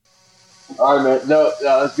All right, man. No,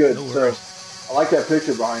 that's good. No So, worries. I like that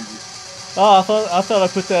picture behind you. Oh, I thought I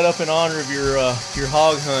put that up in honor of your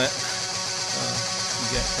hog hunt. You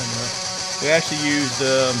got coming up. We actually used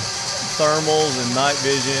thermals and night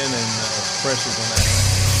vision and suppressors on that one.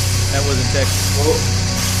 That was in Texas.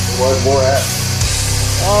 Where at?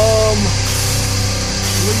 I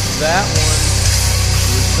believe that one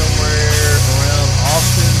was somewhere around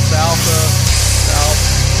Austin, southeast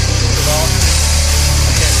of Austin.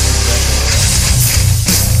 I can't remember exactly where.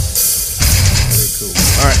 Very cool.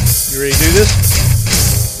 All right, you ready to do this?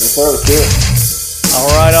 Yes, sir. Let's do it. All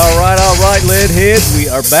right, Leadheads. We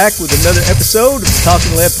are back with another episode of the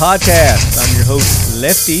Talking Lead Podcast. I'm your host,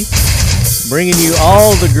 Lefty, bringing you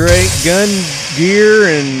all the great gun gear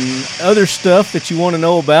and other stuff that you want to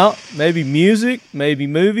know about. Maybe music, maybe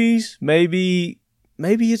movies, maybe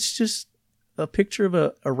it's just a picture of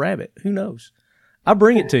a rabbit. Who knows? I'll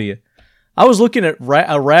bring it to you. I was looking at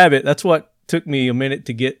a rabbit. That's what took me a minute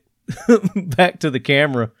to get back to the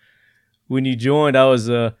camera. When you joined, I was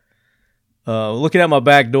looking out my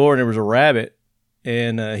back door, and there was a rabbit,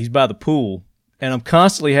 and he's by the pool. And I'm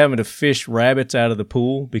constantly having to fish rabbits out of the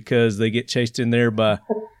pool because they get chased in there by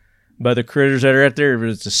the critters that are out there. If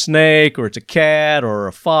it's a snake or it's a cat or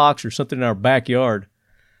a fox or something in our backyard.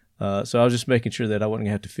 So I was just making sure that I wasn't going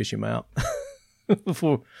to have to fish him out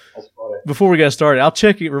before we got started. I'll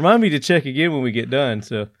check it. Remind me to check again when we get done.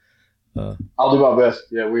 So I'll do my best.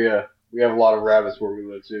 Yeah, we have a lot of rabbits where we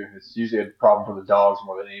live too. It's usually a problem for the dogs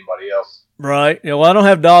more than anybody else. Right. Yeah. Well, I don't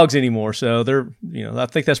have dogs anymore, so they're. I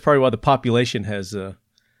think that's probably why the population has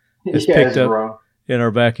picked up in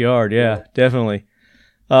our backyard. Yeah, definitely.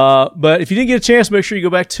 But if you didn't get a chance, make sure you go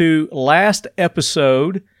back to last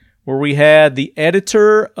episode where we had the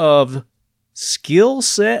editor of Skill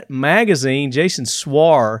Set Magazine, Jason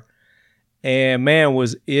Swar, and man,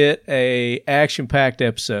 was it a action-packed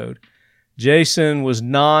episode. Jason was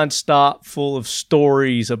nonstop full of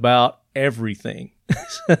stories about everything.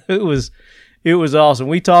 It was awesome.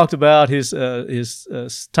 We talked about his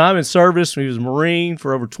time in service. He was a Marine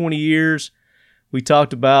for over 20 years. We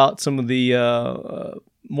talked about some of the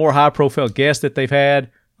more high-profile guests that they've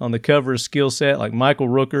had on the cover of Skill Set, like Michael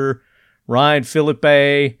Rooker, Ryan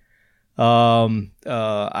Philippe. I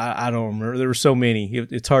don't remember. There were so many.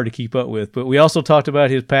 It's hard to keep up with. But we also talked about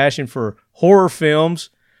his passion for horror films.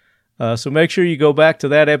 So make sure you go back to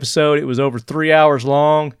that episode. It was over 3 hours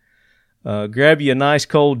long. Grab you a nice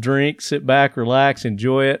cold drink, sit back, relax,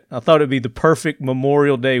 enjoy it. I thought it'd be the perfect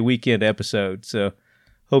Memorial Day weekend episode. So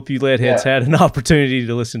hope you Leadheads had an opportunity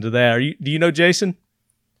to listen to that. Do you know Jason?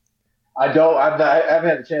 I don't. I haven't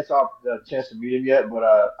had the chance to meet him yet, but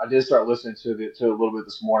I did start listening to it a little bit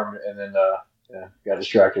this morning, and then got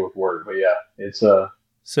distracted with work. But yeah, it's so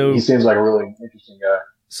he seems like a really interesting guy.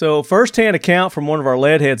 So first-hand account from one of our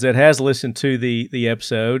Leadheads that has listened to the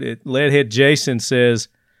episode. Leadhead Jason says,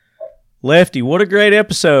 Lefty, what a great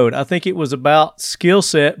episode. I think it was about skill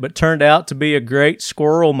set, but turned out to be a great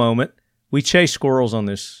squirrel moment. We chase squirrels on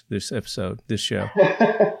this episode, this show.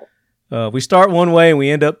 We start one way and we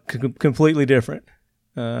end up completely different.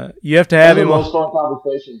 You have to have him on. Fun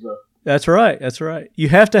conversations, though. That's right. You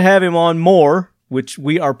have to have him on more, which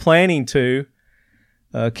we are planning to.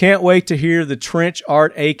 Can't wait to hear the Trench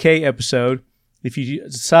Art AK episode if you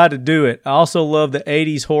decide to do it. I also love the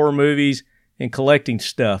 80s horror movies and collecting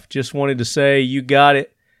stuff. Just wanted to say you got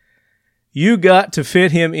it. You got to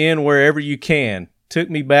fit him in wherever you can. Took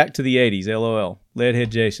me back to the 80s, LOL. Leadhead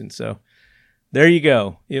Jason. So there you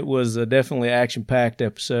go. It was definitely an action-packed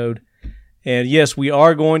episode. And yes, we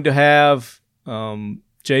are going to have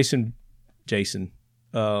Jason sent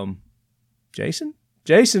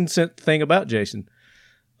the thing about Jason.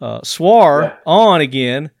 Swar on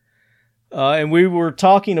again. And we were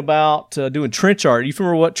talking about doing trench art. You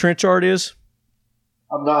remember what trench art is?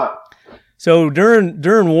 I'm not. So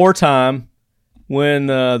during wartime, when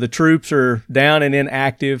the troops are down and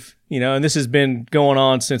inactive, and this has been going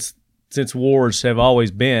on since wars have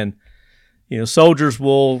always been, soldiers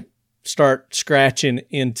will start scratching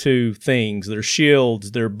into things, their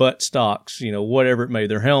shields, their butt stocks, whatever it may,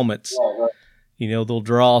 their helmets. Right. They'll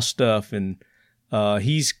draw stuff, and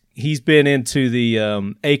he's been into the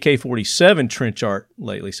AK-47 trench art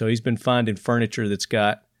lately. So he's been finding furniture that's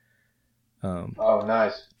got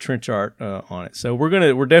nice trench art on it. So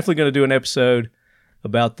we're definitely gonna do an episode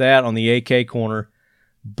about that on the AK corner.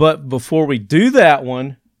 But before we do that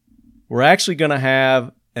one, we're actually gonna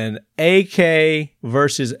have an AK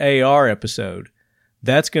versus AR episode.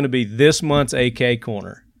 That's going to be this month's AK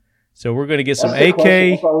corner. So we're going to get some AK.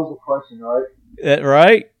 That's always a question, right?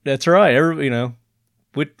 Right? That's right.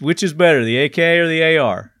 Which is better, the AK or the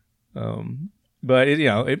AR? But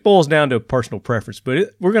it boils down to personal preference.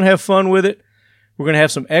 But we're going to have fun with it. We're going to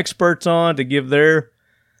have some experts on to give their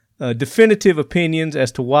definitive opinions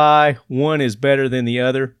as to why one is better than the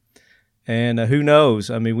other. And who knows?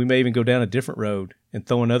 I mean, we may even go down a different road and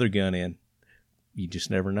throw another gun in. You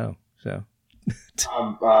just never know. So,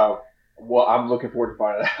 I'm looking forward to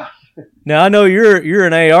finding out. Now I know you're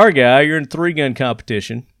an AR guy. You're in 3-gun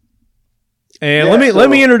competition. And let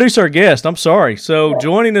me introduce our guest. I'm sorry. So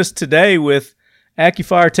joining us today with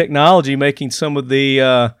Accufire technology, making some of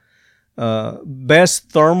the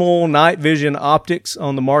best thermal night vision optics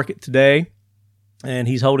on the market today, and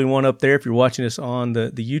he's holding one up there if you're watching us on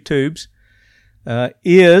the YouTubes,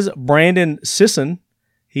 is Brandon Sisson.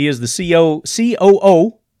 He is the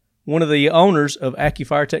COO, one of the owners of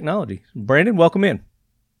Accufire Technology. Brandon, welcome in.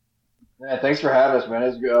 Yeah, thanks for having us, man.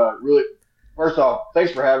 It's really, first off,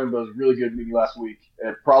 thanks for having me, but it was really good meeting you last week.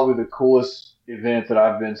 Probably the coolest event that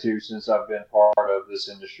I've been to since I've been part of this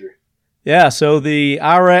industry. Yeah, so the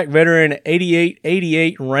Iraq Veteran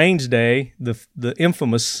 8888 Range Day, the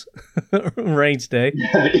infamous Range Day.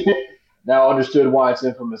 Now understood why it's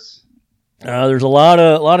infamous. There's a lot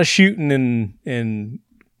of shooting and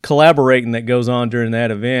collaborating that goes on during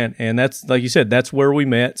that event, and that's, like you said, that's where we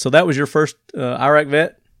met. So that was your first Iraq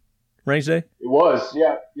Vet Range Day? It was,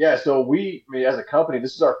 yeah. So as a company,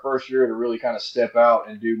 this is our first year to really kind of step out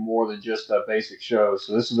and do more than just a basic show.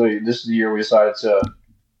 So this is the year we decided to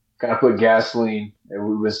kind of put gasoline, and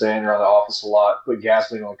we've been saying around the office a lot, put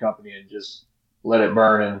gasoline on the company and just let it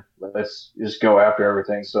burn and let's just go after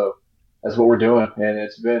everything. So that's what we're doing, and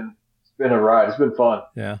it's been a ride. It's been fun.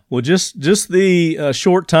 Yeah. Well, just the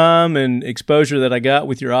short time and exposure that I got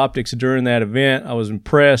with your optics during that event, I was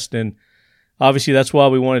impressed, and obviously that's why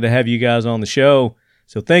we wanted to have you guys on the show.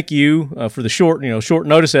 So thank you for the short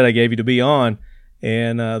notice that I gave you to be on,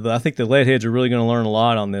 and I think the lead heads are really going to learn a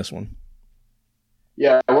lot on this one.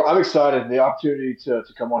 Yeah, I'm excited. The opportunity to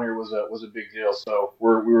come on here was a big deal. So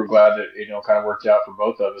we were glad that kind of worked out for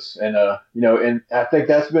both of us. And and I think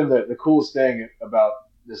that's been the coolest thing about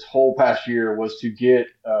this whole past year was to get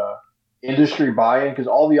industry buy-in, because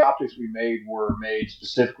all the optics we made were made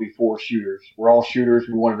specifically for shooters. We're all shooters.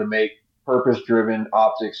 We wanted to make purpose-driven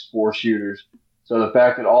optics for shooters. So the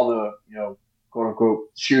fact that all the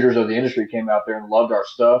quote-unquote shooters of the industry came out there and loved our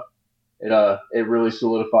stuff, it really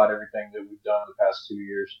solidified everything that we've done the past 2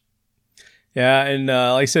 years. Yeah, and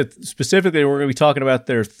like I said, specifically, we're going to be talking about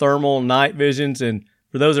their thermal night visions. And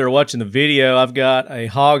for those that are watching the video, I've got a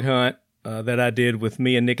hog hunt that I did with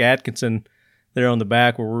me and Nick Atkinson there on the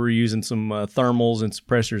back, where we were using some thermals and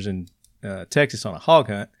suppressors in Texas on a hog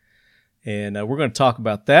hunt. And we're going to talk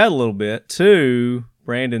about that a little bit, too.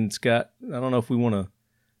 Brandon's got, I don't know if we want to,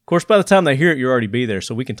 of course, by the time they hear it, you'll already be there,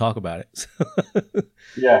 so we can talk about it.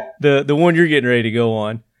 Yeah. The one you're getting ready to go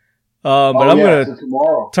on. But I'm going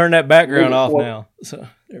to turn that background off now. So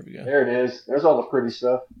there we go. There it is. There's all the pretty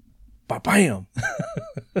stuff. Bam.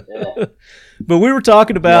 Yeah. But we were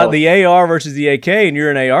talking about the AR versus the AK, and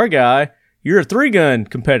you're an AR guy. You're a 3-gun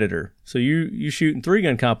competitor. So you shoot in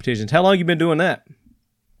 3-gun competitions. How long have you been doing that?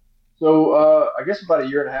 So I guess about a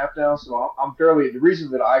year and a half now. So the reason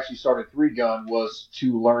that I actually started 3-gun was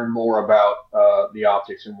to learn more about the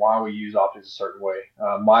optics and why we use optics a certain way.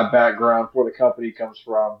 My background for the company comes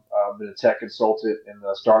from I've been a tech consultant in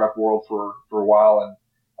the startup world for a while, and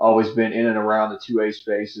always been in and around the 2A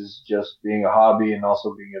spaces, just being a hobby and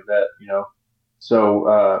also being a vet,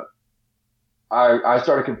 So I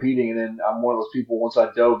started competing, and then I'm one of those people, once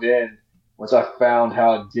I dove in, once I found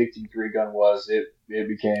how addicting 3-gun was, it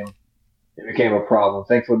became a problem.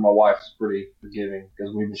 Thankfully, my wife is pretty forgiving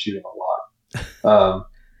because we've been shooting a lot.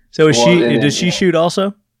 So does she shoot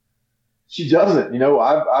also? She doesn't.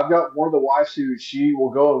 I've got one of the wives who she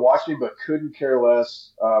will go and watch me, but couldn't care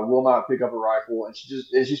less. Will not pick up a rifle, and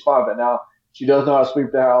she's fine with that. Now she does know how to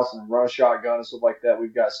sweep the house and run a shotgun and stuff like that.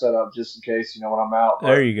 We've got set up just in case, when I'm out. But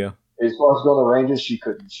there you go. As far as going to the ranges, she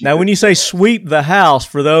couldn't. When you say sweep the house,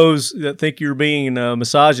 for those that think you're being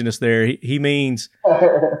misogynist there, he means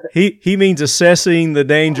he means assessing the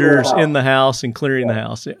dangers in the house and clearing the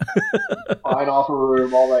house. Yeah. Fine off a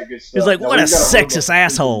room, all that good stuff. He's like, what a sexist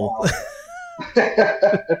asshole.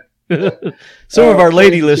 Some of our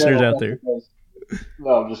lady listeners out there.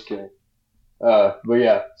 No, I'm just kidding. But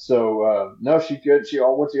yeah, so no, she could. She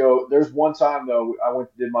all went to go. There's one time though, I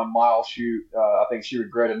went did my mile shoot. I think she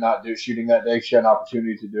regretted not shooting that day. She had an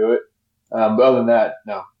opportunity to do it, but other than that,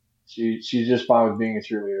 no, she's just fine with being a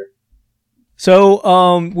cheerleader.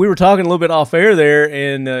 So we were talking a little bit off air there,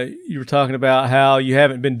 and you were talking about how you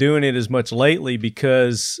haven't been doing it as much lately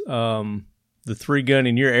because the 3-gun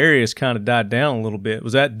in your area has kind of died down a little bit.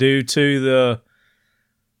 Was that due to the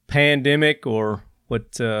pandemic, or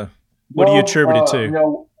what? What do you attribute it to?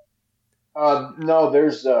 No,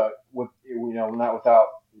 there's not without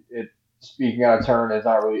it speaking out of turn. It's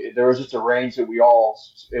not really. There was just a range that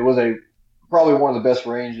it was probably one of the best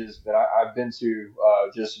ranges that I've been to.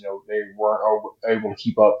 They weren't able to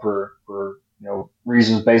keep up for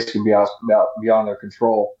reasons basically beyond their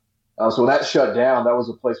control. So when that shut down, that was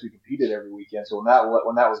a place we competed every weekend. So when that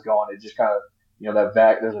was gone, it just kind of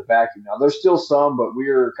there's a vacuum now. There's still some, but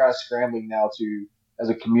we're kind of scrambling now as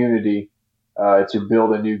a community to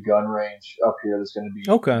build a new gun range up here that's going to be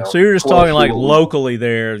okay. So you're just talking like locally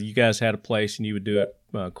there. You guys had a place and you would do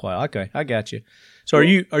it quiet. Okay, I got you. So are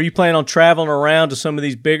you planning on traveling around to some of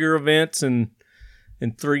these bigger events and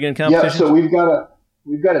 3-gun competitions? Yeah. So we've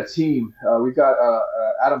got a team. We've got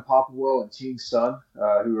Adam Popwell and Ting's son,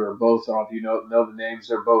 who are both, I don't know if you know the names.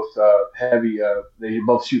 They're both heavy. They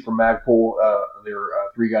both shoot from Magpul. They're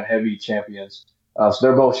 3-gun heavy champions. So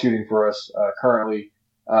they're both shooting for us currently.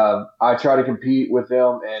 I try to compete with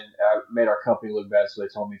them, and I made our company look bad, so they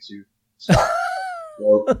told me to stop.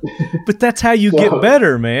 But that's how you get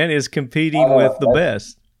better, man, is competing with the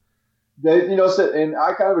best. And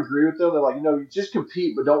I kind of agree with them. They're like, you just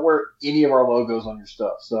compete, but don't wear any of our logos on your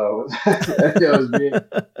stuff. So it was me,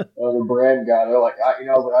 the brand guy. They're like,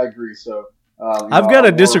 I agree. So I've got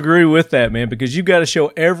to disagree with that, man, because you've got to show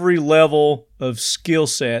every level of skill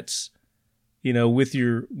sets, with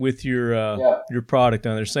your product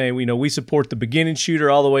on there. Saying, we support the beginning shooter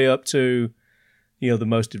all the way up to, the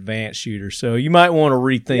most advanced shooter. So you might want to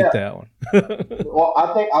rethink that one. Well,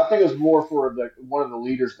 I think it was more for one of the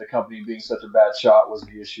leaders of the company being such a bad shot was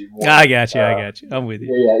the issue. I got you. I'm with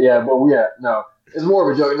you. Yeah. But no, it's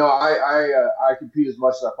more of a joke. No, I compete as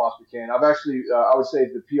much as I possibly can. I've actually, I would say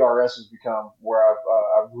the PRS has become where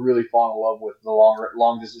I've really fallen in love with the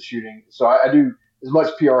long distance shooting. So I do as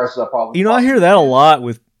much PRS as I probably. I hear that a lot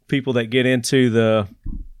with people that get into the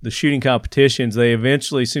shooting competitions. They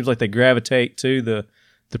eventually seems like they gravitate to the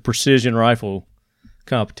precision rifle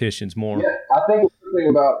competitions more. Yeah, I think it's something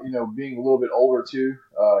about being a little bit older too,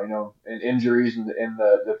 and injuries, and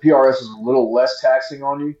the PRS is a little less taxing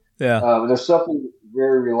on you. Yeah, there's something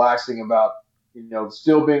very relaxing about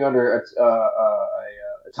still being under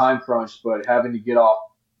a time crunch, but having to get off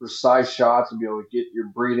precise shots and be able to get your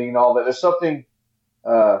breathing and all that. There's something.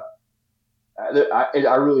 I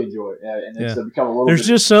really enjoy it, and it's become a little. There's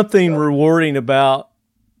just something rewarding about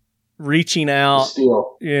reaching out,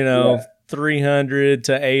 300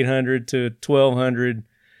 to 800 to 1,200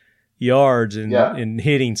 yards and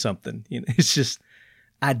hitting something. It's just,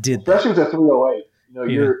 I did especially that. With a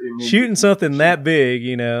 308. You're shooting something that big.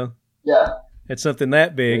 Yeah, it's something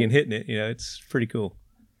that big and hitting it. It's pretty cool.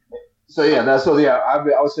 So I would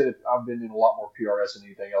say that I've been in a lot more PRS than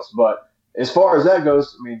anything else, but. As far as that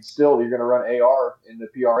goes, still you're going to run AR in the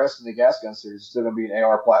PRS and the gas gun series. It's still going to be an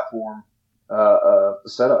AR platform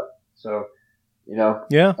setup. So, yeah.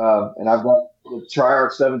 And I've got the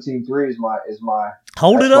Triarch 17.3 is my.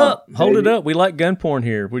 Hold it up. We like gun porn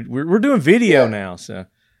here. We're doing video now, so.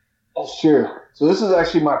 That's true. So this is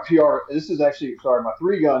actually my my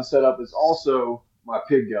 3-gun setup is also my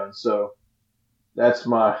pig gun. So that's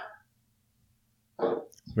my.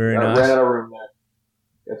 Very nice. Ran out of room there.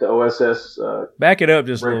 At the OSS. Back it up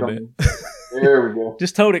just a little bit. There we go.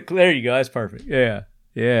 Just hold it. There you go. That's perfect. Yeah.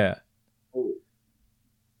 Well,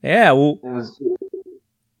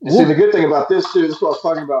 see, the good thing about this too. This is what I was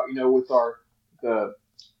talking about. With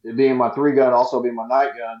it being my 3-gun, also being my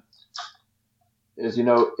night gun, is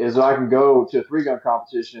I can go to a 3-gun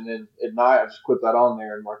competition, and at night I just put that on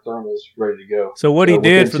there, and my thermal is ready to go. So what he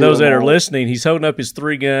did for those that are listening, he's holding up his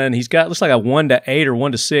 3-gun. He's got looks like a 1-to-8 or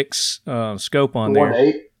 1-to-6 scope on there.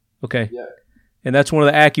 1-to-8. Okay. Yeah. And that's one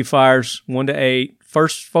of the Accufires, 1-to-8.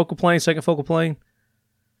 First focal plane, second focal plane.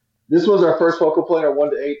 This was our first focal plane, our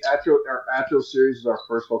 1-to-8. Our Atro series is our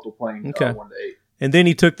first focal plane, okay. 1-to-8. And then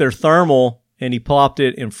he took their thermal and he plopped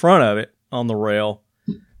it in front of it on the rail.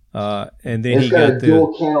 And then he got the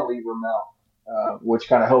dual cantilever mount, which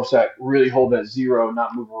kind of helps that really hold that zero,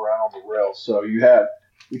 not move around on the rail. So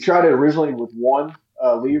we tried it originally with one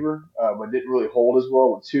lever, but didn't really hold as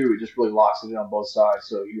well. With 2, it just really locks it in on both sides,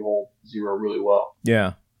 so you hold zero really well.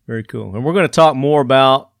 Yeah, very cool. And we're going to talk more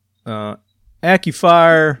about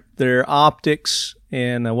Accufire, their optics,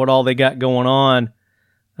 and what all they got going on.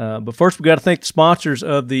 But first, we got to thank the sponsors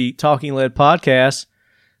of the Talking Lead podcast.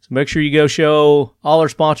 So make sure you go show all our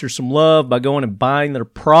sponsors some love by going and buying their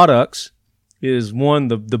products. Is one,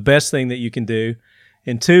 the best thing that you can do.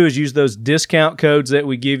 And 2 is use those discount codes that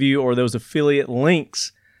we give you or those affiliate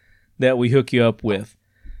links that we hook you up with.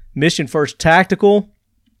 Mission First Tactical.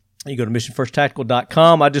 You go to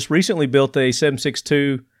missionfirsttactical.com. I just recently built a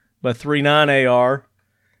 7.62 by 3.9 AR,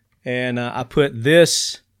 and I put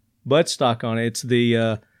this buttstock on it. It's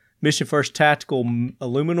the Mission First Tactical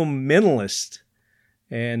Aluminum Minimalist,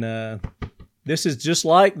 and this is just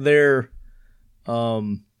like their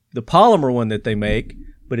the polymer one that they make,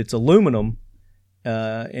 but it's aluminum,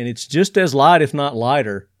 and it's just as light, if not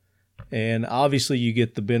lighter. And obviously, you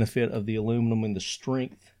get the benefit of the aluminum and the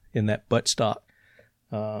strength in that buttstock.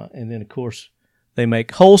 And then, of course, they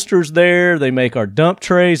make holsters there. They make our dump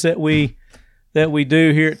trays that we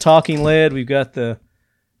do here at Talking Lead. We've got the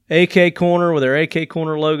AK Corner with our AK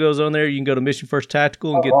Corner logos on there. You can go to Mission First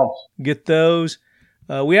Tactical and get those.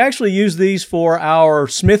 We actually use these for our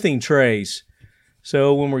smithing trays.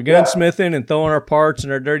 So when we're gunsmithing and throwing our parts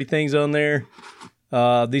and our dirty things on there,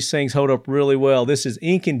 these things hold up really well. This is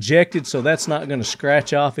ink injected, so that's not going to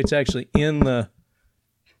scratch off. It's actually in the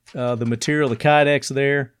material, the Kydex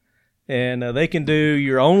there. And they can do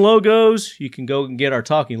your own logos. You can go and get our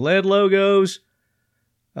Talking Lead logos.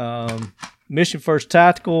 Mission First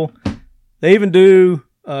Tactical. They even do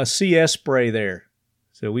CS spray there.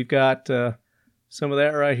 So we've got some of that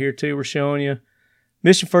right here too we're showing you.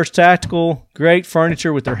 Mission First Tactical, great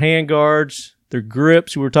furniture with their hand guards, their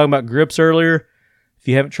grips. We were talking about grips earlier. If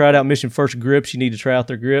you haven't tried out Mission First grips, you need to try out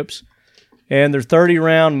their grips. And their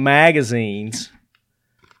 30-round magazines.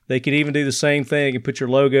 They can even do the same thing and put your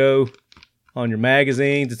logo on your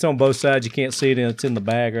magazines. It's on both sides. You can't see it, and it's in the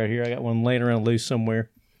bag right here. I got one laying around loose somewhere.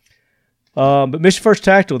 But Mission First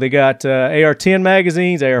Tactical, they got AR-10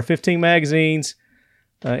 magazines, AR-15 magazines.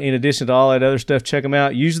 In addition to all that other stuff, check them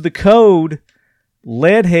out. Use the code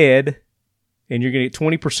LEADHEAD, and you're going to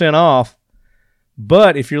get 20% off.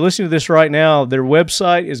 But if you're listening to this right now, their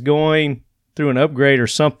website is going through an upgrade or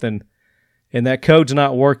something, and that code's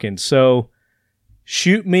not working. So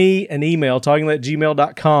shoot me an email,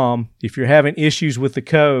 talkinglead@gmail.com, if you're having issues with the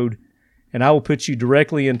code, and I will put you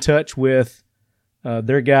directly in touch with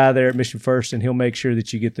their guy there at Mission First, and he'll make sure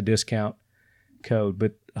that you get the discount code.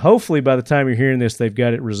 But hopefully by the time you're hearing this, they've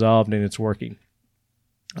got it resolved and it's working.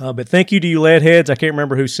 But thank you to you lead heads. I can't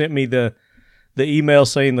remember who sent me the email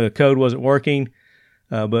saying the code wasn't working,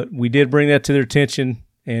 but we did bring that to their attention,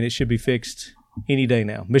 and it should be fixed any day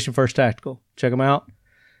now. Mission First Tactical. Check them out.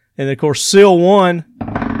 And then, of course, Seal One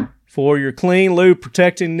for your clean lube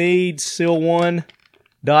protecting needs, seal1.net.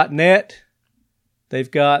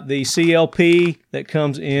 They've got the CLP that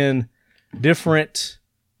comes in different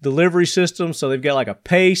delivery systems. So they've got like a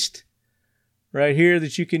paste right here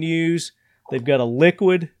that you can use. They've got a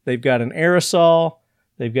liquid. They've got an aerosol.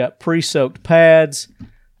 They've got pre-soaked pads.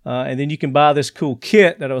 And then you can buy this cool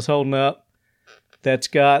kit that I was holding up that's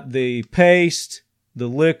got the paste, the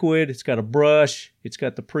liquid, it's got a brush, it's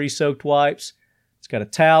got the pre-soaked wipes, it's got a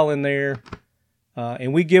towel in there.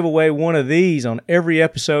 And we give away one of these on every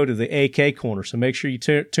episode of the AK Corner. So make sure you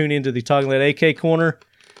tune into the Talking Lead AK Corner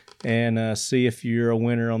and see if you're a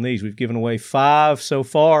winner on these. We've given away 5 so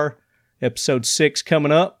far. Episode 6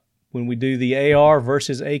 coming up when we do the AR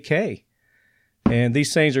versus AK. And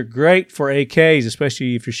these things are great for AKs,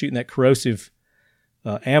 especially if you're shooting that corrosive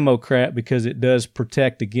ammo crap, because it does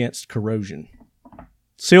protect against corrosion.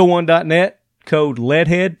 Seal1.net, code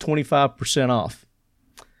LEADHEAD, 25% off.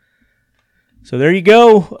 So there you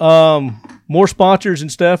go. More sponsors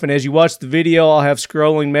and stuff. And as you watch the video, I'll have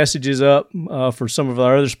scrolling messages up for some of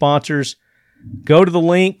our other sponsors. Go to the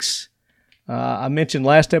links. I mentioned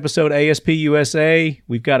last episode ASP USA.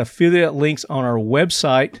 We've got affiliate links on our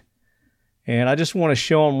website. And I just want to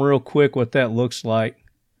show them real quick what that looks like.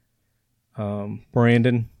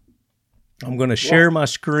 Brandon, I'm going to share my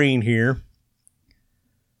screen here.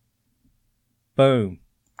 Boom.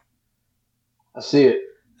 I see it.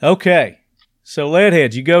 Okay. So,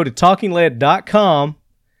 Leadheads, you go to talkinglead.com,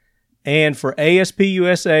 and for ASP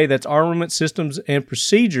USA, that's Armament Systems and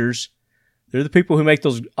Procedures, they're the people who make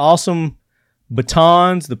those awesome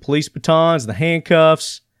batons, the police batons, the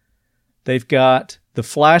handcuffs. They've got the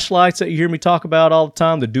flashlights that you hear me talk about all the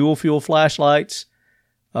time, the dual fuel flashlights,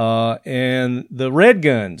 and the red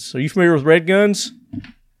guns. Are you familiar with red guns?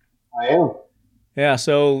 I am. Yeah,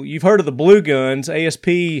 so you've heard of the blue guns.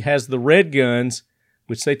 ASP has the red guns,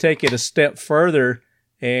 which they take it a step further,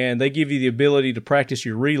 and they give you the ability to practice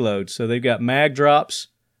your reload. So they've got mag drops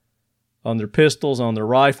on their pistols, on their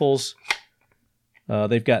rifles.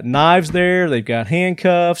 They've got knives there. They've got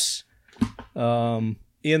handcuffs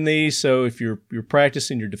in these. So if you're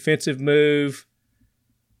practicing your defensive move,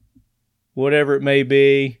 whatever it may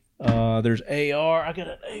be, there's AR. I got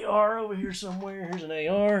an AR over here somewhere. Here's an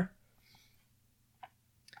AR.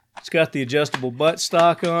 It's got the adjustable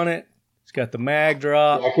buttstock on it. It's got the mag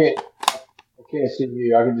drop. Yeah, I can't see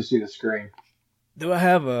you. I can just see the screen. Do I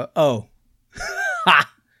have a... Oh.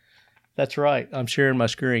 That's right. I'm sharing my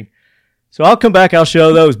screen. So I'll come back. I'll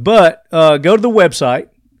show those. But go to the website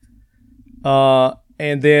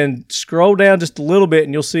and then scroll down just a little bit,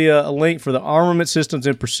 and you'll see a link for the armament systems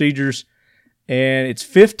and procedures. And it's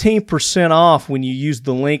 15% off when you use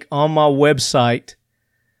the link on my website.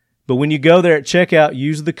 But when you go there at checkout,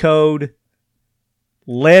 use the code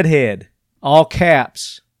LEADHEAD, all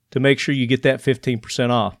caps, to make sure you get that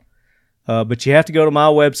 15% off. But you have to go to my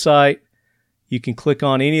website. You can click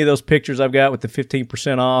on any of those pictures I've got with the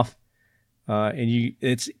 15% off. And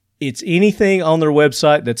it's anything on their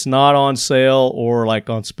website that's not on sale or like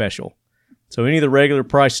on special. So any of the regular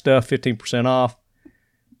price stuff, 15% off.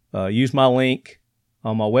 Use my link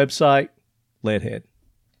on my website, Leadhead.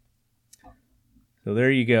 So there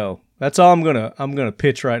you go. That's all I'm gonna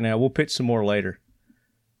pitch right now. We'll pitch some more later.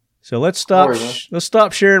 So let's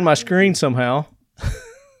stop sharing my screen somehow.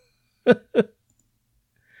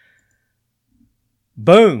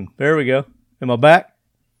 Boom. There we go. Am I back?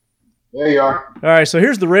 There you are. All right, so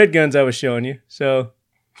here's the red guns I was showing you. So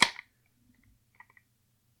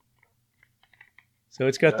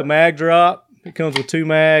it's got the mag drop. It comes with 2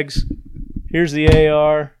 mags. Here's the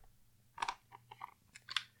AR.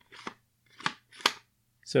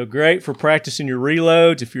 So great for practicing your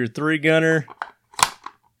reloads. If you're a 3-gunner,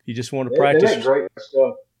 you just want to practice. They got great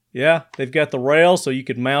stuff. Yeah, they've got the rail so you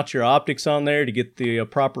could mount your optics on there to get the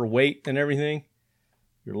proper weight and everything.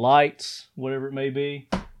 Your lights, whatever it may be.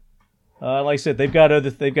 Like I said, they've got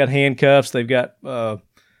handcuffs. They've got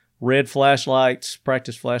red flashlights,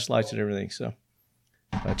 practice flashlights, and everything. So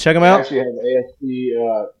check them out. I actually have ASP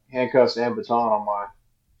handcuffs and baton on my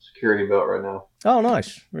security belt right now. Oh,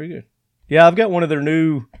 nice. Very good. Yeah, I've got one of their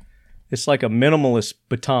new, it's like a minimalist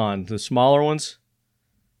baton, the smaller ones.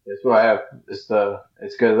 That's what I have. It's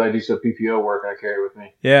because I do some PPO work and I carry it with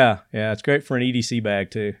me. Yeah, it's great for an EDC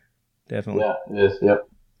bag too. Definitely. Yeah, it is. Yep.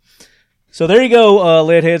 So there you go,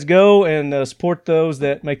 Leadheads. Go and support those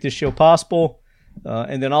that make this show possible.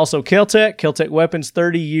 And then also Keltec Weapons,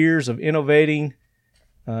 30 years of innovating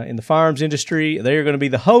in the firearms industry. They are going to be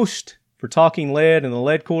the host for Talking Lead in the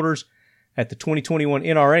Lead Quarters at the 2021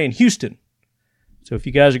 NRA in Houston. So if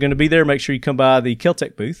you guys are going to be there, make sure you come by the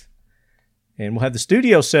Keltec booth. And we'll have the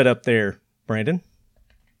studio set up there, Brandon.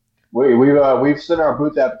 We've sent our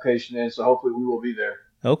booth application in, so hopefully we will be there.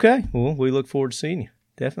 Okay. Well, we look forward to seeing you.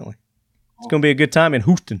 Definitely. It's going to be a good time in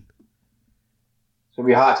Houston. It's going to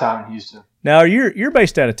be a hot time in Houston. Now, you're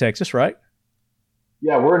based out of Texas, right?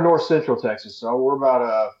 Yeah, we're in north central Texas, so we're about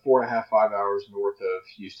 4.5, 5 hours north of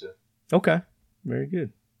Houston. Okay. Very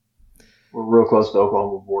good. We're real close to the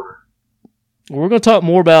Oklahoma border. We're going to talk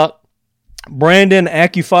more about Brandon,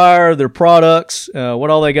 Accufire, their products, what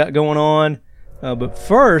all they got going on. But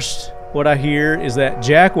first, what I hear is that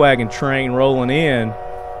jackwagon train rolling in.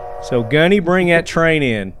 So, Gunny, bring that train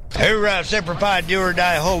in. Hoorah, Semper Fi, do or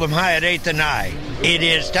die, hold 'em high at 8th and I. It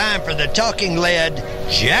is time for the Talking Lead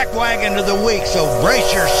Jackwagon of the Week, so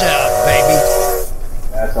brace yourself,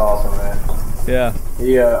 baby. That's awesome, man. Yeah.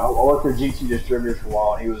 I worked for GT Distributors for a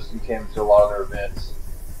while, and he came to a lot of their events.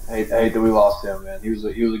 I hate that we lost him, man. He was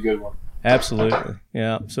a good one. Absolutely.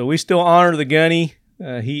 Yeah. So we still honor the Gunny.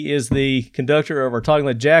 He is the conductor of our Talking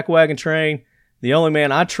Lead Jackwagon train. The only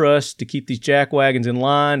man I trust to keep these jackwagons in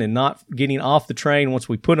line and not getting off the train once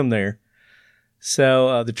we put them there.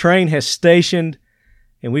 So the train has stationed,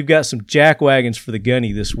 and we've got some jackwagons for the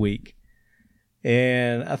Gunny this week.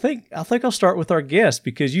 And I think I'll start with our guest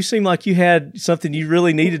because you seem like you had something you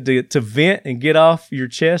really needed to vent and get off your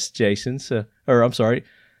chest, Jason.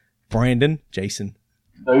 Brandon, Jason.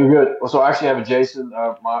 No, you're good. Well, so I actually have a Jason.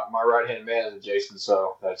 My right-hand man is a Jason,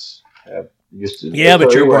 so that's used to. Yeah,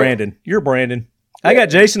 but you're Brandon. You're Brandon. I got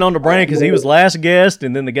Jason on the brain because he was last guest,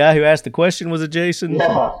 and then the guy who asked the question was a Jason.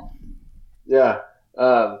 Yeah.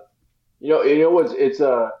 You know what's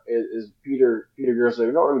is Peter Girl said,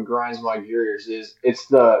 you know what really grinds my gears is it's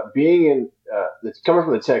the being in it's coming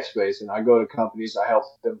from the tech space, and I go to companies, I help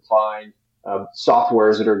them find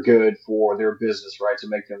softwares that are good for their business, right, to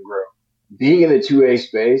make them grow. Being in the 2A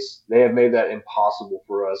space, they have made that impossible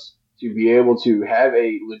for us to be able to have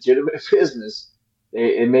a legitimate business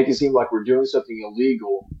and make it seem like we're doing something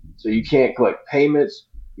illegal. So you can't collect payments,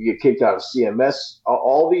 you get kicked out of CMS,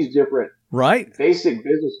 all these different basic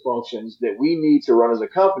business functions that we need to run as a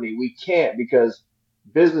company. We can't because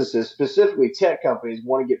businesses, specifically tech companies,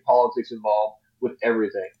 want to get politics involved with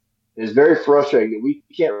everything. It's very frustrating that we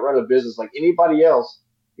can't run a business like anybody else.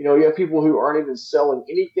 You know, you have people who aren't even selling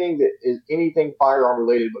anything that is anything firearm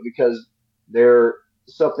related, but because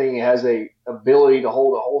something has a ability to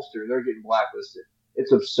hold a holster, they're getting blacklisted.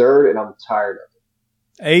 It's absurd, and I'm tired of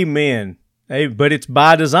it. Amen. Hey, but it's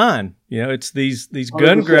by design. It's these 100%.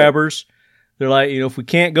 Gun grabbers. They're like, if we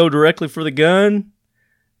can't go directly for the gun,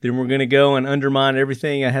 then we're going to go and undermine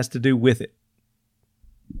everything that has to do with it.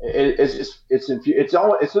 It's to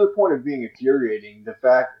the point of being infuriating. The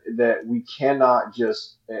fact that we cannot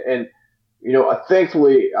just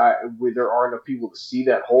thankfully there are enough people to see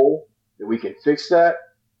that hole that we can fix that.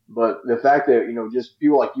 But the fact that just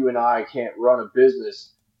people like you and I can't run a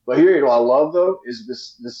business. But here, I love though is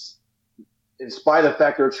this. In spite of the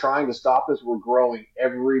fact they're trying to stop us, we're growing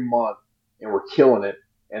every month and we're killing it.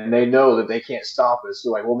 And they know that they can't stop us.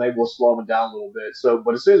 So maybe we'll slow them down a little bit.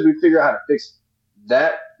 But as soon as we figure out how to fix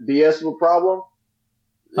that BS of a problem,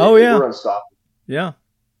 we're unstoppable. Yeah.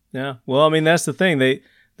 Yeah. Well, that's the thing.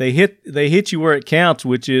 They hit you where it counts,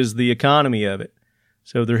 which is the economy of it.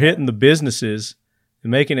 So they're hitting the businesses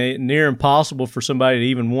and making it near impossible for somebody to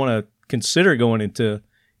even want to consider going into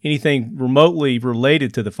anything remotely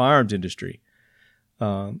related to the firearms industry.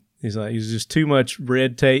 He's just too much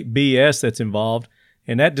red tape BS that's involved,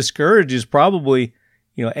 and that discourages probably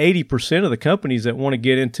 80% of the companies that want to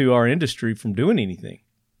get into our industry from doing anything.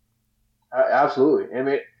 Absolutely.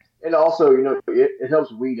 And also it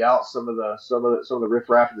helps weed out some of the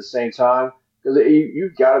riffraff at the same time, because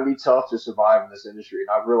you've got to be tough to survive in this industry, and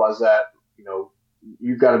I've realized that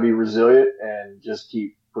you've got to be resilient and just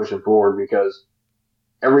keep pushing forward, because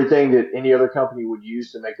everything that any other company would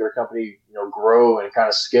use to make their company, grow and kind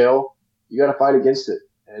of scale, you got to fight against it.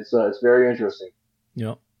 And it's very interesting.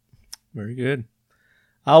 Yep. Very good.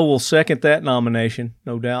 I will second that nomination,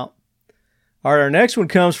 no doubt. All right, our next one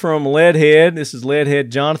comes from Leadhead. This is Leadhead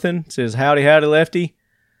Jonathan. It says, howdy, Lefty.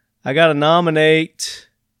 I got to nominate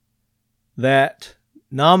that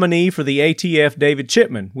nominee for the ATF, David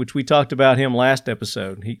Chipman, which we talked about him last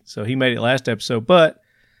episode. He made it last episode, but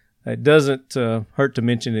it doesn't hurt to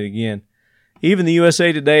mention it again. Even the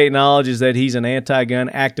USA Today acknowledges that he's an anti-gun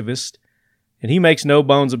activist, and he makes no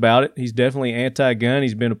bones about it. He's definitely anti-gun.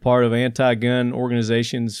 He's been a part of anti-gun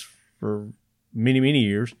organizations for many, many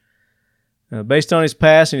years. Based on his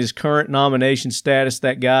past and his current nomination status,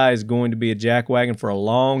 that guy is going to be a jackwagon for a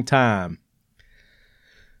long time.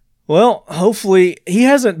 Well, hopefully, he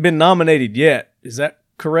hasn't been nominated yet. Is that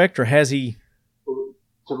correct, or has he?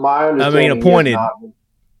 To my understanding, appointed.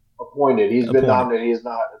 Appointed. He's been nominated. He is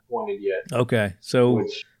not appointed yet. Okay, so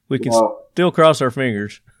we can still cross our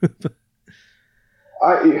fingers.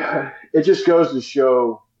 It just goes to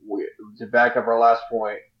show, to back up our last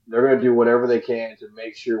point, they're going to do whatever they can to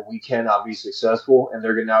make sure we cannot be successful, and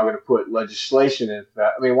they're now going to put legislation in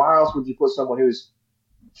that. Why else would you put someone who's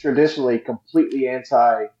traditionally completely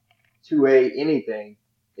anti-2A anything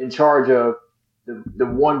in charge of the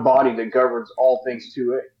one body that governs all things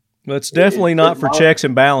 2A? Well, it's definitely not for checks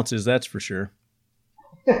and balances, that's for sure.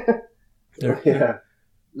 Yeah.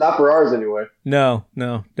 Not for ours anyway. No,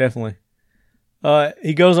 definitely.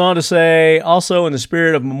 He goes on to say, also in the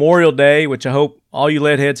spirit of Memorial Day, which I hope all you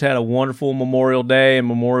Leadheads had a wonderful Memorial Day and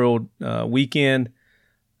Memorial weekend.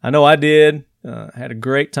 I know I did. Had a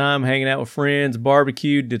great time hanging out with friends,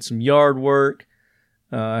 barbecued, did some yard work,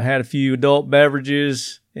 had a few adult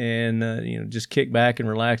beverages, and just kicked back and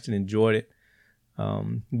relaxed and enjoyed it.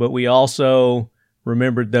 But we also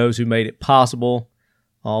remembered those who made it possible,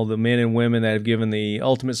 all the men and women that have given the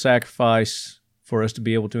ultimate sacrifice for us to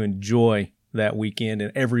be able to enjoy that weekend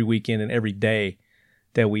and every day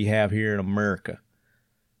that we have here in America.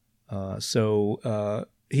 So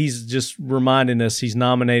he's just reminding us he's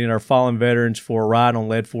nominating our fallen veterans for a ride on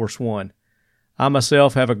Lead Force One. I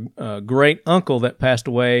myself have a great uncle that passed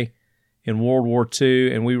away in World War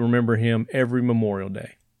II, and we remember him every Memorial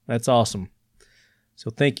Day. That's awesome.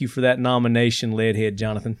 So thank you for that nomination, Leadhead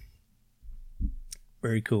Jonathan.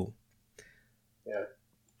 Very cool. Yeah.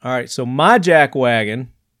 All right, so my jackwagon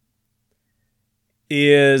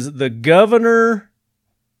is the governor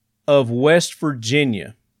of West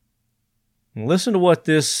Virginia. And listen to what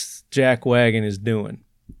this jackwagon is doing.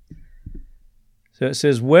 So it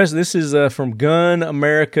says, this is from Gun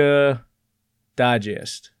America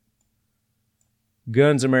Digest.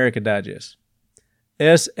 Guns America Digest.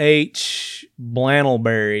 S.H.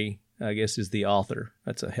 Blanelberry, I guess, is the author.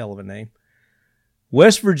 That's a hell of a name.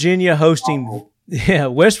 West Virginia hosting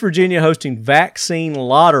vaccine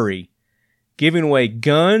lottery, giving away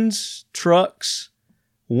guns, trucks,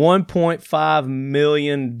 $1.5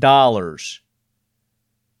 million.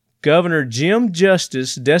 Governor Jim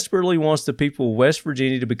Justice desperately wants the people of West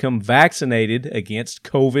Virginia to become vaccinated against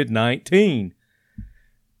COVID-19,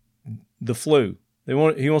 the flu. He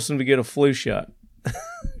wants them to get a flu shot.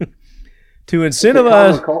 To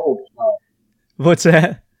incentivize. Cold. What's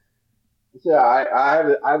that? Yeah,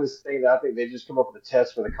 I have this thing that I think they just come up with a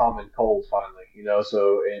test for the common cold finally,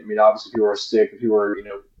 So I mean, obviously people are sick. People are,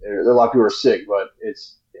 there are a lot of people are sick, but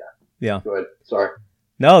it's Yeah. Go ahead. Sorry.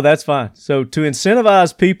 No, that's fine. So to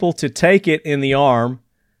incentivize people to take it in the arm,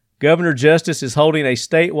 Governor Justice is holding a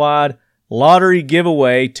statewide lottery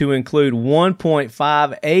giveaway to include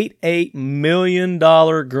 $1.588 million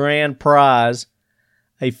grand prize,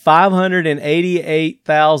 a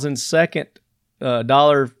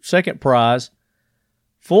 $588,000 second prize,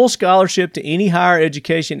 full scholarship to any higher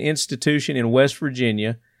education institution in West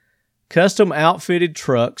Virginia, custom outfitted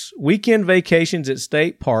trucks, weekend vacations at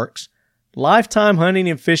state parks, lifetime hunting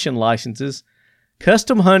and fishing licenses,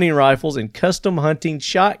 custom hunting rifles, and custom hunting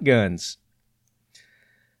shotguns.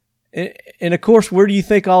 And of course, where do you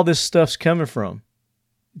think all this stuff's coming from?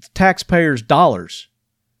 It's taxpayers' dollars.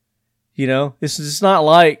 It's not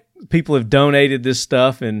like people have donated this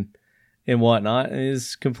stuff and whatnot.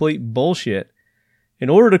 It's complete bullshit. In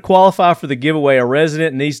order to qualify for the giveaway, a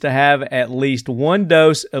resident needs to have at least one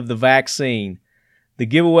dose of the vaccine. The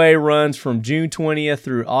giveaway runs from June 20th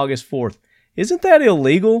through August 4th. Isn't that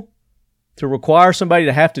illegal to require somebody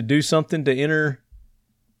to have to do something to enter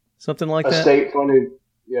something like that? A state-funded,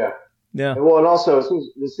 yeah. Yeah. And also, it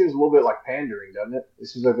seems a little bit like pandering, doesn't it? It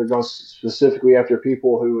seems like they're going specifically after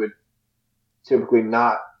people who would typically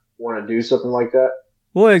not want to do something like that.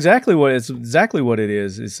 Well, exactly what it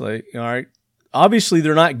is. It's like, all right, obviously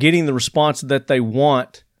they're not getting the response that they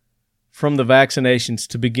want from the vaccinations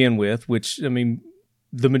to begin with, which, I mean,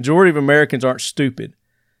 the majority of Americans aren't stupid.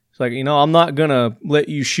 It's like, I'm not going to let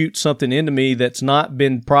you shoot something into me that's not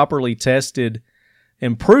been properly tested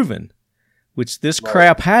and proven, which this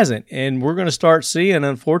crap hasn't. And we're going to start seeing,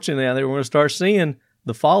 unfortunately, we're going to start seeing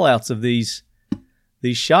the fallouts of these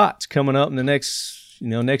shots coming up in the next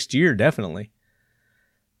year, definitely.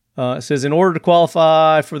 It says, in order to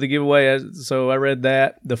qualify for the giveaway, so I read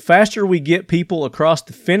that, the faster we get people across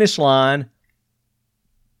the finish line,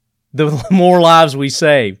 the more lives we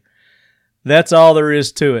save. That's all there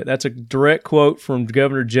is to it. That's a direct quote from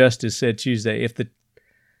Governor Justice said Tuesday. If the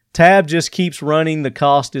tab just keeps running, the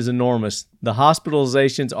cost is enormous. The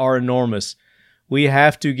hospitalizations are enormous. We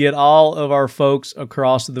have to get all of our folks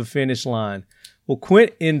across the finish line. Well,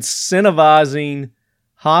 quit incentivizing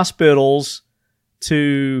hospitals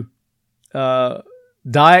to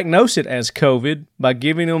diagnose it as COVID by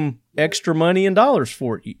giving them extra money and dollars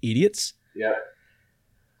for it, you idiots. Yeah.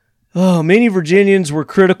 Oh, many Virginians were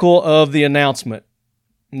critical of the announcement.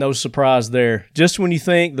 No surprise there. Just when you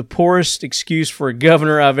think the poorest excuse for a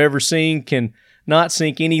governor I've ever seen can not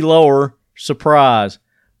sink any lower, surprise.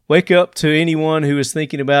 Wake up to anyone who is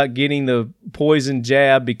thinking about getting the poison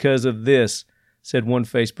jab because of this, said one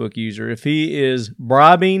Facebook user. If he is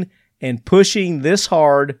bribing and pushing this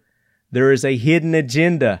hard, there is a hidden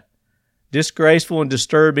agenda. Disgraceful and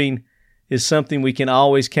disturbing is something we can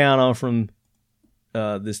always count on from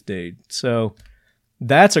this dude. So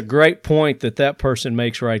that's a great point that person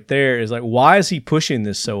makes right there, is like, why is he pushing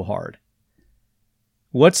this so hard?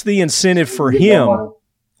 What's the incentive for him?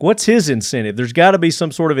 What's his incentive? There's got to be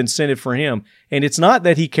some sort of incentive for him. And it's not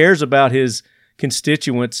that he cares about his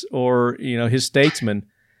constituents or, his statesmen.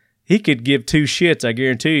 He could give two shits, I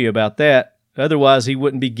guarantee you, about that. Otherwise, he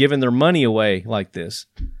wouldn't be giving their money away like this.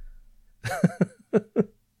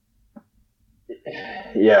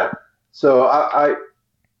 Yeah. So I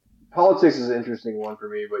politics is an interesting one for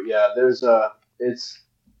me, but yeah, it's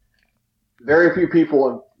very few people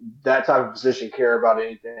in that type of position care about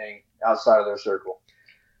anything outside of their circle.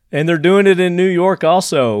 And they're doing it in New York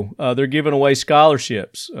also. They're giving away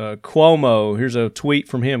scholarships. Cuomo, here's a tweet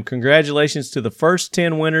from him. Congratulations to the first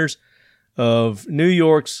 10 winners of New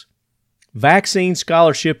York's vaccine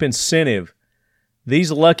scholarship incentive.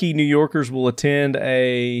 These lucky New Yorkers will attend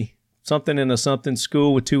a something in a something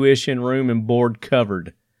school with tuition, room, and board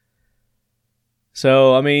covered.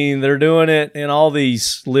 So, I mean, they're doing it in all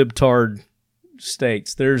these libtard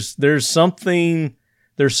states. There's some kind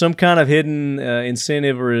of hidden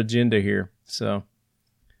incentive or agenda here. So,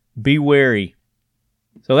 be wary.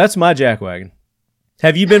 So that's my jackwagon.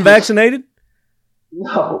 Have you been vaccinated?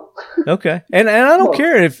 No. Okay. And I don't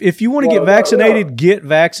care. If you want to get vaccinated, get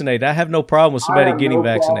vaccinated. I have no problem with somebody getting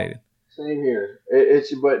vaccinated. Same here.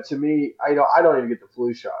 But to me, I don't even get the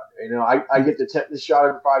flu shot. I get the tetanus shot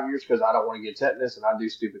every 5 years because I don't want to get tetanus and I do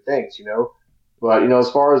stupid things, But,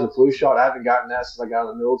 as far as the flu shot, I haven't gotten that since I got out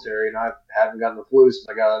of the military, and I haven't gotten the flu since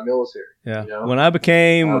I got out of the military. Yeah. When I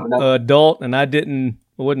became adult and I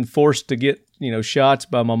wasn't forced to get, shots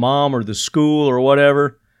by my mom or the school or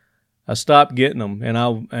whatever, I stopped getting them, and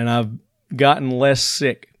I've gotten less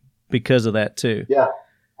sick because of that too. Yeah,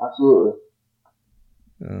 absolutely.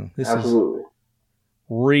 This Absolutely. is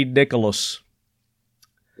ridiculous.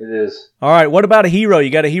 It is. All right, what about a hero? You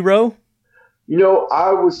got a hero?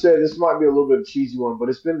 I would say this might be a little bit of a cheesy one, but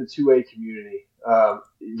it's been the 2A community.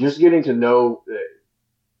 Just getting to know,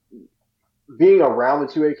 being around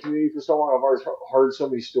the 2A community for so long, I've always heard so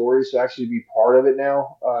many stories. To actually be part of it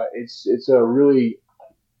now, it's a really.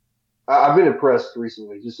 I've been impressed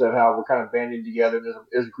recently, just at how we're kind of banding together.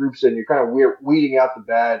 There's groups, and you're kind of weeding out the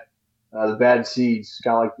bad seeds,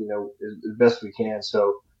 kind of like as best we can.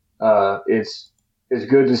 So it's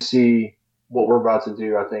good to see what we're about to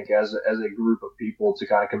do. I think as a group of people to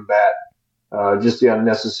kind of combat just the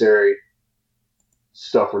unnecessary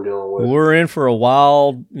stuff we're dealing with. We're in for a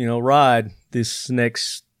wild, ride this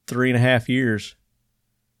next 3.5 years.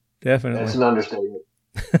 Definitely. That's an understatement.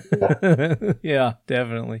 Yeah, yeah,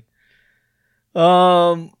 definitely.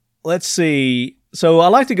 Let's see. So I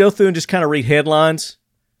like to go through and just kind of read headlines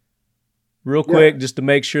real quick, just to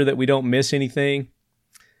make sure that we don't miss anything.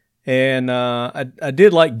 And I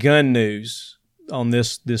did like gun news on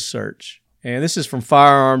this search. And this is from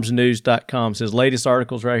firearmsnews.com. It says latest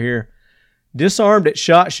articles right here. Disarmed at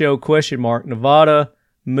SHOT Show ? Nevada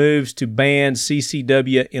moves to ban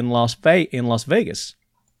CCW in Las Vegas.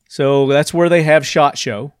 So that's where they have SHOT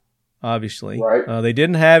Show, obviously. Right. They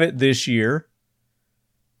didn't have it this year.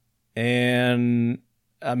 And,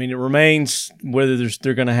 I mean, it remains whether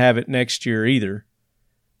they're going to have it next year either,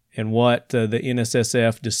 and what the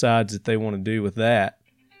NSSF decides that they want to do with that.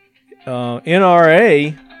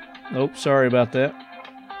 NRA, sorry about that.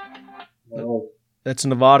 Oh. That's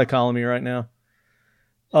Nevada calling me right now.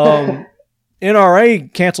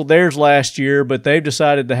 NRA canceled theirs last year, but they've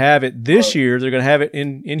decided to have it this year. They're going to have it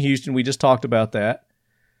in Houston. We just talked about that.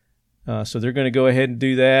 So they're going to go ahead and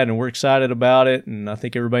do that, and we're excited about it, and I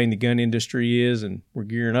think everybody in the gun industry is, and we're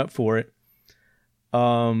gearing up for it.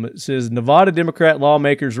 It says Nevada Democrat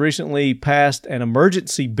lawmakers recently passed an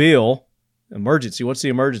emergency bill. Emergency? What's the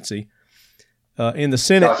emergency? In the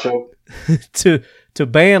Senate to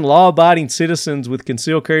ban law-abiding citizens with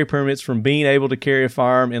concealed carry permits from being able to carry a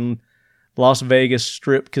firearm in Las Vegas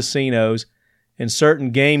Strip casinos and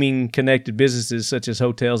certain gaming-connected businesses such as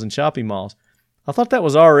hotels and shopping malls. I thought that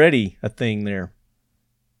was already a thing there.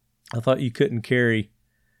 I thought you couldn't carry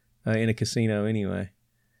in a casino anyway.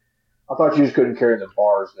 I thought you just couldn't carry in the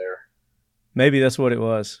bars there. Maybe that's what it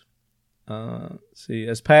was. See,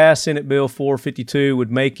 as passed, Senate Bill 452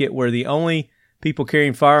 would make it where the only people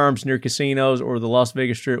carrying firearms near casinos or the Las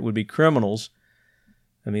Vegas Strip would be criminals.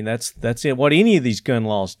 I mean, that's it. What any of these gun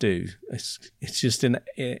laws do. It's just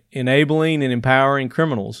enabling and empowering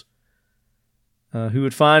criminals who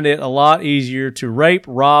would find it a lot easier to rape,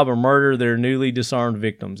 rob, or murder their newly disarmed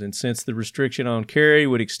victims. And since the restriction on carry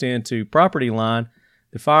would extend to property line,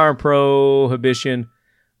 the firearm prohibition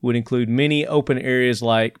would include many open areas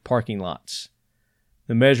like parking lots.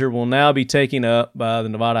 The measure will now be taken up by the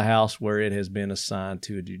Nevada House, where it has been assigned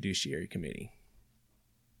to a judiciary committee.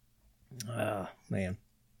 Man.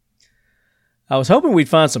 I was hoping we'd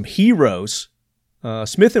find some heroes.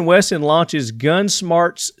 Smith & Wesson launches Gun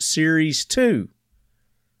Smarts Series 2.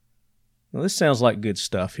 Well, this sounds like good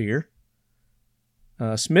stuff here.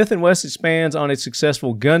 Smith & Wesson expands on its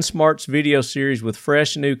successful Gun Smarts video series with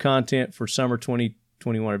fresh new content for summer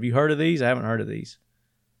 2021. Have you heard of these? I haven't heard of these.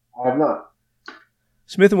 I have not.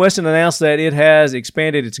 Smith & Wesson announced that it has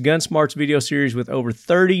expanded its Gun Smarts video series with over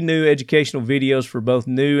 30 new educational videos for both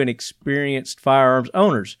new and experienced firearms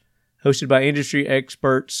owners. Hosted by industry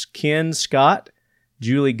experts Ken Scott,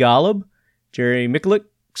 Julie Golub, Jerry Mikulik,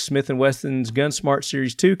 Smith & Wesson's Gun Smart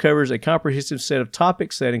Series 2 covers a comprehensive set of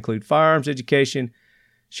topics that include firearms education,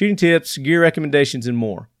 shooting tips, gear recommendations, and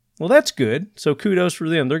more. Well, that's good. So kudos for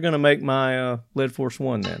them. They're going to make my Lead Force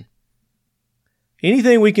 1 then.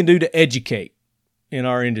 Anything we can do to educate in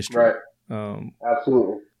our industry. Right.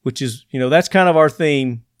 Absolutely. Which is, that's kind of our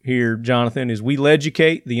theme here, Jonathan, is we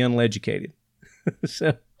educate the uneducated.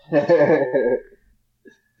 So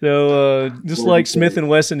just like Smith &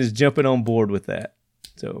 Wesson is jumping on board with that.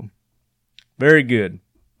 So, very good.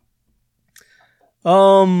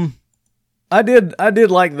 I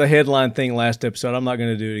did like the headline thing last episode. I'm not going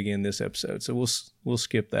to do it again this episode, so we'll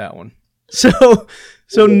skip that one. So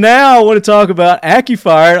now I want to talk about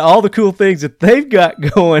Accufire and all the cool things that they've got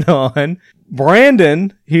going on.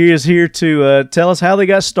 Brandon is here to tell us how they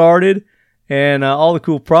got started and all the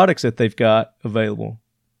cool products that they've got available.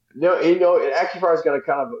 Accufire's got a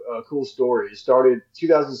kind of a cool story. It started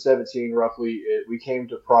 2017, roughly. We came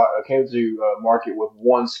to market with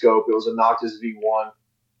one scope. It was a Noctis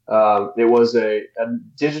V1. It was a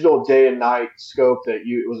digital day and night scope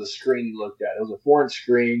it was a screen you looked at. It was a 4-inch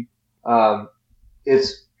screen.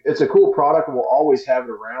 It's it's a cool product, and we'll always have it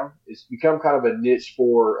around. It's become kind of a niche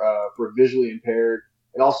for visually impaired,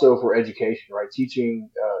 and also for education, right? Teaching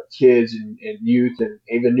kids and youth and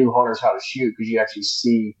even new hunters how to shoot, because you actually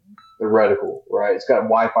see the reticle, right? It's got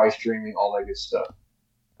Wi-Fi streaming, all that good stuff.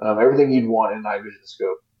 Everything you'd want in a night vision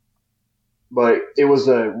scope. But it was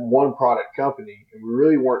a one product company, and we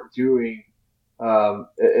really weren't doing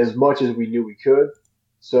as much as we knew we could.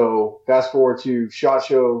 So fast forward to SHOT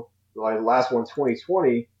Show, like the last one,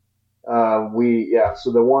 2020.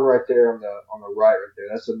 So the one right there on the right there,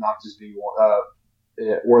 that's the Noctis V1,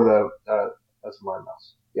 or that's my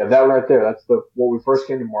mouse. Yeah, that one right there, that's what we first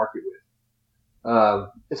came to market with.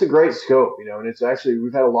 It's a great scope, and it's actually,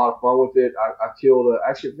 we've had a lot of fun with it. I killed,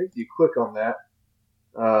 actually, I think if you click on that,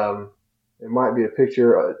 it might be a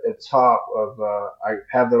picture at top of, I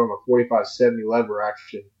have that on a 4570 lever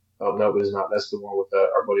action. Oh, no, it is not. That's the one with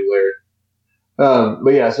our buddy Larry.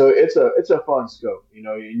 But yeah, so it's a fun scope,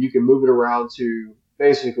 and you can move it around to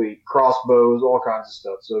basically crossbows, all kinds of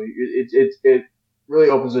stuff. So it really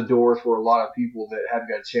opens the doors for a lot of people that haven't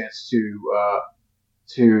got a chance to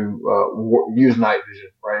use night vision,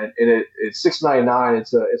 right? And it's $6.99.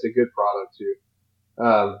 It's a good product too.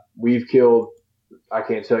 We've killed, I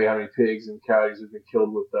can't tell you how many pigs and coyotes have been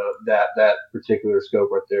killed with that particular scope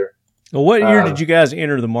right there. Well, what year did you guys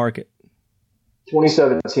enter the market?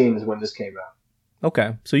 2017 is when this came out.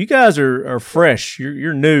 Okay, so you guys are fresh.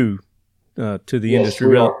 You're new to the industry,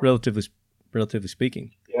 relatively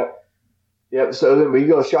speaking. Yep. So then we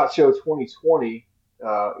go SHOT Show 2020.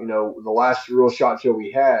 The last real SHOT Show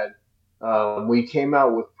we had, we came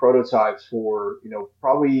out with prototypes for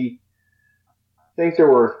probably, I think there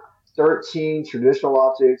were 13 traditional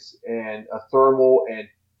optics and a thermal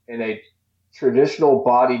and a traditional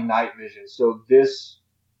body night vision. So this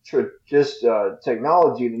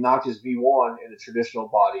technology, the Noctis V1 and the traditional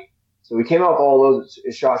body. So we came out with all those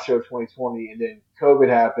at SHOT Show 2020, and then COVID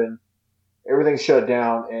happened, everything shut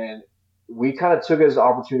down, and we kind of took it as an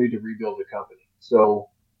opportunity to rebuild the company. So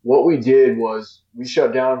what we did was we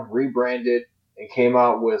shut down, rebranded, and came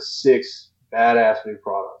out with 6 badass new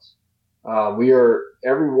products.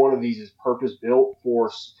 Every one of these is purpose built for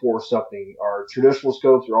something. Our traditional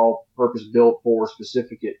scopes are all purpose built for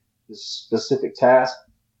specific tasks.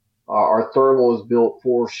 Our thermal is built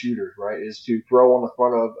for shooters, right? Is to throw on the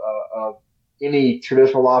front of any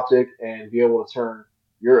traditional optic and be able to turn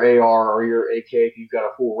your AR or your AK, if you've got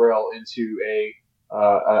a full rail, into a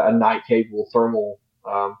night capable, thermal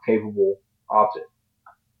capable optic.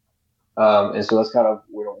 And so that's kind of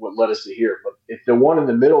what led us to here. But if the one in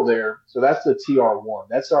the middle there, so that's the TR1.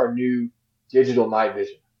 That's our new digital night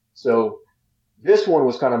vision. So this one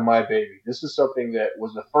was kind of my baby. This is something that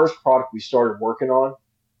was the first product we started working on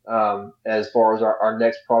as far as our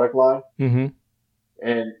next product line. Mm-hmm.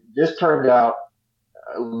 And this turned out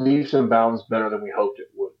leaps and bounds better than we hoped it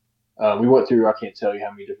would. We went through, I can't tell you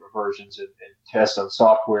how many different versions and tests on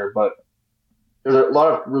software, but there's a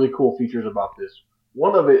lot of really cool features about this.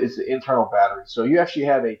 One of it is the internal battery. So you actually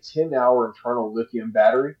have a 10-hour internal lithium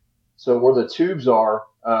battery. So where the tubes are,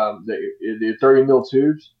 the 30 mil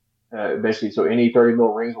tubes, basically, so any 30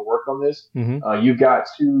 mil rings will work on this. Mm-hmm. You've got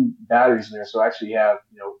 2 batteries in there, so actually you have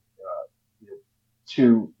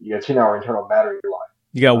 10-hour internal battery life.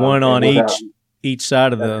 You got one on each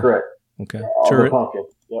side of the. That's correct. Okay. On the pumpkin.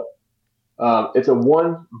 Yep. It's a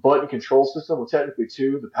 1-button control system. Well, technically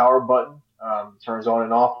 2. The power button turns on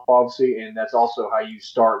and off, obviously, and that's also how you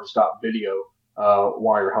start and stop video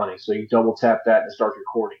while you're hunting. So you double tap that and it starts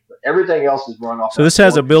recording. But everything else is run off. So this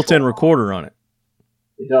has a built-in recorder on it.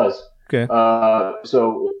 It does. Okay.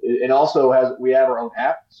 So it also we have our own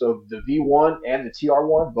app. So the V1 and the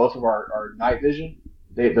TR1, both of our night vision,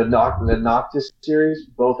 the Noctis series,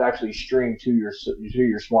 both actually stream to your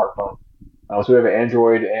smartphone. So we have an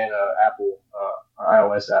Android and Apple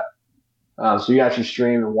iOS app. So you actually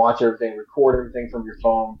stream and watch everything, record everything from your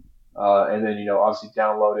phone, and then obviously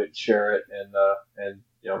download it, share it, and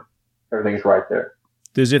everything's right there.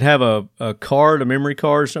 Does it have a memory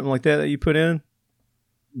card, or something like that you put in?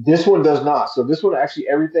 This one does not. So this one, actually,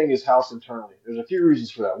 everything is housed internally. There's a few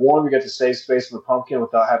reasons for that. One, we get to save space in the pumpkin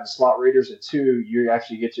without having slot readers. And 2, you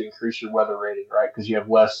actually get to increase your weather rating, right? Because you have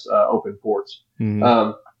less open ports.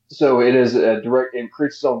 Mm-hmm. So it is a direct, it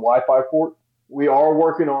creates its own Wi-Fi port. We are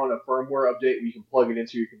working on a firmware update where you can plug it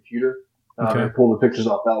into your computer and pull the pictures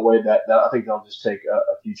off that way. That I think that'll just take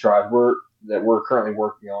a few tries. We're currently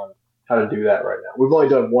working on how to do that right now. We've only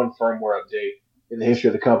done one firmware update in the history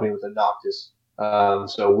of the company with the Noctis.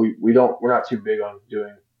 So we're not too big on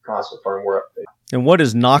doing constant firmware updates. And what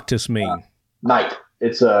does Noctis mean? Night.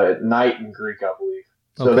 It's night in Greek, I believe.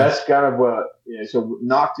 So that's kind of what. So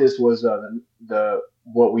Noctis was the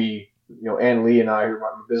what we, Ann Lee and I, who are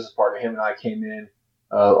my business partner, him and I came in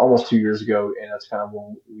almost 2 years ago, and that's kind of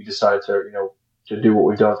when we decided to do what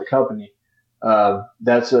we've done with the company.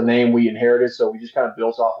 That's a name we inherited, so we just kind of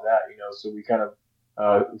built off of that, So we kind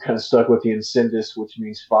of stuck with the Incendus, which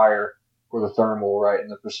means fire for the thermal, right, and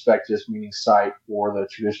the Prospectus meaning sight for the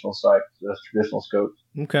traditional scopes.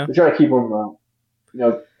 Okay. We try to keep them.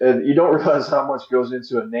 You don't realize how much goes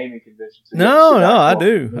into a naming convention. No, I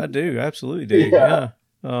do, absolutely do. Yeah.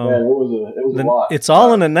 Man, it was a lot. It's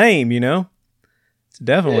all in the name, It's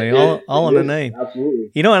definitely all in the name.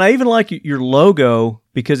 Absolutely. And I even like your logo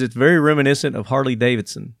because it's very reminiscent of Harley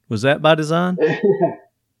Davidson. Was that by design?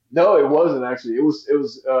 No, it wasn't actually. It was.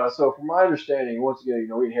 So from my understanding, once again,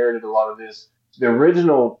 we inherited a lot of this. The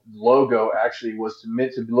original logo actually was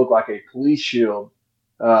meant to look like a police shield.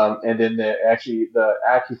 And then the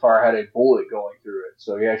Accufire had a bullet going through it.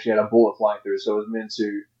 So he actually had a bullet flying through it. So it was meant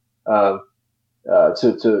to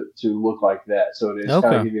look like that. So it is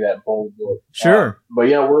kind of give you that bold look. Sure. But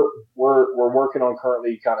yeah, we're working on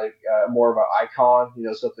currently kind of more of an icon,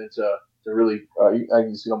 something to really, I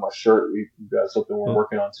can see on my shirt. We've got something we're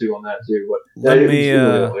working on too on that too. But let me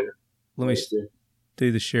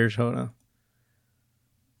do the shares. Hold on.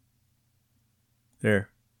 There.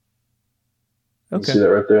 Okay. You see that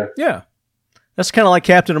right there? Yeah. That's kind of like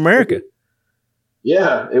Captain America.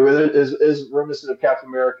 Yeah, it is reminiscent of Captain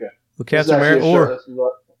America. Well, Captain America,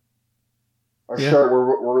 our shirt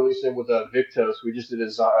we're releasing with Victos. We just did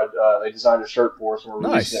they designed a shirt for us, and we're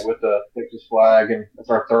releasing it with the Texas flag, and that's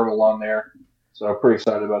our thermal on there. So I'm pretty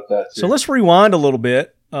excited about that too. So let's rewind a little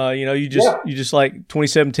bit. You just like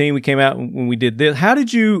 2017, we came out when we did this. How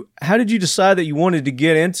did you decide that you wanted to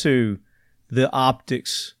get into the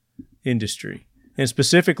optics industry? And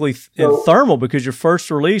specifically in thermal, because your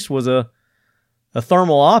first release was a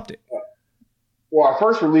thermal optic. Well, our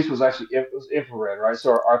first release was actually infrared, right?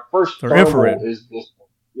 So our first thermal infrared is this one.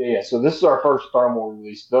 Yeah. So this is our first thermal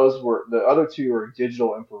release. Those were the other two are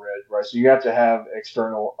digital infrared, right? So you have to have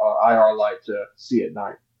external IR light to see at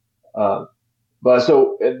night. And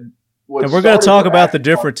we're going to talk about the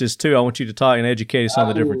differences too. I want you to talk and educate us on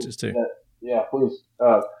the differences too. Yeah, please.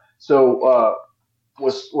 Where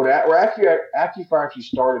Accufire actually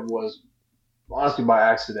started was honestly by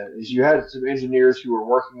accident. Is you had some engineers who were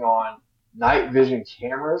working on night vision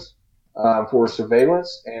cameras for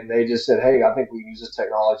surveillance, and they just said, "Hey, I think we can use this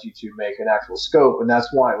technology to make an actual scope," and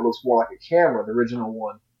that's why it looks more like a camera. The original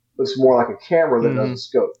one looks more like a camera than does a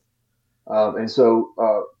scope. And so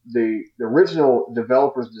the original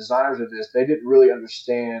developers, designers of this, they didn't really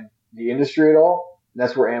understand the industry at all. And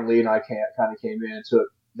that's where Ann Lee and I kind of came in and took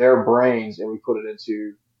their brains and we put it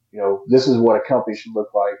into, this is what a company should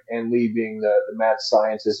look like. Ann Lee being the mad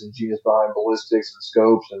scientist and genius behind ballistics and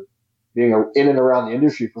scopes and being in and around the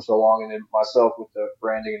industry for so long, and then myself with the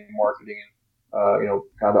branding and marketing and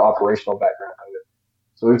kind of the operational background of it.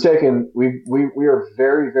 So we are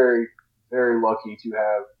very, very, very lucky to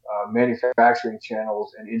have manufacturing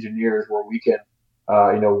channels and engineers where we can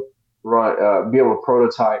run be able to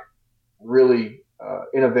prototype really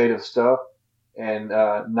innovative stuff and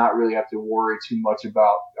not really have to worry too much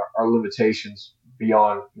about our limitations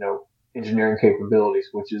beyond engineering capabilities,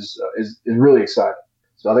 which is really exciting.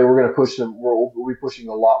 So I think we're going to push them. We'll be pushing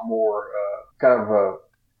a lot more.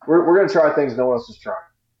 We're going to try things no one else is trying.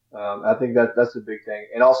 I think that's the big thing,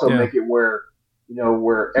 and also make it where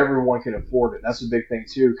where everyone can afford it. That's the big thing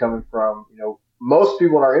too. Coming from most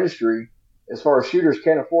people in our industry, as far as shooters,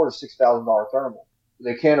 can't afford a $6,000 thermal.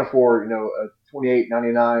 They can't afford a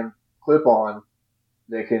 $28.99 clip-on.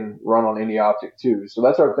 They can run on any optic too. So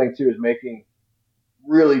that's our thing too, is making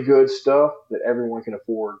really good stuff that everyone can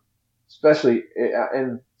afford, especially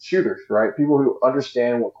in shooters, right? People who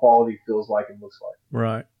understand what quality feels like and looks like.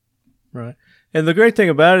 Right. And the great thing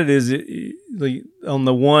about it is on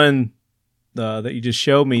the one that you just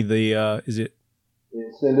showed me, is it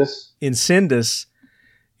Incendus,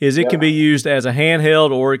 is it can be used as a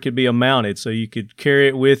handheld or it could be a mounted. So you could carry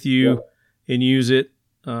it with you and use it,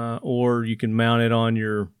 or you can mount it on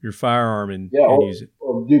your firearm and use it.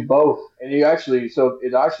 Or do both. And it actually has a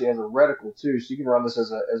reticle too, so you can run this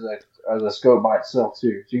as a scope by itself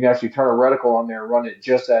too. So you can actually turn a reticle on there and run it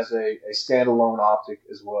just as a standalone optic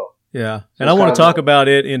as well. Yeah, so and I want to talk about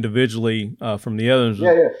it individually from the others.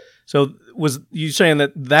 Yeah. So was you saying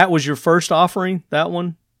that was your first offering, that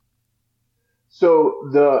one? So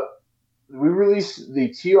we released the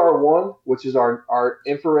TR1, which is our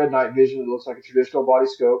infrared night vision that looks like a traditional body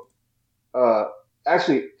scope.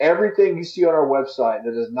 Actually, everything you see on our website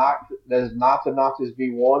that is not the Noctis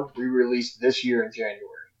V1, we released this year in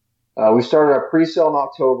January. We started our pre-sale in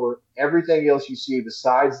October. Everything else you see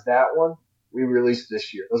besides that one we released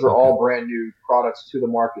this year. Those are all brand new products to the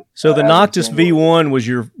market. So the Noctis V1 was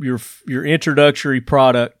your introductory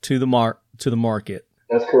product to the market.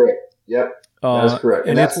 That's correct. Yep, that's correct,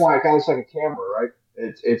 and that's why it kind of looks like a camera, right?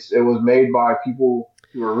 It was made by people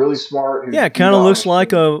who are really smart. It kind of looks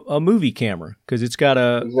like a movie camera because it's got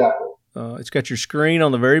exactly. It's got your screen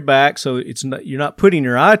on the very back, so you're not putting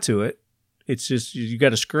your eye to it. It's just you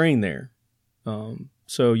got a screen there.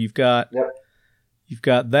 So you've got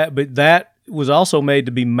that, but that was also made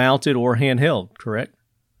to be mounted or handheld, correct?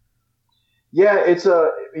 Yeah,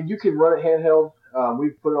 you can run it handheld.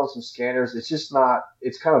 We've put it on some scanners. It's just not.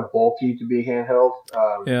 It's kind of bulky to be handheld.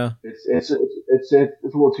 It's a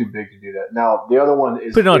little too big to do that. Now the other one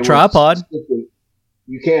is put it on a tripod.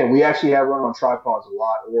 You can. We actually have run on tripods a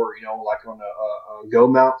lot, or like on a Go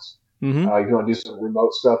mounts. Mm-hmm. If you want to do some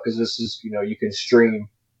remote stuff, because this is you can stream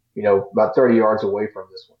about 30 yards away from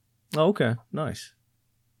this one. Oh, okay, nice.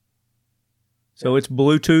 So it's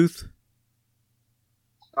Bluetooth.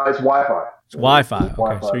 It's Wi-Fi. It's Wi-Fi.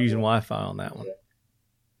 Okay, so you're using Wi-Fi on that one.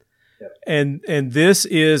 Yeah. And this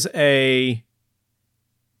is a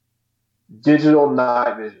digital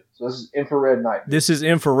night vision. So this is infrared night vision. This is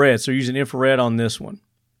infrared. So you're using infrared on this one.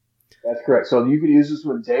 That's correct. So you could use this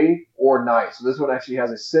one day or night. So this one actually has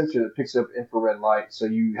a sensor that picks up infrared light. So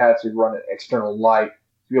you have to run an external light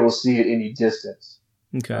to be able to see at any distance.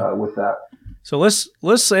 Okay. With that. So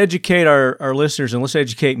let's educate our listeners, and let's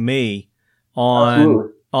educate me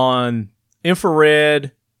on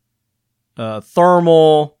infrared,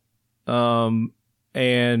 thermal, and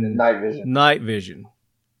night vision.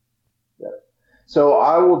 Yeah. So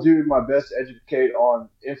I will do my best to educate on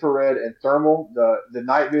infrared and thermal. The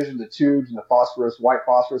night vision, the tubes, and the phosphorus, white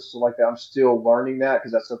phosphorus, stuff like that. I'm still learning that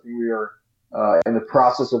because that's something we are in the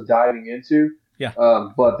process of diving into. Yeah.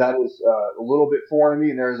 But that is a little bit foreign to me,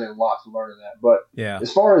 and there is a lot to learn in that. But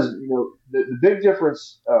as far as the big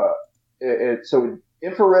difference, so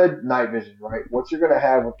infrared night vision, right? What you're going to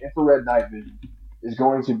have with infrared night vision is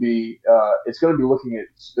going to be it's going to be looking at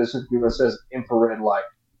specifically what it says infrared light.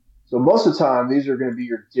 So most of the time, these are going to be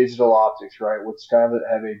your digital optics, right? Which kind of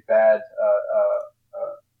have a bad,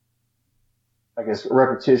 I guess,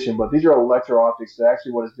 repetition. But these are electro optics. That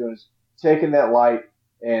actually what it's doing is taking that light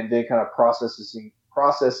and then kind of processing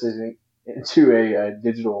into a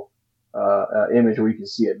digital image where you can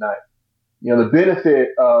see at night. The benefit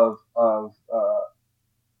of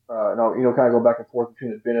kind of go back and forth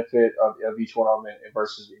between the benefit of each one of them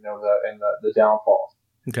versus the downfalls.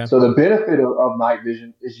 Okay. So the benefit of night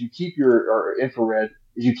vision is you keep your infrared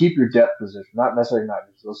is you keep your depth position, not necessarily night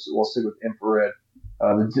vision. So we'll stick with infrared.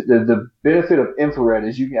 The benefit of infrared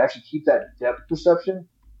is you can actually keep that depth perception.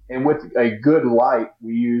 And with a good light,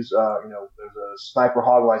 we use, there's a Sniper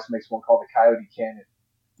Hog Lights makes one called the Coyote Cannon.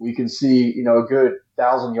 We can see, a good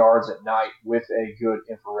 1,000 yards at night with a good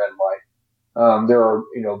infrared light. There are,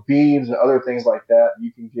 beams and other things like that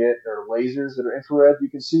you can get. There are lasers that are infrared you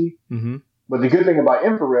can see. Mm-hmm. But the good thing about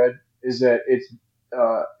infrared is that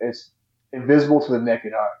it's invisible to the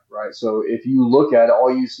naked eye, right? So if you look at it,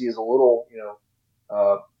 all you see is a little,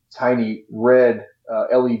 tiny red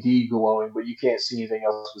LED glowing, but you can't see anything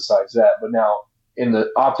else besides that. But now in the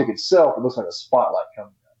optic itself, it looks like a spotlight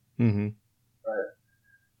coming out. Mm-hmm.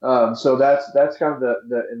 Right. So that's kind of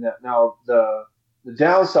the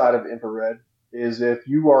downside of infrared is if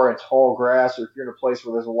you are in tall grass or if you're in a place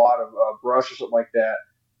where there's a lot of brush or something like that,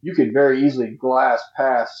 you could very easily glass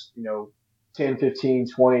past 10, 15,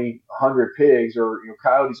 20, 100 pigs or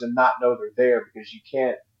coyotes and not know they're there because you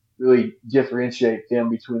can't really differentiate them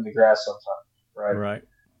between the grass sometimes. Right.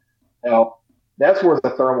 Now, that's where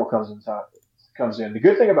the thermal comes in. The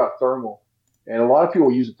good thing about thermal, and a lot of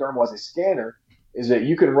people use the thermal as a scanner, is that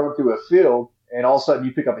you can run through a field and all of a sudden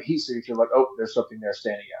you pick up a heat signature like, oh, there's something there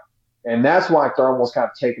standing out. And that's why thermal is kind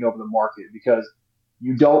of taken over the market because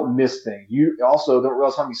you don't miss things. You also don't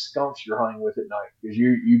realize how many skunks you're hunting with at night because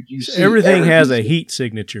you see everything has a heat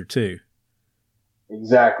signature too.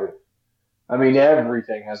 Exactly. I mean,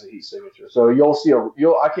 everything has a heat signature. So you'll see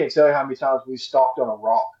I can't tell you how many times we stalked on a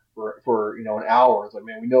rock for an hour. It's like,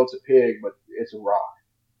 man, we know it's a pig, but it's a rock.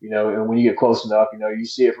 And when you get close enough, you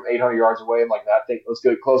see it from 800 yards away and like that. I think let's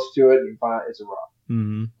get close to it and you find it's a rock.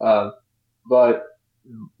 Mm-hmm. But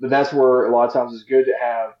that's where a lot of times it's good to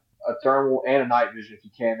have a thermal and a night vision if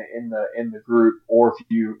you can in the group, or if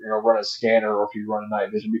you run a scanner or if you run a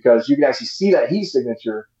night vision, because you can actually see that heat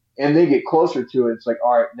signature and they get closer to it. It's like,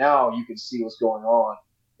 all right, now you can see what's going on,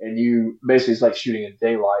 and you basically it's like shooting in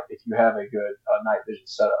daylight if you have a good night vision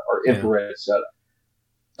setup or infrared setup.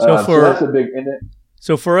 So that's a big in it.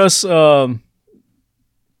 So for us, third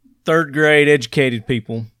grade educated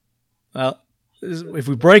people, if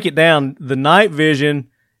we break it down, the night vision,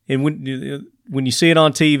 and when you see it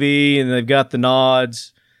on TV and they've got the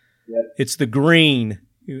nods, it's the green.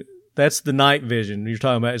 That's the night vision you're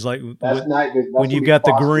talking about. It's like night vision. When you've got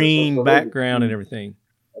the green background and everything.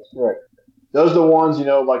 That's correct. Those are the ones,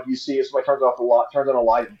 like you see if somebody turns on a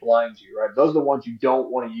light and blinds you, right? Those are the ones you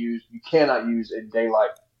don't want to use. You cannot use in daylight,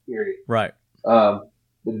 period. Right. The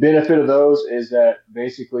benefit of those is that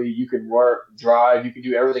basically you can work, drive, you can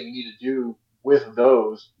do everything you need to do with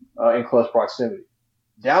those in close proximity.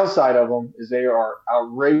 Downside of them is they are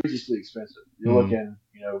outrageously expensive. You're looking,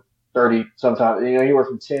 30, sometimes, anywhere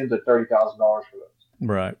from $10,000 to $30,000 for those.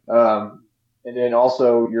 Right. And then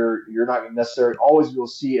also you're not necessarily always be able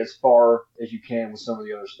to see as far as you can with some of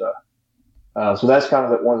the other stuff. So that's kind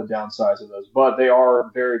of one of the downsides of those. But they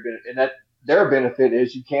are and that their benefit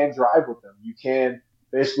is you can drive with them. You can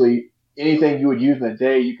basically anything you would use in a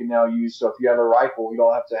day, you can now use. So if you have a rifle, you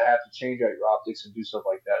don't have to change out your optics and do stuff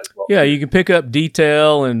like that as well. Yeah, you can pick up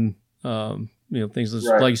detail and things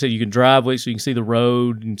like you said. You can drive with, so you can see the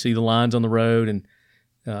road, you can see the lines on the road,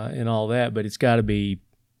 and all that. But it's got to be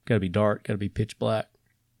dark, got to be pitch black.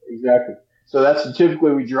 Exactly. So that's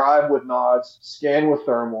typically we drive with nods, scan with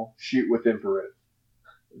thermal, shoot with infrared.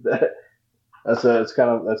 That's kind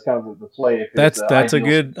of the play. That's a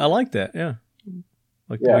good. I like that. Yeah.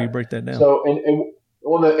 Like the way you break that down. So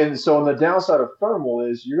so on the downside of thermal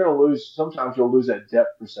is you're going to lose. Sometimes you'll lose that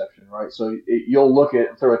depth perception, right? So you'll look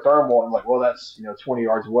at through a thermal and like, well, that's 20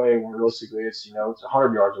 yards away. When realistically it's it's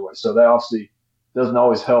 100 yards away. So that obviously doesn't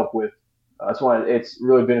always help with. That's why it's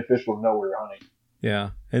really beneficial to know where you're hunting. Yeah,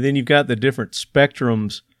 and then you've got the different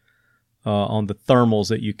spectrums on the thermals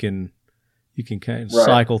that you can kind of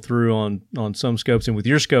cycle through on some scopes, and with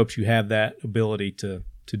your scopes you have that ability to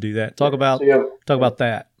do that. Talk about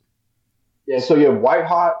that. Yeah, so you have white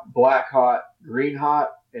hot, black hot, green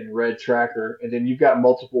hot, and red tracker, and then you've got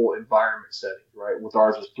multiple environment settings, right? With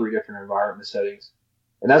ours, there's 3 different environment settings,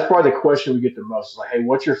 and that's probably the question we get the most. It's like, hey,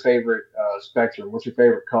 what's your favorite spectrum? What's your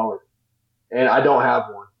favorite color? And I don't have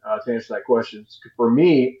one to answer that question. For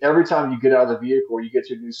me, every time you get out of the vehicle or you get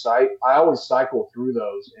to a new site, I always cycle through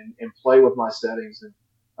those and play with my settings. And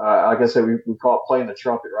like I said, we call it playing the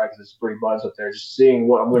trumpet, right? Because it's pretty buzzed up there. Just seeing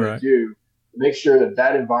what I'm going to do, make sure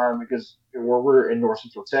that environment, because where we're in North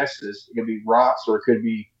Central Texas, it could be rocks or it could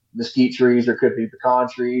be mesquite trees or it could be pecan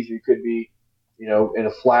trees or it could be, in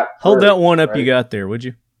a flat. Hold that one up you got there, would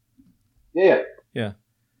you? Yeah. Yeah.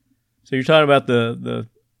 So you're talking about the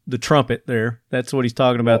trumpet there. That's what he's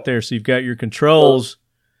talking about there. So you've got your controls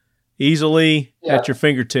easily at your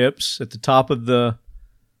fingertips at the top of the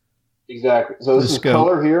exactly. So this is scope.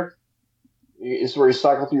 Color here. It's where you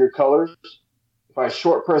cycle through your colors. If I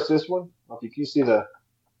short press this one, if you see the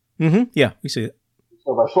yeah, we see it.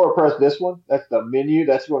 So if I short press this one, that's the menu.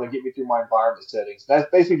 That's going to get me through my environment settings. That's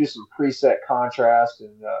basically just some preset contrast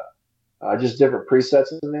and just different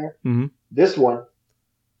presets in there. Mm-hmm. This one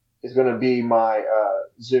is going to be my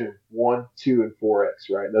zoom 1, 2, and 4x,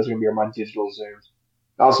 right? Those are going to be my digital zooms.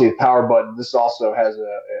 Obviously, the power button. This also has an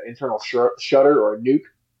internal shutter or a nuke,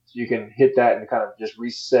 so you can hit that and kind of just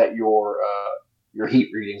reset your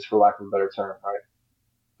heat readings, for lack of a better term,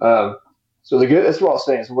 right? So that's what I was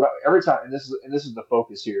saying. So every time, and this is the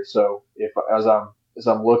focus here. So if as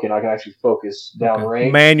I'm looking, I can actually focus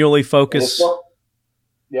downrange, manually focus.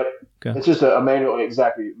 Yep. Okay. It's just a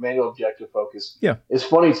manual objective focus. Yeah. It's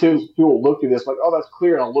funny too. People will look through this like, oh, that's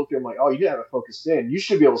clear, and I'll look through. I'm like, oh, you didn't have it focused in. You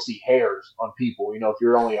should be able to see hairs on people. If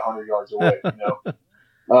you're only 100 yards away.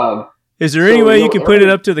 Is there any way you can put it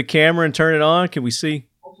up to the camera and turn it on? Can we see?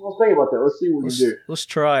 Let's think about that. Let's see what we can do. Let's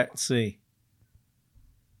try it and see.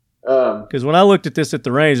 Because when I looked at this at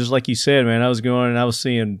the range, just like you said, man, I was going and I was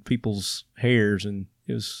seeing people's hairs, and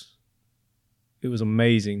it was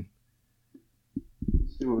amazing.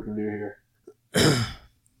 Let's see what we can do here.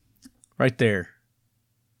 Right there.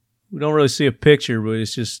 We don't really see a picture, but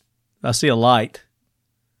it's just I see a light.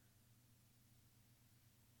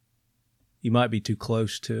 You might be too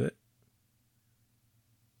close to it.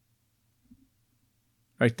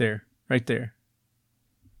 Right there. Right there.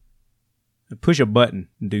 Push a button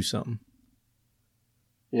and do something.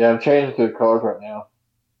 Yeah, I'm changing to the colors right now.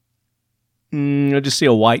 I just see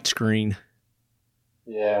a white screen.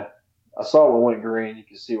 Yeah. I saw when it went green. You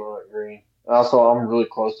can see when it went green. Also, I'm really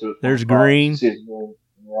close to it. There's green. See it's green.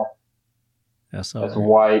 Yeah. That's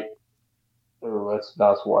white. Oh,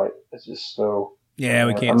 that's white. It's just so. Yeah,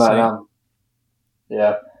 we can't see.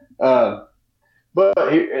 Yeah. But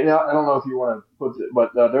I don't know if you want to put it,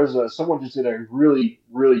 but there's someone just did a really,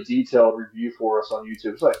 really detailed review for us on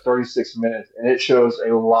YouTube. It's like 36 minutes, and it shows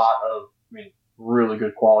a lot of, really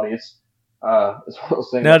good quality. It's one of those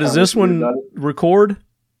things. Now, does this one record?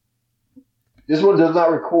 This one does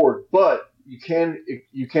not record, but you can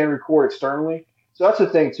record externally. So that's the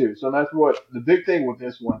thing too. So that's what the big thing with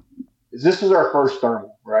this one is. This is our first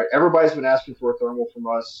thermal, right? Everybody's been asking for a thermal from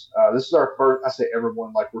us. This is our first. I say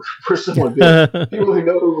everyone, like we're someone big. People who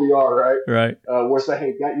know who we are, right? Right. We're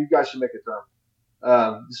saying, hey, you guys should make a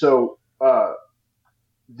thermal.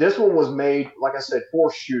 This one was made, like I said,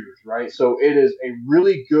 for shooters, right? So it is a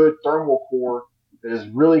really good thermal core that is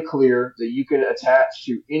really clear that you can attach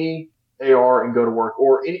to any AR and go to work,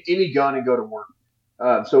 or any gun and go to work.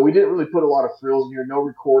 So we didn't really put a lot of frills in here. No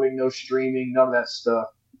recording, no streaming, none of that stuff.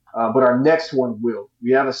 But our next one will.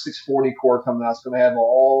 We have a 640 core coming out. It's going to have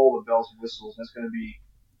all the bells and whistles. And it's going to be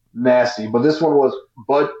nasty. But this one was,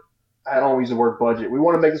 I don't use the word budget. We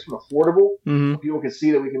want to make this one affordable. Mm-hmm. So people can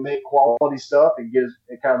see that we can make quality stuff and get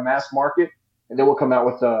it kind of mass market. And then we'll come out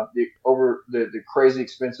with the crazy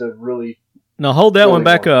expensive, really. Now hold that one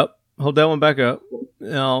back up. Hold that one back up.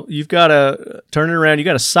 Now you've got to turn it around. You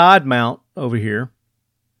got a side mount over here.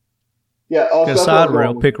 Yeah, got a side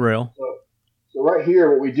rail, pick rail. So right here,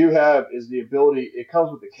 what we do have is the ability. It comes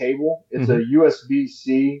with a cable. It's a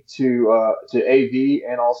USB-C to AV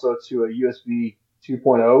and also to a USB 2.0.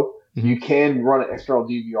 Mm-hmm. You can run an external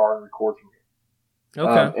DVR and record from here.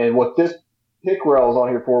 Okay. And what this pick rail is on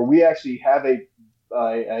here for, we actually have a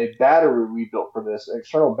battery we built for this, an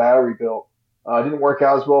external battery built. It didn't work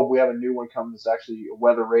out as well, but we have a new one coming that's actually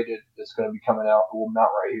weather rated that's going to be coming out. We'll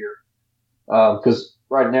mount right here. Because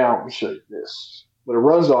right now, let me show you this. But it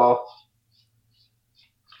runs off.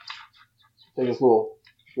 Take this little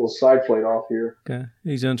side plate off here. Okay.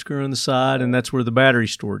 He's unscrewing the side, and that's where the battery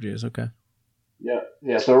storage is. Okay.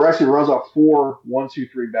 Yeah. So it actually runs off 4 1, 2,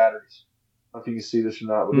 3 batteries. I don't know if you can see this or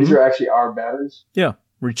not, but these are actually our batteries. Yeah.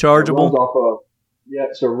 Rechargeable.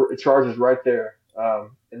 So it charges right there.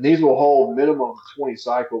 And these will hold minimum 20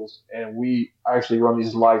 cycles, and we actually run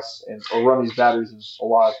these lights or run these batteries in a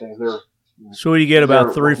lot of things. So you get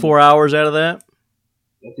about 3-4 hours out of that?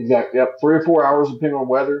 That's exactly. Yep, 3 or 4 hours depending on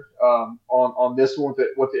weather. On this one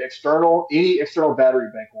with the external, any external battery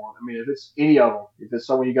bank one. I mean, if it's any of them, if it's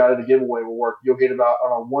someone you got at a giveaway will work. You'll get about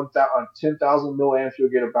on 10,000 milliamps. You'll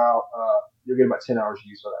get about 10 hours of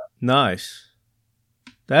use of that. Nice.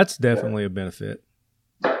 That's definitely a benefit.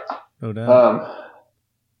 No doubt.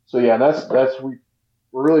 So yeah,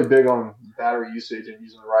 we're really big on battery usage and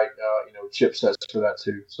using the right chipsets for that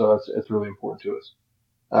too. So it's really important to us.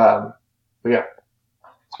 But yeah,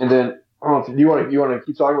 and then I don't know if you want to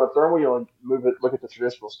keep talking about thermal. You want to look at the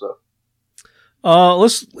traditional stuff.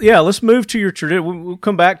 Let's move to your traditional. We'll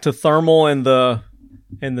come back to thermal and the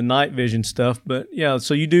night vision stuff. But yeah,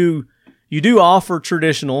 so you do offer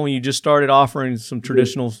traditional. You just started offering some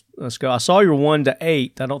traditional scope. I saw your 1 to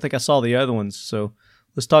 8. I don't think I saw the other ones. So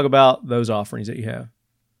let's talk about those offerings that you have.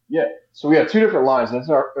 Yeah. So we have 2 different lines. That's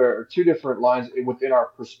our 2 different lines within our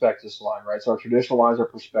Prospectus line, right? So our traditional line is our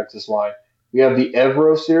Prospectus line. We have the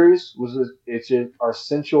Evro series, it's our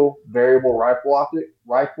essential variable rifle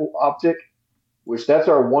optic, which that's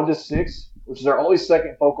our 1 to 6, which is our only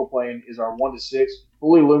second focal plane is our 1 to 6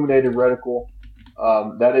 fully illuminated reticle.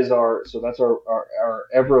 That's our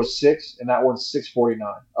Evro 6, and that one's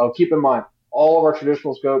 $649. Keep in mind, all of our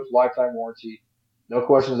traditional scopes, lifetime warranty, no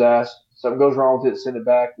questions asked. Something goes wrong with it, send it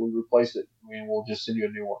back. We replace it, and we'll just send you a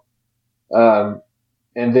new one.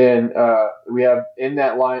 And then we have in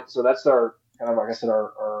that line, so that's our kind of, like I said,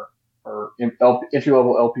 our entry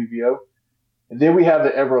level LPVO. And then we have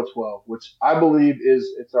the Evro 12, which I believe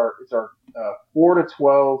it's our 4 to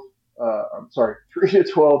 12. 3 to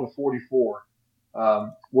 12 to 44.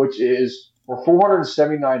 Which is for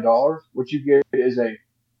 $479. What you get is a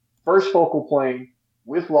first focal plane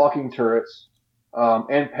with locking turrets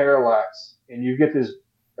and parallax, and you get this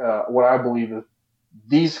what I believe is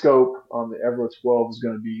the scope on the Evro 12 is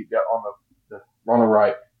going to be on the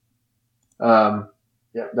right.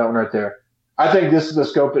 That one right there. I think this is the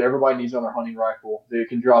scope that everybody needs on their hunting rifle. They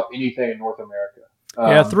can drop anything in North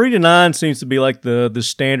America. 3 to 9 seems to be like the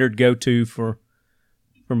standard go-to for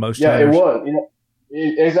most. Yeah, hunters. It was.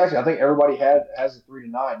 Exactly. I think everybody has a 3 to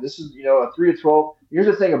 9. This is a 3 to 12. Here's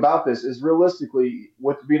the thing about this is realistically,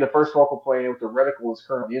 with being the first focal plane with the reticle that's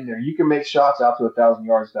currently in there, you can make shots out to 1,000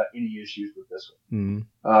 yards without any issues with this one.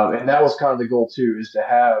 Mm-hmm. And that was kind of the goal too, is to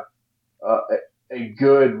have a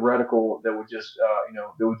good reticle that would just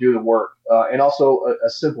that would do the work, and also a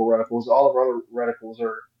simple reticle. All of our other reticles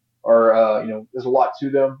are there's a lot to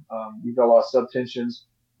them. We've got a lot of subtensions.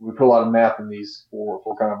 We put a lot of math in these for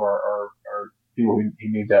kind of our people who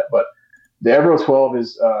need that. But the Evro 12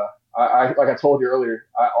 is, like I told you earlier,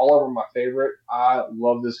 all of them are my favorite. I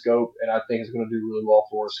love this scope, and I think it's going to do really well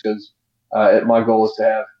for us because My goal is to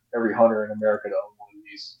have every hunter in America to own one of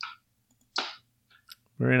these.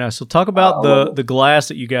 Very nice. So talk about the glass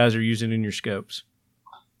that you guys are using in your scopes.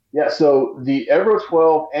 Yeah, so the Evro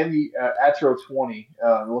 12 and the Atro 20,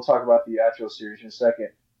 we'll talk about the Atro series in a second.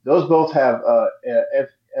 Those both have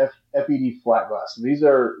FED flat glass. So these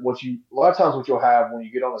are a lot of times what you'll have when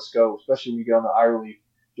you get on the scope, especially when you get on the eye relief,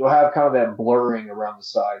 you'll have kind of that blurring around the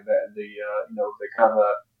side, the kind of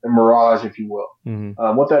the mirage, if you will.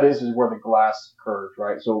 Mm-hmm. What that is where the glass curves,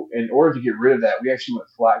 right? So in order to get rid of that, we actually went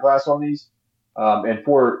flat glass on these.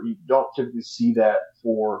 You don't typically see that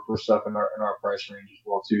for stuff in our price range as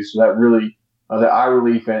well too. So that really the eye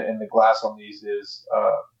relief and the glass on these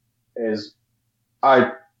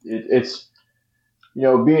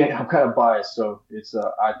I'm kind of biased, so it's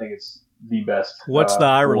I think it's the best. What's the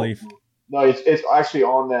eye relief? No, it's actually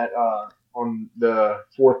on that on the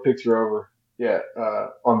fourth picture over. Yeah,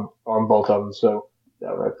 on both of them. So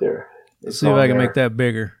that right there. Let's see if I can make that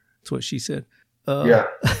bigger. That's what she said. Yeah.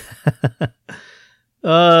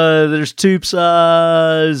 There's tube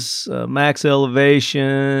size, max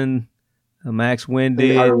elevation, max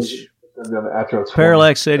windage.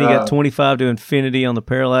 Parallax setting got 25 to infinity on the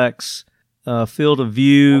parallax. Field of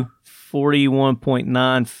view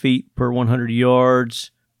 41.9 feet per 100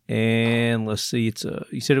 yards. And let's see,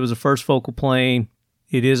 you said it was a first focal plane.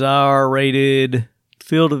 It is IR rated.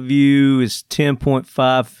 Field of view is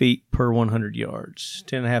 10.5 feet per 100 yards.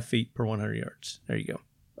 10.5 feet per 100 yards. There you go.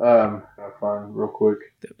 I'll find real quick.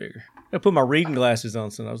 That bigger. I put my reading glasses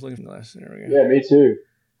on, so I was looking for glasses. There we go. Yeah, me too.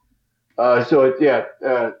 It's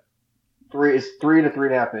 3 to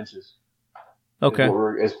 3.5 inches. Okay.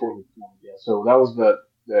 So that was that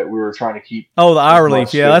we were trying to keep. Oh, the eye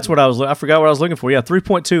relief. Yeah, that's what I forgot what I was looking for. Yeah,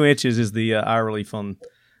 3.2 inches is the eye relief on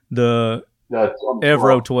the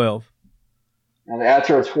Evro 12. And the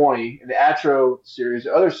Atro 20, and the Atro series,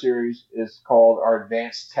 the other series is called our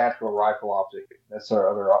Advanced Tactical Rifle Optic. That's our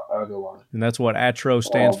other one. And that's what Atro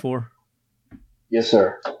stands for? Yes,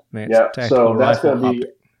 sir. So that's going to be,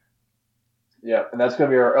 and that's going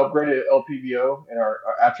to be our upgraded LPVO and our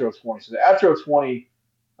Atro 20. So the Atro 20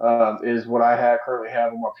 is what I currently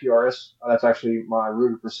have on my PRS. That's actually my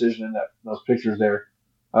Ruger Precision in those pictures there.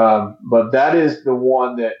 But that is the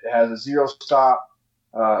one that has a zero stop.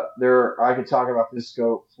 I could talk about this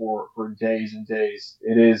scope for days and days.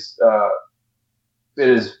 It is a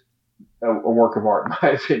work of art in my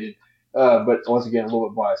opinion. But once again, a little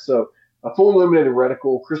bit biased. So a fully illuminated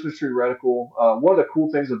reticle, Christmas tree reticle. One of the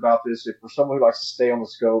cool things about this, if for someone who likes to stay on the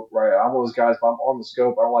scope, right? I'm one of those guys. If I'm on the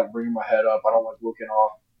scope, I don't like bringing my head up. I don't like looking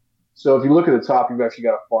off. So if you look at the top, you've actually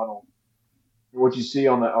got a funnel. What you see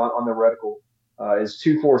on the reticle is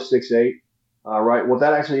 2468. Right. What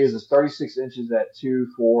that actually is 36 inches at 2,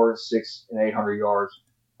 4, 6, and 800 yards.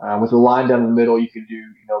 With a line down the middle, you can do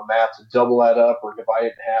math to double that up or divide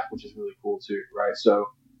it in half, which is really cool too. Right.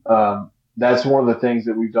 So that's one of the things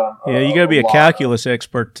that we've done. Yeah, you got to be a calculus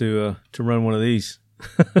expert to run one of these.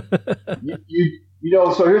 So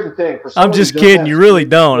here's the thing. I'm just kidding. You really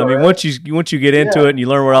don't. I mean, once you get into it and you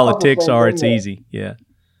learn what all the ticks are, it's easy. Yeah.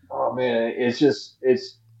 Oh man, it's.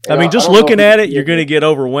 I mean, just looking at it, you're going to get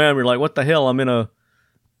overwhelmed. You're like, "What the hell? I'm in a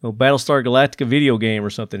Battlestar Galactica video game or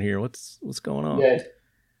something here. What's going on?" Yeah,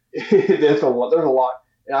 there's a lot, and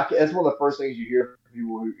that's one of the first things you hear from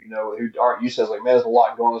people who aren't used to it. It's like, man, there's a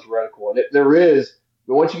lot going on this reticle, and there is.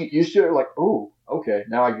 But once you get used to it, you're like, "Oh, okay,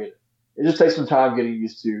 now I get it." It just takes some time getting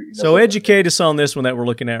used to. So educate us on this one that we're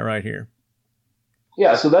looking at right here.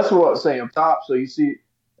 Yeah, so that's what I was saying up top. So you see,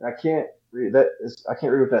 I can't read that. I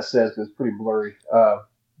can't read what that says because it's pretty blurry.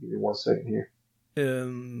 Give me 1 second here.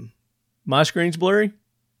 My screen's blurry?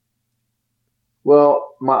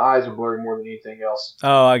 Well, my eyes are blurry more than anything else.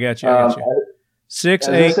 Oh, I got you. 6,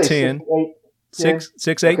 8, 10.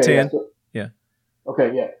 6, 8, 10. Yeah.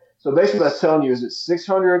 Okay, yeah. So basically that's telling you is it's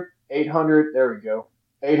 600, 800, there we go.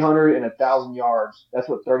 800 and 1,000 yards. That's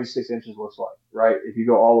what 36 inches looks like, right? If you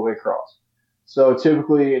go all the way across. So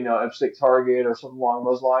typically, F6 target or something along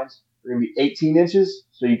those lines, they're going to be 18 inches,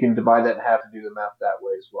 so you can divide that in half and do the math that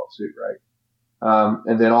way as well, too, right?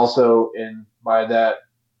 And then also, by that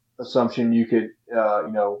assumption, you could,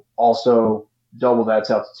 also double that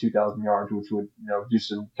out to 2,000 yards, which would, do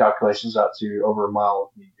some calculations out to over a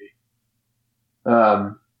mile if need be.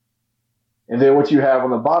 And then what you have on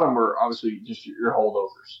the bottom are obviously just your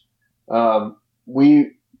holdovers.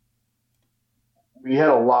 We had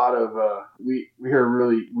a lot of we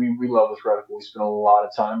love this reticle. We spent a lot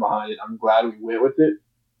of time behind it. I'm glad we went with it.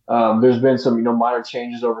 There's been some minor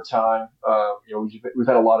changes over time. We've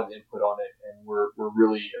had a lot of input on it, and we're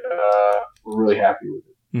really happy with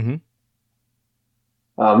it. Mm-hmm.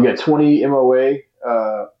 We got 20 MOA.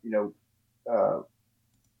 hold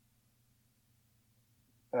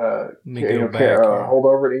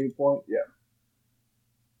over at any point. Yeah.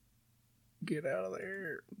 Get out of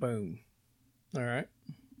there. Boom. All right.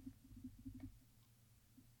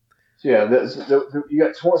 So yeah, you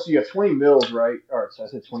got 20. So you have 20 mils, right? Or I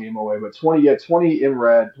said 20 MOA, but 20. Yeah, 20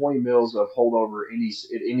 MRAD, 20 mils of holdover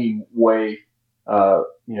any way.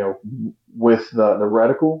 With the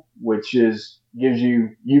reticle, which gives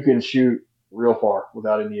you can shoot real far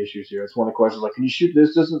without any issues here. It's one of the questions, like, can you shoot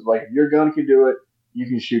this distance? Like, if your gun can do it, you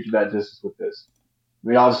can shoot to that distance with this. I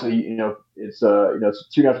mean, obviously, it's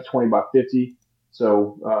 2.5 to 20 by 50.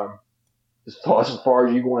 So, as far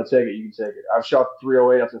as you want to take it, you can take it. I've shot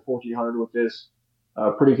 308 up to 1400 with this,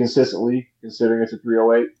 pretty consistently, considering it's a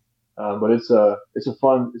 308. But it's a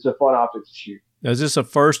fun optic to shoot. Now, is this a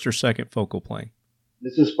first or second focal plane?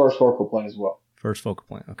 This is first focal plane as well. First focal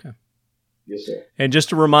plane, okay. Yes, sir. And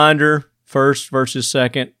just a reminder, first versus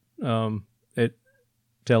second. Tell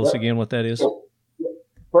us again what that is. So,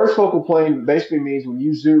 first focal plane basically means when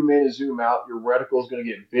you zoom in and zoom out, your reticle is going to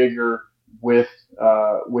get bigger with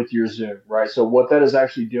your zoom, right? So what that is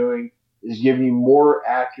actually doing is giving you more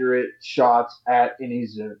accurate shots at any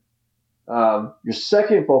zoom. Your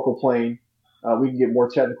second focal plane, we can get more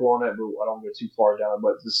technical on that, but I don't go too far down.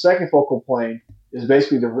 But the second focal plane is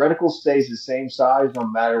basically the reticle stays the same size no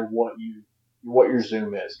matter what your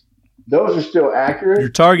zoom is. Those are still accurate. Your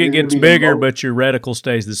target gets bigger, but your reticle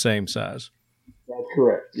stays the same size. That's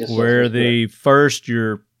correct. Yes, where the first,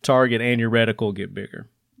 your target and your reticle get bigger.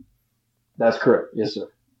 That's correct. Yes, sir.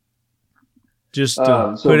 Just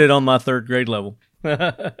to put it on my third grade level.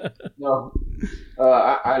 No,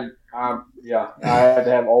 I have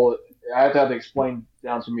to have I have to have it explained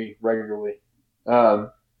down to me regularly. I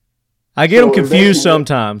get them confused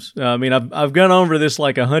sometimes. I mean, I've gone over this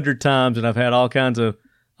like 100 times, and I've had all kinds of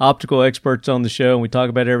optical experts on the show, and we talk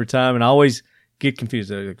about it every time, and I always get confused.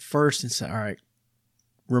 They're like, first, and say, all right,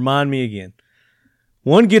 remind me again.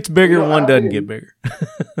 One gets bigger, one doesn't get bigger.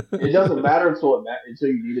 It doesn't matter until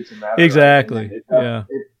you need it to matter. Exactly. Right?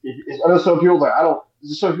 I know some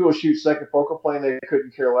people shoot second focal plane, they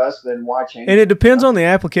couldn't care less. Then why change? And it depends on the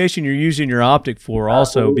application you're using your optic for,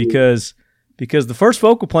 also, because the first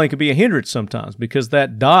focal plane could be a hindrance sometimes, because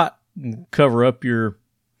that dot will cover up your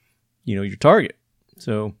target.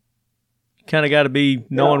 So you kind of got to be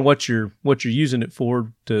knowing what you're using it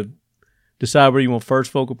for to decide whether you want first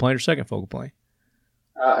focal plane or second focal plane.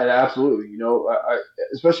 And absolutely,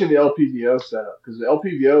 especially in the LPVO setup, because the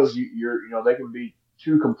LPVOs, they can be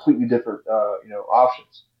two completely different,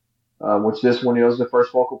 options. Which this one is the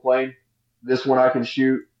first focal plane. This one I can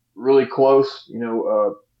shoot really close,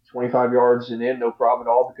 25 yards and in, no problem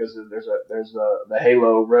at all, because there's the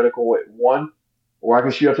halo reticle at 1, or I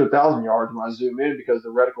can shoot up to 1,000 yards when I zoom in, because the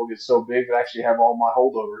reticle gets so big that I actually have all my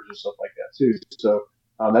holdovers and stuff like that too. So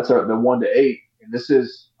that's the 1 to 8. And this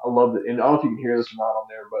is, I love it. And I don't know if you can hear this or not on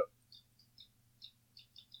there, but.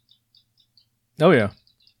 Oh, yeah.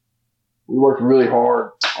 We worked really hard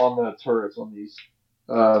on the turrets on these.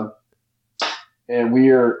 And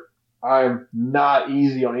I'm not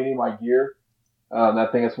easy on any of my gear. I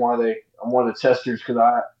think that's why I'm one of the testers, because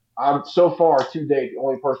I'm so far to date the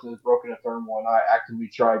only person that's broken a thermal, and I actively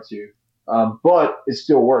tried to. But it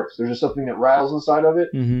still works. There's just something that rattles inside of it,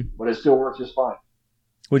 but it still works just fine.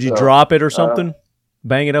 Would you drop it or something?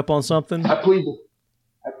 Bang it up on something? I plead the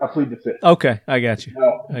fifth. Okay, I got you.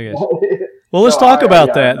 Well, let's talk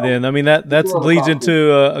about that then. I mean, that leads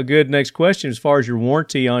into a good next question as far as your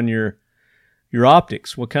warranty on your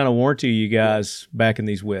optics. What kind of warranty are you guys backing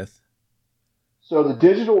these with? So the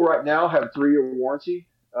digital right now have 3-year warranty.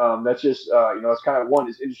 That's just, it's kind of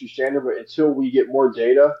it's industry standard, but until we get more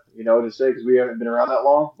data, to say, because we haven't been around that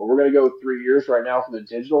long, but we're going to go with 3 years right now for the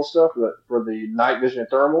digital stuff, for the night vision and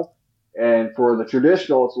thermal. And for the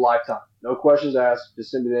traditional, it's a lifetime. No questions asked.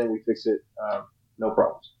 Just send it in. We fix it. No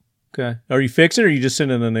problems. Okay. Are you fixing it, or are you just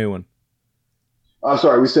sending a new one? I'm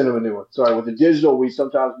sorry. We send them a new one. Sorry. With the digital,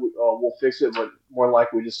 sometimes we'll fix it, but more than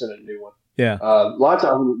likely we just send a new one. Yeah. A lot of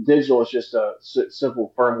times with digital, it's just a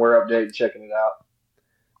simple firmware update and checking it out.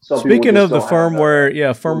 Speaking of the firmware,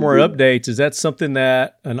 firmware updates, is that something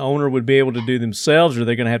that an owner would be able to do themselves, or are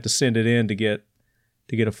they going to have to send it in to get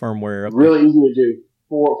a firmware update? Really easy to do.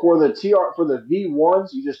 For the V1s,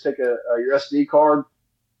 you just take your SD card,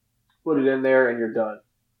 put it in there, and you're done.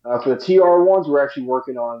 For the TR1s, we're actually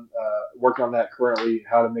working on that currently,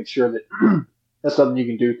 how to make sure that that's something you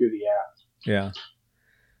can do through the app. Yeah.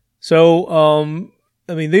 So,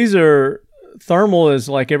 these are thermal is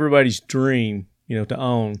like everybody's dream, to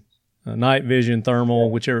own night vision,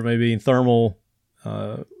 thermal, whichever it may be, and thermal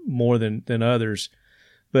more than others.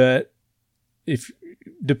 But if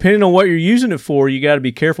depending on what you're using it for, you got to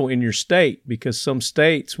be careful in your state because some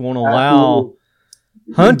states won't allow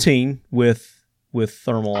hunting with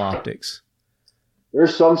thermal optics.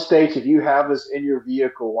 There's some states, if you have this in your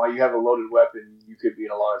vehicle while you have a loaded weapon, you could be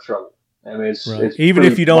in a lot of trouble. I mean, it's even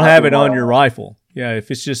if you don't have it on your rifle. Yeah, if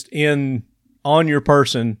it's just on your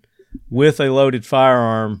person with a loaded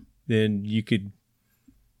firearm, then you could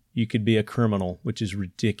be a criminal, which is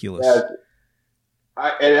ridiculous. Yeah,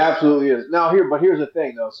 it absolutely is. Now here's the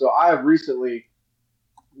thing though. So I have recently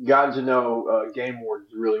gotten to know game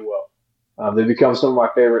wardens really well. They've become some of my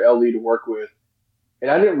favorite LD to work with, and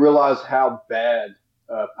I didn't realize how bad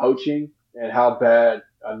poaching and how bad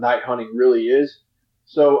night hunting really is.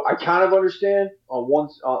 So I kind of understand on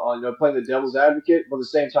playing the devil's advocate, but at the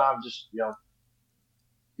same time, just you're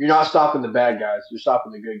not stopping the bad guys. You're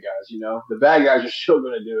stopping the good guys. The bad guys are still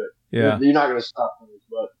going to do it. Yeah, you're not going to stop them.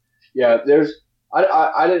 But yeah,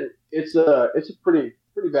 I didn't. It's a pretty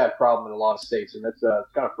bad problem in a lot of states, and that's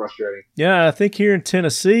kind of frustrating. Yeah, I think here in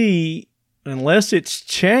Tennessee, unless it's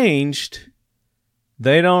changed,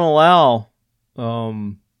 they don't allow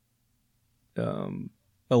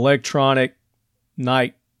electronic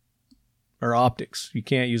night or optics. You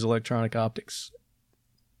can't use electronic optics.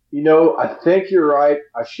 I think you're right.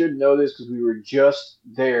 I should know this because we were just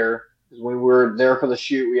there. Because when we were there for the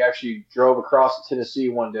shoot, we actually drove across to Tennessee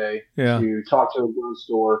one day to talk to a gun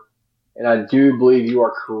store, and I do believe you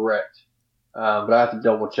are correct. But I have to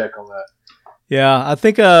double check on that. Yeah, I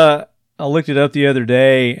think I looked it up the other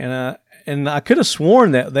day, and I could have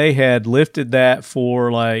sworn that they had lifted that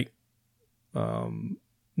for like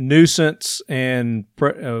nuisance and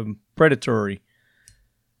predatory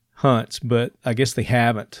hunts, but I guess they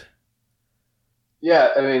haven't. Yeah,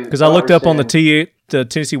 I mean, because I looked up on the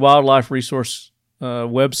Tennessee Wildlife Resource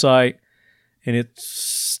website, and it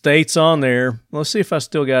states on there. Let's see if I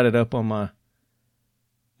still got it up on my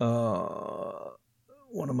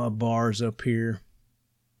one of my bars up here.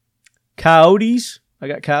 Coyotes. I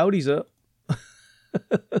got coyotes up,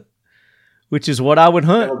 which is what I would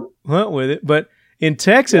hunt with it. But in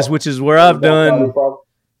Texas, which is where I've done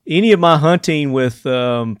any of my hunting with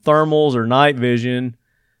thermals or night vision,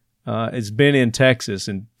 it's been in Texas,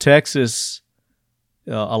 and Texas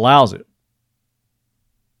allows it.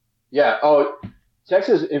 Yeah. Oh,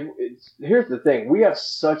 Texas. Here's the thing: we have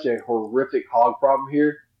such a horrific hog problem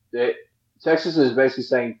here that Texas is basically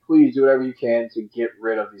saying, "Please do whatever you can to get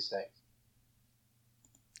rid of these things."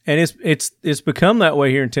 And it's become that way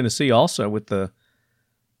here in Tennessee also with the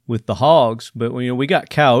hogs, but we got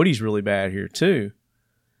coyotes really bad here too.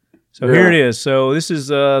 So Here it is. So this is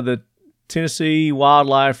the Tennessee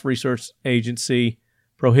Wildlife Resource Agency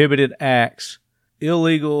prohibited acts,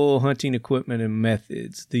 illegal hunting equipment and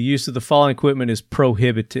methods. The use of the following equipment is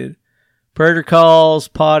prohibited: predator calls,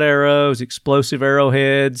 pod arrows, explosive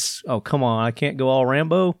arrowheads. Oh, come on. I can't go all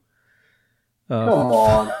Rambo. Come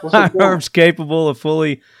on. Firearms capable of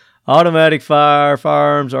fully automatic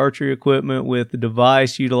firearms, archery equipment with the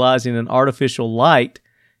device utilizing an artificial light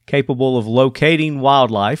capable of locating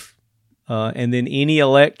wildlife, and then any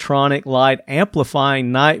electronic light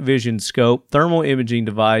amplifying night vision scope, thermal imaging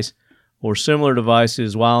device, or similar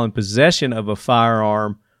devices while in possession of a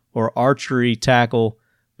firearm or archery tackle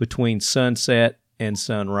between sunset and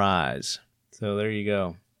sunrise. So there you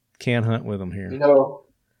go. Can't hunt with them here.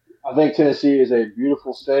 I think Tennessee is a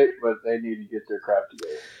beautiful state, but they need to get their crap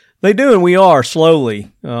together. They do, and we are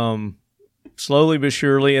slowly but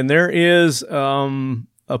surely. And there is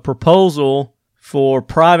a proposal for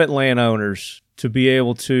private landowners to be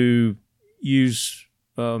able to use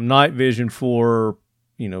night vision for,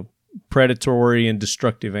 predatory and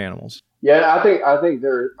destructive animals. Yeah, I think I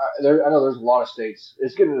know there's a lot of states.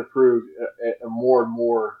 It's getting approved more and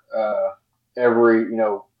more every,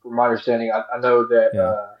 from my understanding. I know that.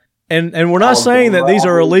 Yeah. And we're not saying that these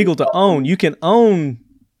are illegal to own. You can own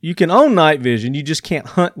night vision. You just can't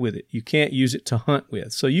hunt with it. You can't use it to hunt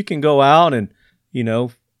with. So you can go out and,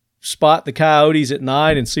 spot the coyotes at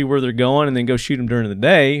night and see where they're going, and then go shoot them during the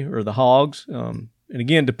day, or the hogs. And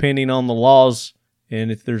again, depending on the laws and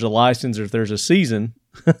if there's a license or if there's a season,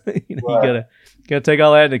 you gotta take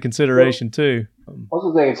all that into consideration too. What's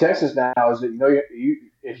the thing in Texas now is that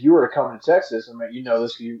if you were to come to Texas, I mean,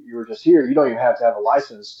 this, you were just here, you don't even have to have a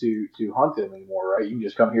license to hunt them anymore, right? You can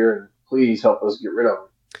just come here and please help us get rid of them.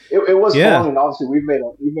 It was fun, and obviously we've made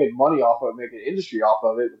money off of it, making industry off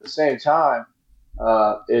of it. But at the same time,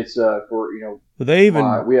 it's for we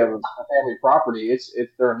have a family property.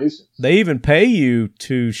 They're a nuisance. They even pay you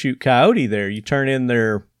to shoot coyote there. You turn in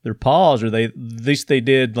their paws, or at least they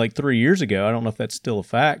did like 3 years ago. I don't know if that's still a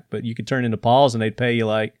fact, but you could turn into paws and they'd pay you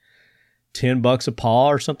like $10 a paw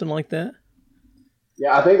or something like that.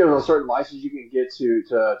 Yeah, I think there's a certain license you can get to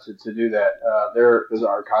do that. Because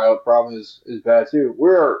our coyote problem is bad too.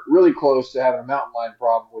 We're really close to having a mountain lion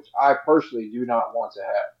problem, which I personally do not want to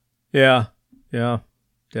have. Yeah,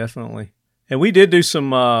 definitely. And we did do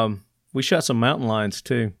some. We shot some mountain lions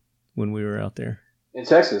too when we were out there in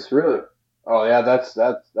Texas. Really? Oh yeah, that's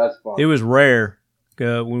fun. It was rare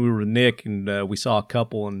when we were with Nick, and we saw a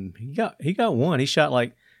couple, and he got one. He shot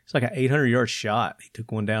it's like an 800-yard shot. He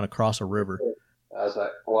took one down across a river. I was like,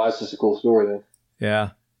 well, that's just a cool story then. Yeah.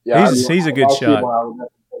 He's a good shot.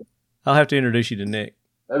 I'll have to introduce you to Nick.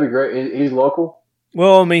 That'd be great. He's local?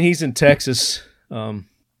 Well, I mean, he's in Texas.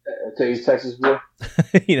 He's Texas boy?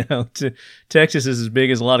 Texas is as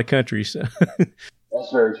big as a lot of countries. So.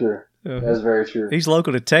 That's very true. That's very true. He's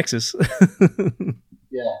local to Texas.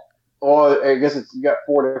 Yeah. Well, I guess you got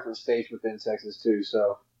 4 different states within Texas too,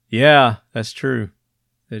 so. Yeah, that's true.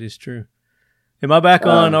 That is true. Am I back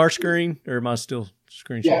on our screen, or am I still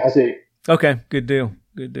screen sharing? Yeah, I see. Okay, good deal.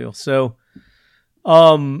 So,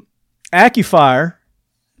 Accufire,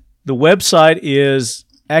 the website is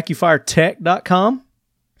accufiretech.com,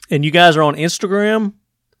 and you guys are on Instagram?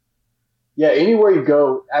 Yeah, anywhere you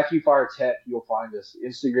go, Accufire Tech, you'll find us.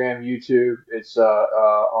 Instagram, YouTube, it's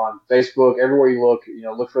on Facebook. Everywhere you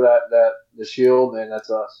look for the shield, and that's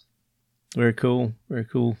us. Very cool.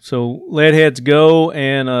 So, Leadheads, go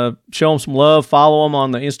and show them some love. Follow them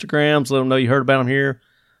on the Instagrams. Let them know you heard about them here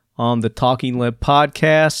on the Talking Lead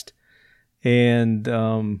podcast. And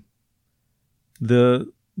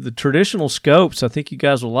the traditional scopes, I think you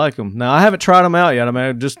guys will like them. Now, I haven't tried them out yet. I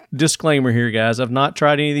mean, just disclaimer here, guys. I've not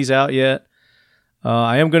tried any of these out yet.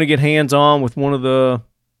 I am going to get hands-on with one of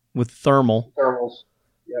with thermals.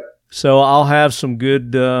 Yep. So I'll have some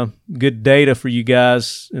good data for you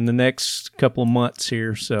guys in the next couple of months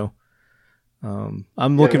here. So I'm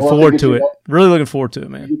looking forward to it. Really looking forward to it,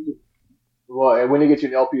 man. Well, when you get you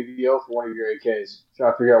an LPVO for one of your AKs,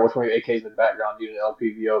 try to figure out which one of your AKs in the background need an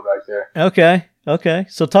LPVO back there. Okay.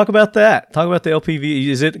 So talk about that. Talk about the LPV.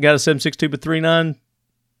 Is it got a 7.62 but 3.9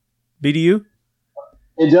 BDU?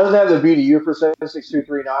 It doesn't have the BDU for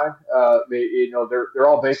 7.6239. They're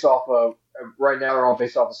all based off of right now. They're all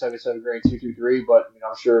based off of 77 grain 223. But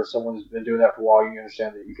I'm sure if someone's been doing that for a while, you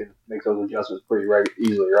understand that you can make those adjustments pretty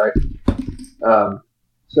easily, right?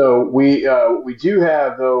 So we do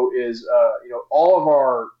have though is all of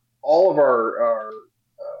our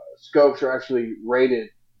scopes are actually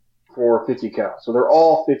rated for 50 cal. So they're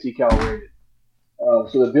all 50 cal rated. So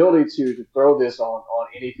the ability to throw this on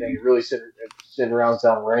anything, really send rounds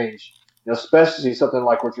down range, especially something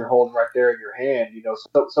like what you're holding right there in your hand,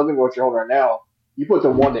 something what you're holding right now, you put the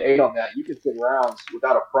 1 to 8 on that, you can send rounds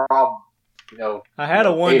without a problem. I had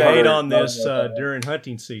a 1 to 8 on this during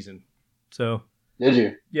hunting season. So did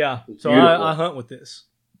you? Yeah. So I hunt with this,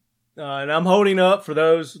 and I'm holding up for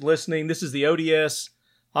those listening. This is the ODS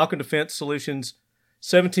Hawk and Defense Solutions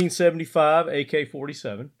 1775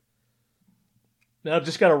 AK-47. Now I've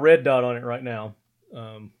just got a red dot on it right now.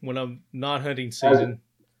 When I'm not hunting season,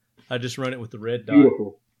 I just run it with the red dot.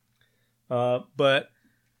 Beautiful. But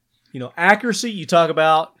accuracy. You talk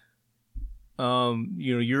about,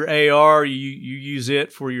 your AR. You use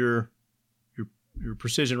it for your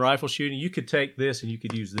precision rifle shooting. You could take this and you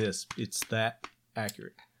could use this. It's that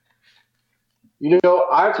accurate.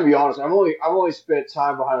 I have to be honest. I've only spent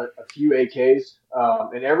time behind a few AKs,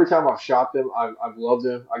 and every time I've shot them, I've loved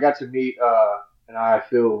them. I got to meet. And I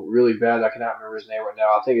feel really bad. I cannot remember his name right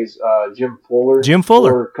now. I think it's Jim Fuller. Jim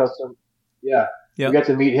Fuller. Custom. Yeah. Yep. We got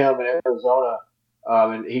to meet him in Arizona,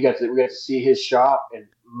 and we got to see his shop. And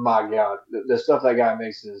my God, the stuff that guy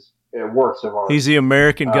makes works of art. He's the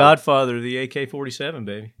American godfather of the AK-47,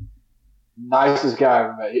 baby. Nicest guy I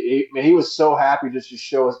ever met. He was so happy just to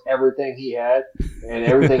show us everything he had, and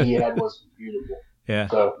everything he had was beautiful. Yeah.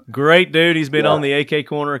 So great dude. He's been on the AK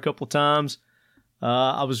Corner a couple of times.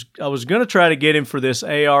 I was going to try to get him for this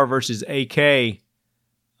AR versus AK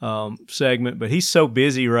segment, but he's so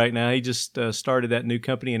busy right now. He just started that new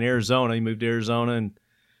company in Arizona. He moved to Arizona and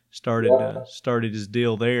started his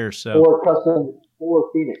deal there. So Fuller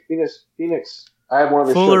Phoenix. I have one of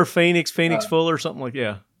the Fuller Phoenix Fuller, something like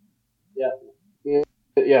Yeah,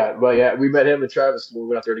 but we met him and Travis when we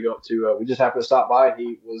went out there to go up to. We just happened to stop by, and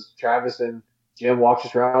he was Travis and Jim walked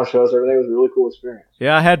us around, showed us everything. It was a really cool experience.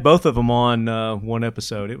 Yeah, I had both of them on one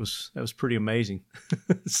episode. That was pretty amazing.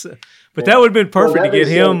 That would have been perfect to get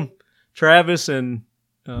him, Travis, and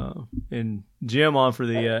Jim on for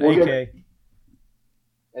the AK.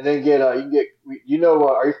 And then are you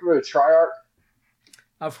familiar with Triarch?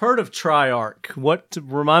 I've heard of Triarch.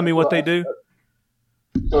 Remind me what they do?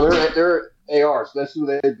 So they're ARs. That's who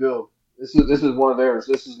they build. This is one of theirs.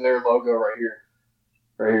 This is their logo right here.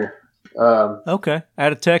 right here. Okay,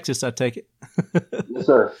 out of Texas, I take it. Yes,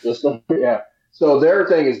 sir. Yes, sir. Yeah. So their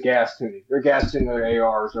thing is gas tuning. Their gas tuning their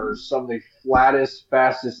ARs are some of the flattest,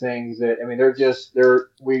 fastest things that they're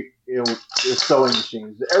sewing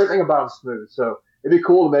machines. Everything about them smooth. So it'd be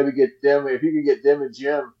cool to maybe get them if you could get them and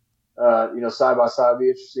Jim, side by side. It'd be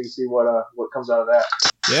interesting to see what comes out of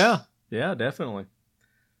that. Yeah, definitely.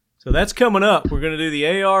 So that's coming up. We're going to do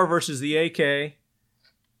the AR versus the AK.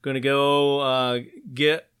 Going to go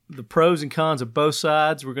get the pros and cons of both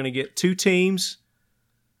sides. We're going to get 2 teams.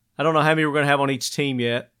 I don't know how many we're going to have on each team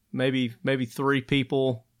yet. Maybe 3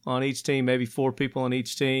 people on each team, maybe 4 people on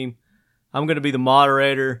each team. I'm going to be the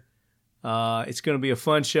moderator. It's going to be a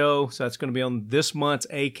fun show, so it's going to be on this month's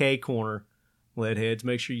AK Corner, Leadheads.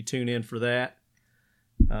 Make sure you tune in for that.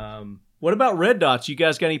 What about red dots? You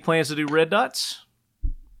guys got any plans to do red dots?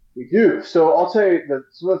 We do. So I'll tell you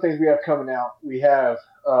some of the things we have coming out. We do have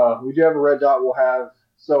a red dot.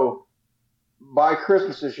 So by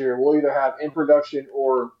Christmas this year, we'll either have in production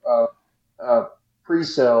or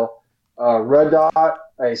pre-sale red dot,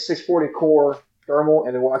 a 640 core thermal,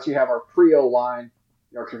 and then we'll actually have our Prio line,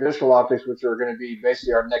 our traditional optics, which are going to be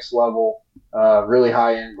basically our next level, really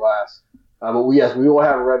high-end glass. But we will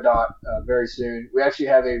have a red dot very soon. We actually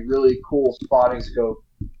have a really cool spotting scope.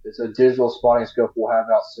 It's a digital spotting scope we'll have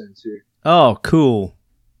out soon too. Oh, cool.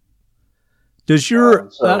 Does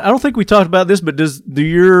your I don't think we talked about this, but do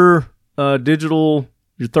your digital,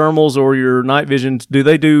 your thermals or your night visions, do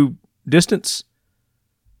they do distance?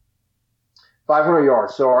 500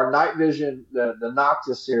 yards. So our night vision, the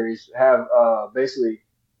Noctis series have basically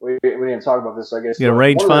we didn't talk about this. I guess you got a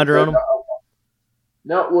rangefinder on them.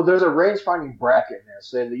 No, well, there's a range finding bracket in there.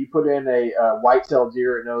 So that you put in a white-tailed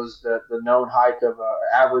deer, it knows the known height of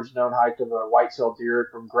average known height of a white-tailed deer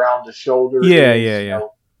from ground to shoulder. Yeah.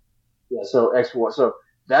 So X4. So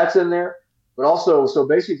that's in there. But also, so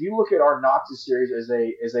basically, if you look at our Noctis series as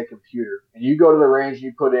a computer, and you go to the range,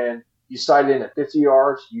 you sight in at 50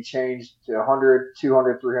 yards, you change to 100,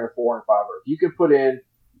 200, 300, 400, 500. You can put in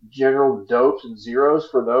general dopes and zeros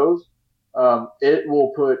for those. It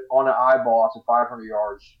will put on an eyeball to 500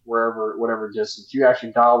 yards, whatever distance. You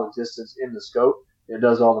actually dial the distance in the scope. It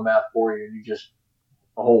does all the math for you, and you just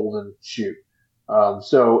hold and shoot.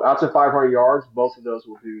 So out to 500 yards, both of those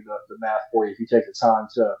will do the math for you if you take the time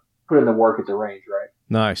to put in the work at the range, right?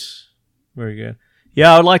 Nice. Very good.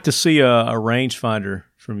 Yeah, I would like to see a rangefinder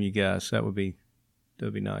from you guys. That would be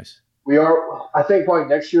nice. I think probably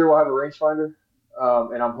next year we'll have a rangefinder.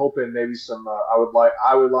 And I'm hoping maybe some. I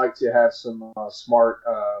would like to have some smart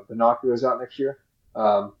binoculars out next year.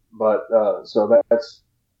 So that's.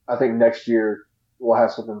 I think next year we'll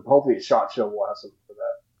have something. Hopefully, at SHOT Show we'll have something for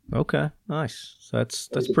that. Okay, nice. So that's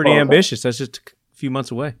pretty ambitious. That's just a few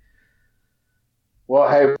months away. Well,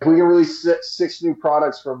 hey, if we can release 6 new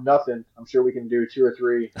products from nothing, I'm sure we can do 2 or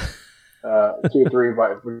 3. 2 or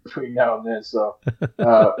 3 between now and then. So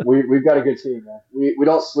we've got a good team, man. We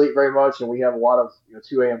don't sleep very much, and we have a lot of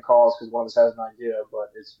 2 a.m. calls because one of us has an idea.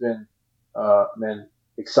 But it's been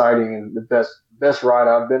exciting and the best ride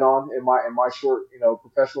I've been on in my short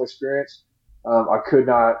professional experience. I could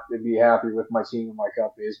not be happy with my team and my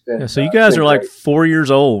company. It's been so you guys are like 4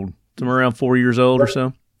 years old, somewhere around 4 years old or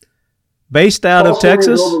so. Based out of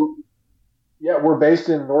Texas. Yeah, we're based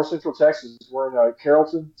in North Central Texas. We're in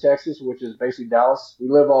Carrollton, Texas, which is basically Dallas. We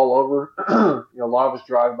live all over. A lot of us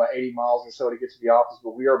drive about 80 miles or so to get to the office,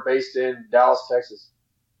 but we are based in Dallas, Texas.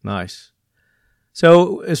 Nice.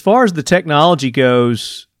 So, as far as the technology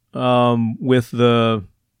goes, with the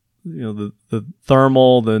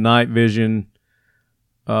thermal, the night vision,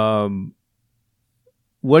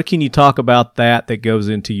 what can you talk about that goes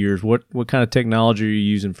into yours? What kind of technology are you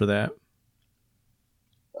using for that?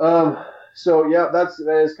 So yeah, that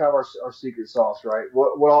is kind of our secret sauce, right?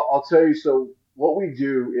 Well, I'll tell you. So what we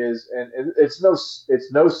do is, and it's no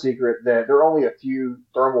secret that there are only a few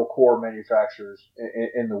thermal core manufacturers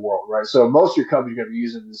in the world, right? So most of your companies are going to be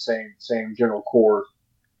using the same general cores.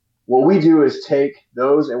 What we do is take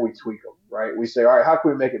those and we tweak them, right? We say, all right, how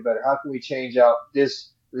can we make it better? How can we change out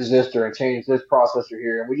this resistor and change this processor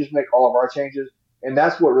here? And we just make all of our changes, and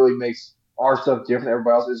that's what really makes our stuff different than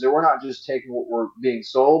everybody else. Is that we're not just taking what we're being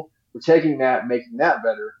sold. We're taking that and making that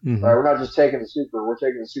better, right? We're not just taking the super. We're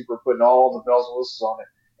taking the super, putting all the bells and whistles on it,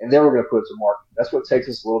 and then we're going to put it to market. That's what takes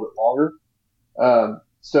us a little bit longer.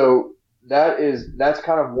 So that's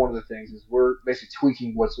kind of one of the things is we're basically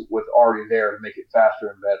tweaking what's already there to make it faster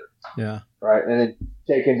and better. Yeah. Right, and then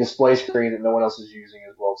taking display screen that no one else is using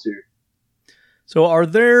as well too. So, are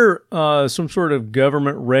there some sort of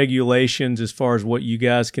government regulations as far as what you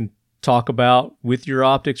guys can talk about with your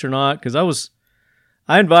optics or not? Because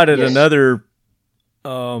I invited another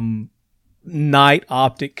night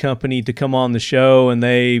optic company to come on the show, and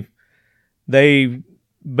they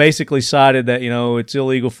basically cited that, it's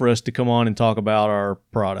illegal for us to come on and talk about our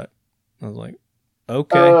product. I was like,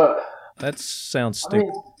 okay, that sounds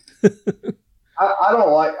stupid. I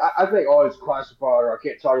don't like. I think it's classified, or I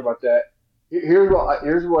can't talk about that. Here's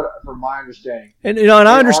what from my understanding. And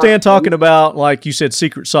I understand talking about, like you said,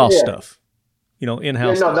 secret sauce stuff.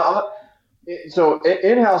 In-house stuff. So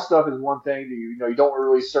in-house stuff is one thing that you don't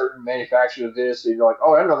release certain manufacturers of this. So you're like,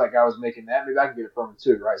 I know that guy was making that. Maybe I can get it from him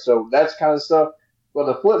too, right? So that's kind of stuff. But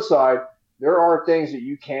the flip side, there are things that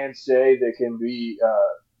you can say that can be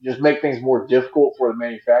just make things more difficult for the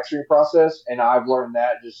manufacturing process. And I've learned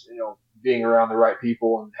that just being around the right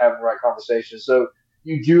people and having the right conversations. So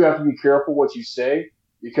you do have to be careful what you say,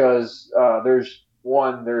 because there's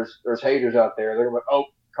haters out there. They're like,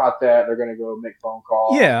 caught that. They're going to go make phone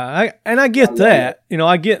calls. Yeah, I get that.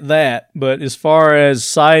 I get that. But as far as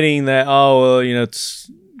citing that, it's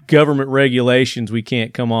government regulations, we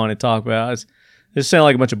can't come on and talk about it sounds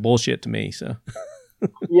like a bunch of bullshit to me. So.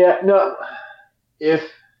 Yeah, no. If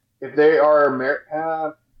they are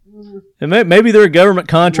and maybe they're a government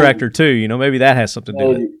contractor too. Maybe that has something to do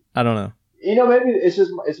with it. I don't know. Maybe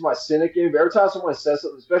it's my cynic game. Every time someone says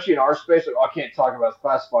something, especially in our space, like, I can't talk about it's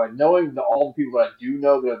classified. Knowing all the people that I do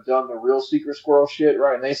know that have done the real secret squirrel shit,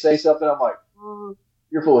 right? And they say something, I'm like,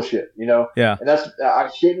 you're full of shit, Yeah. And I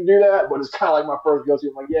shouldn't do that, but it's kind of like my first go-to.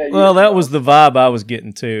 I'm like, yeah. Well, that was the vibe I was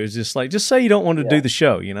getting too. It's just like, just say you don't want to do the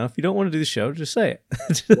show. If you don't want to do the show, just say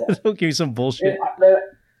it. Don't give me some bullshit.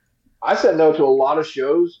 I said no to a lot of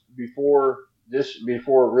shows before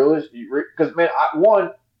really, because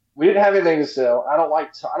we didn't have anything to sell. I don't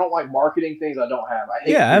like marketing things I don't have. I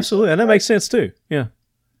hate absolutely, and that makes sense too. Yeah.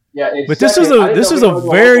 Yeah, but this is a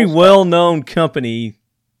very well-known company,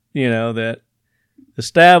 that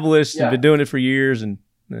established and been doing it for years, and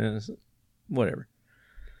whatever.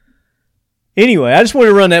 Anyway, I just want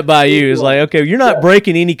to run that by you. It's like, okay, you're not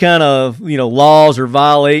breaking any kind of laws or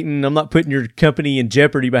violating. I'm not putting your company in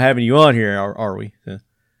jeopardy by having you on here, are we? Yeah.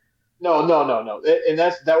 No, and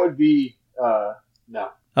that would be no.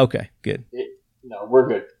 Okay, good. No, we're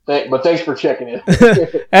good. But thanks for checking in.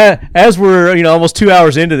 As we're almost 2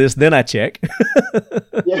 hours into this, then I check.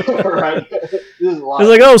 Yeah, right. This is a lot. It's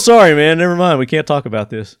like, sorry, man, never mind. We can't talk about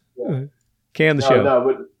this. Yeah. Can the show? No,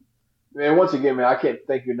 but man, once again, man, I can't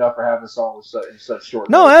thank you enough for having us on in such short.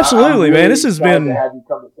 No, absolutely, man. This has been to have you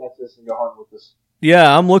come to Texas and go hunt with us.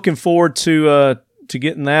 Yeah, I'm looking forward to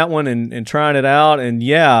getting that one and trying it out. And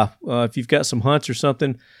if you've got some hunts or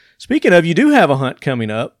something. Speaking of, you do have a hunt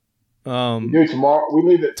coming up. We do tomorrow. We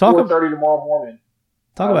leave at 4:30 tomorrow morning.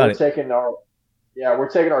 Talk about it. We're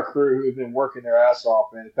taking our crew who've been working their ass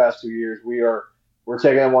off, man, the past 2 years. We're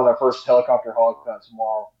taking them on our first helicopter hog hunt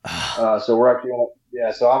tomorrow. So we're actually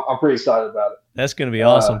so I'm pretty excited about it. That's going to be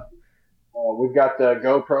awesome. We've got the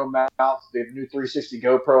GoPro mounts, the new 360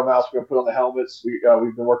 GoPro mounts we're going to put on the helmets. We've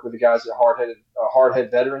been working with the guys at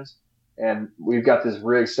Hardhead Veterans, and we've got this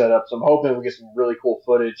rig set up. So I'm hoping we get some really cool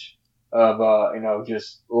footage of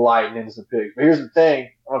just lighting into some pigs. But here's the thing: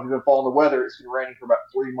 I don't know if you've been following the weather. It's been raining for about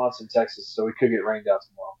 3 months in Texas, so we could get rained out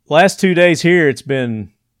tomorrow. Last 2 days here, it's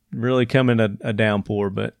been really coming a downpour,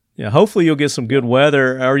 but hopefully you'll get some good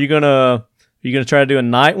weather. Are you gonna try to do a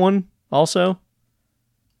night one also?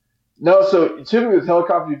 No, so typically with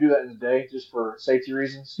helicopters you do that in the day just for safety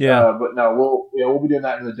reasons. Yeah. But no, we'll be doing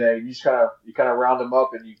that in the day. You just kind of round them up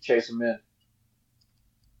and you chase them in.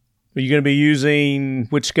 Are you going to be using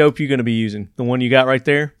which scope? You going to be using the one you got right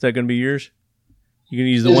there? Is that going to be yours? You going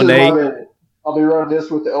to use the 1-8? I'll be running this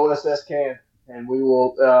with the OSS can, and we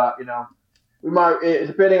will. We might,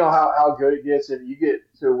 depending on how good it gets, if you get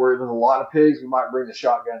to where there's a lot of pigs, we might bring the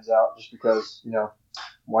shotguns out just because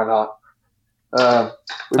why not? I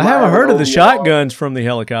haven't heard of the shotguns from the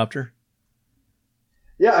helicopter.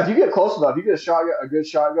 Yeah, if you get close enough, you get a good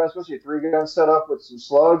shotgun, especially a 3-gun setup with some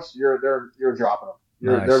slugs. You're dropping them.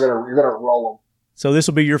 Nice. You're gonna roll them. So this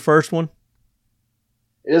will be your first one?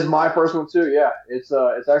 It is my first one too. Yeah, it's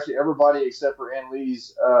actually everybody except for Ann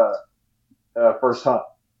Lee's first hunt.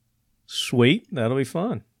 Sweet, that'll be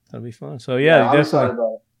fun. So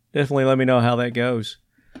definitely let me know how that goes.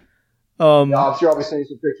 I'm sure I'll be sending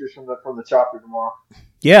some pictures from the chopper tomorrow.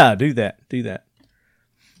 Yeah, do that.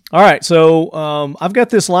 All right, so I've got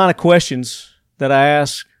this line of questions that I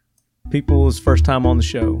ask people's first time on the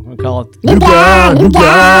show. I call it new guy,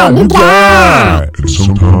 and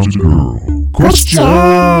sometimes a girl.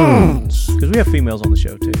 Questions. Because we have females on the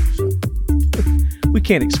show too, so we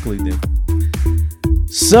can't exclude them.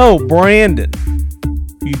 So, Brandon,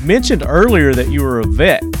 you mentioned earlier that you were a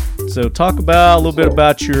vet. So talk about a little bit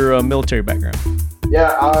about your military background.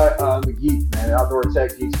 Yeah, I'm a geek, man. Outdoor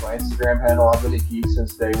Tech Geeks, my Instagram handle. I've been a geek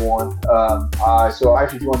since day one. So I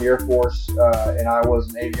actually joined the Air Force, and I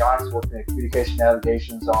was in avionics, working in communication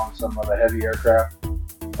navigations on some of the heavy aircraft.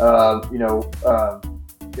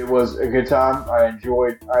 It was a good time. I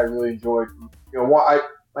really enjoyed. My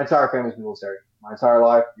entire family's military. My entire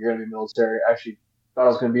life, you're going to be military. I actually thought I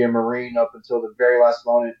was going to be a Marine up until the very last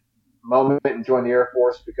moment and joined the Air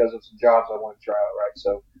Force because of some jobs I wanted to try out. Right,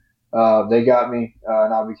 so. They got me,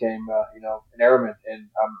 and I became, an airman, and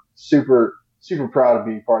I'm super, super proud to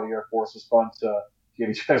be part of the Air Force. It's fun to give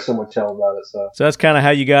each other so much help about it. So that's kind of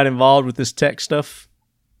how you got involved with this tech stuff.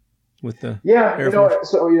 With the Air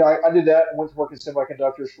Force? I did that. Went to work in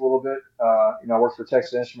semiconductors for a little bit. I worked for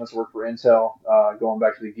Texas Instruments, worked for Intel. Going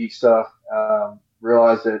back to the geek stuff,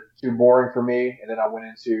 realized that too boring for me, and then I went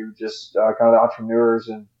into just kind of the entrepreneurs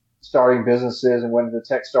and starting businesses, and went into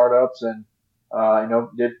tech startups, and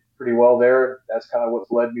did pretty well there. That's kind of what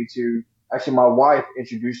led me to. Actually, my wife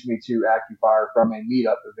introduced me to Accufire from a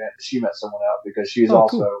meetup event. She met someone out because she's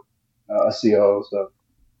also a COO. So,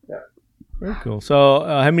 yeah. Very cool. So,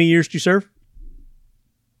 how many years did you serve?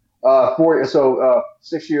 4 years. So,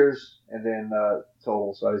 6 years, and then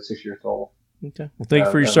total. So I did 6 years total. Okay. Well, thank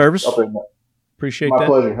you for your service. Appreciate that. My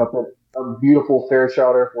pleasure. Up at a beautiful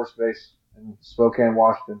Fairchild Air Force Base in Spokane,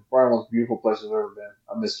 Washington. One of the most beautiful places I've ever been.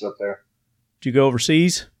 I missed it up there. Did you go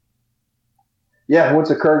overseas? Yeah, I went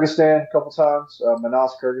to Kyrgyzstan a couple times.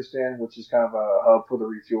 Manas, Kyrgyzstan, which is kind of a hub for the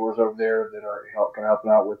refuelers over there that are helping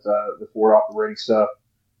out with the forward operating stuff.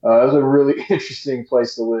 It was a really interesting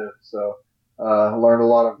place to live. So I learned a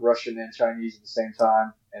lot of Russian and Chinese at the same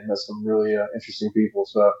time, and met some really interesting people.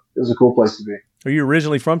 So it was a cool place to be. Are you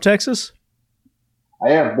originally from Texas? I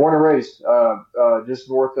am, born and raised just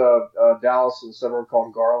north of Dallas, in a suburb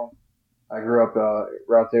called Garland. I grew up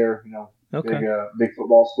right there, Okay. Big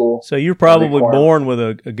football school. So you're probably born with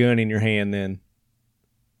a gun in your hand then.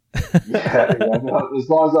 Yeah. As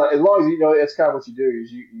long as you know, it's kind of what you do. Is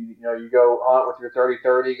you go hunt with your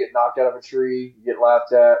 30-30, get knocked out of a tree, you get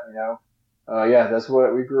laughed at. That's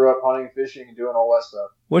what we grew up hunting, fishing, and doing all that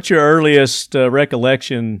stuff. What's your earliest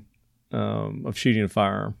recollection of shooting a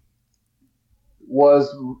firearm?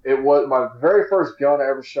 It was my very first gun I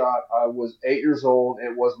ever shot. I was 8 years old.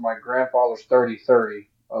 It was my grandfather's 30-30.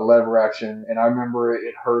 Lever action, and I remember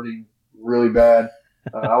it hurting really bad.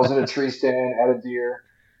 I was in a tree stand at a deer.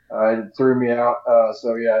 It threw me out.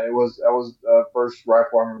 That was the first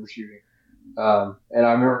rifle I remember shooting. And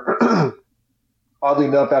I remember, oddly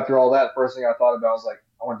enough, after all that, first thing I thought about was like,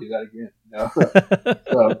 I want to do that again.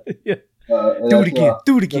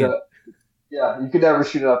 Do it again. You could never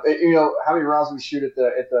shoot it up. How many rounds we shoot at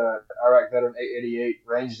the Iraq Veteran 888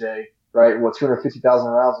 range day? Right, 250,000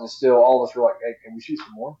 rounds, and still all of us were like, "Hey, can we shoot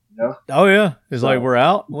some more?" Oh yeah, it's like we're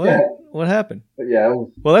out. What happened? But yeah,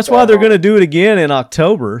 well, that's why they're going to do it again in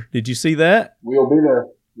October. Did you see that? We'll be there.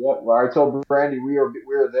 Yep. Well, I told Brandy we are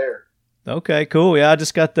there. Okay, cool. Yeah, I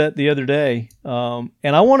just got that the other day, and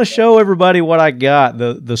I want to show everybody what I got.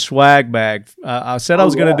 The swag bag. I said I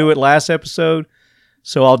was going to do it last episode,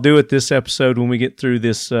 so I'll do it this episode when we get through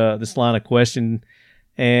this line of question,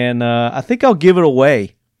 and I think I'll give it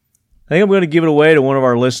away. I think I'm going to give it away to one of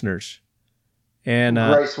our listeners, and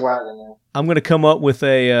great swag in there. I'm going to come up with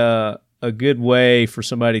a good way for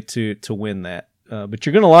somebody to win that. But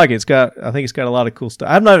you're going to like it. I think it's got a lot of cool stuff.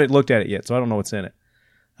 I've not looked at it yet, so I don't know what's in it.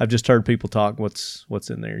 I've just heard people talk what's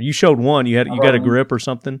in there. You showed one. You got a grip or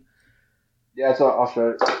something. Yeah, so I'll show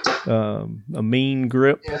it. A mean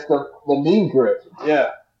grip. Yeah, it's the mean grip. Yeah,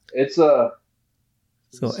 it's a.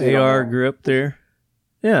 So AR grip there.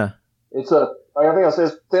 Yeah. I think I'll say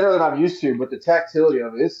it's thinner than I'm used to, but the tactility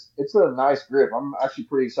of it, it's a nice grip. I'm actually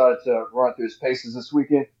pretty excited to run through its paces this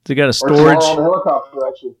weekend. So you got a storage on the helicopter,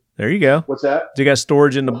 actually. There you go. What's that? Do you got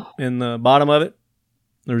storage in the bottom of it,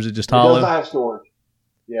 or is it just hollow? It does not have storage.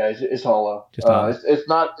 Yeah, it's hollow. Just hollow. It's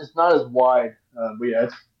not as wide, but yeah,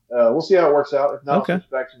 we'll see how it works out. If not, it's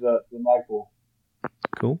back to the Magpul.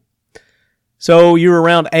 Cool. So you were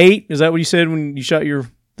around 8. Is that what you said when you shot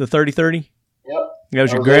the 30-30? Yep. That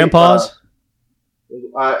was your grandpa's?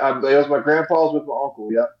 It was my grandpa's with my uncle,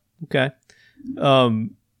 yeah. Okay.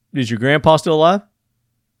 Is your grandpa still alive?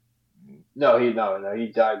 No, he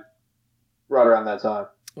died right around that time.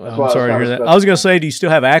 I'm sorry to hear that. I was going to say, do you still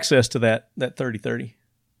have access to that 30-30?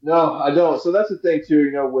 No, I don't. So that's the thing too.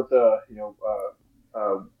 With I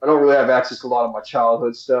don't really have access to a lot of my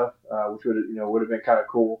childhood stuff, which would have been kind of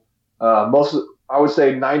cool. I would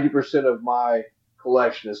say 90% of my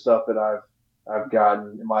collection is stuff that I've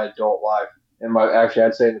gotten in my adult life. And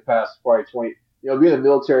I'd say in the past probably 20, being in the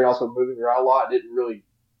military and also moving around a lot, didn't really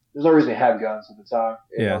there's no reason to have guns at the time.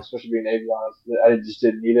 You know, especially being avionics. I just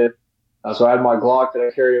didn't need it. So I had my Glock that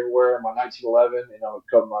I carried everywhere, my 1911, you know, a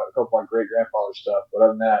couple of my great grandfather's stuff. But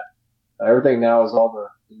other than that, everything now is all the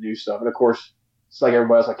new stuff. And of course, it's like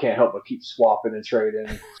everybody else. I can't help but keep swapping and trading.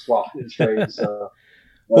 So,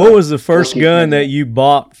 what was the first gun that you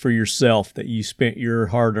bought for yourself that you spent your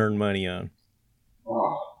hard-earned money on?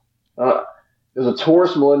 It was a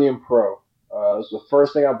Taurus Millennium Pro. It was the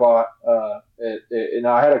first thing I bought. And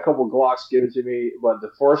I had a couple Glocks given to me, but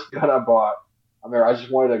the first gun I bought, I mean, I just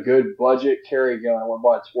wanted a good budget carry gun. I went and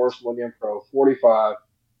bought a Taurus Millennium Pro 45,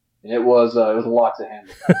 and it was a lot to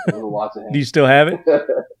handle. Do you still have it?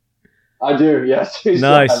 I do. Yes.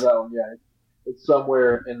 Nice. Have that one. Yeah, it's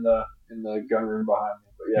somewhere in the gun room behind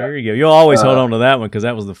me. But yeah, there you go. You'll always hold on to that one because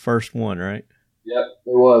that was the first one, right? Yep,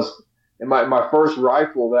 it was. And my first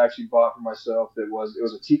rifle that I actually bought for myself, it was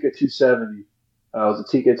a Tikka 270. It was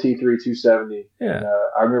a Tikka T3 270. Yeah. And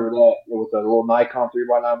I remember that with a little Nikon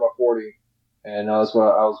 3x9x40. And that's what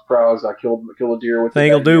I was proud as I killed a deer with it.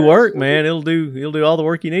 Thing will do work, man. It'll do all the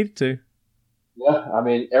work you need it to. Yeah, I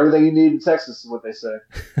mean, everything you need in Texas is what they say.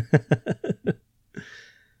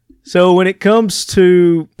 So when it comes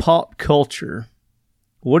to pop culture,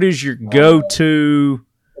 what is your go-to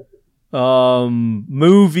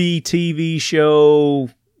movie, TV show,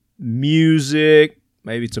 music?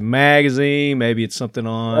 Maybe it's a magazine. Maybe it's something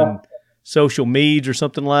on social media or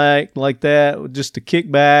something like that, just to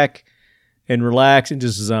kick back and relax and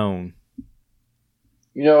just zone.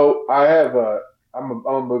 You know, I'm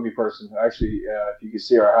a movie person. Actually, if you can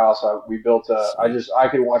see our house, we built I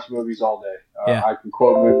can watch movies all day. I can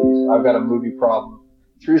quote movies. I've got a movie problem.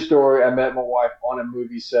 True story. I met my wife on a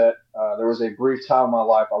movie set. There was a brief time in my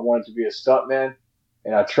life I wanted to be a stuntman,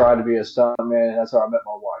 and I tried to be a stuntman, and that's how I met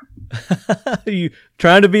my wife. You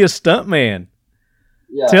trying to be a stuntman?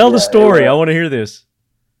 Yeah. Tell the story. I want to hear this.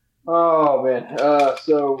 Oh man.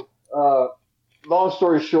 Long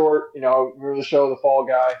story short, you know, remember the show The Fall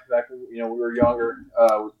Guy back when, you know, we were younger,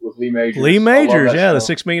 with Lee Majors. Lee Majors, yeah, show.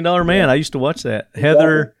 The $6 Million Man. Yeah. I used to watch that.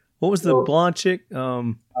 Heather, what was the blonde chick?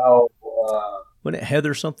 Wasn't it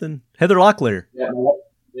Heather something? Heather Locklear. Yeah.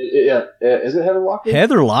 Is it Heather Locklear?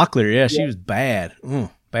 Heather Locklear, yeah, she was bad.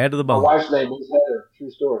 Bad to the bone. My wife's name is Heather. True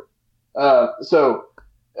story.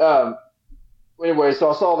 Anyway, so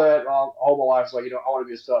I saw that all my life. It's like, you know, I want to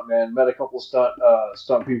be a stunt man. Met a couple of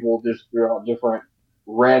stunt people just throughout different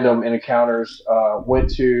random encounters. Went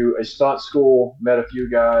to a stunt school, met a few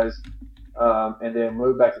guys, and then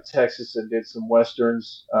moved back to Texas and did some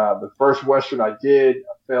westerns. The first western I did,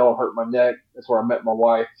 I fell, hurt my neck. That's where I met my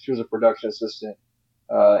wife. She was a production assistant,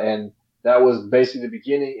 and that was basically the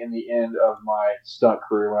beginning and the end of my stunt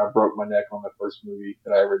career when I broke my neck on the first movie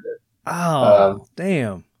that I ever did. Oh,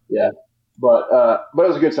 damn. Yeah. But it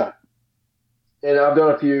was a good time. And I've done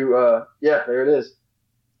a few, there it is.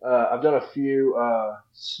 I've done a few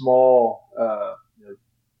small,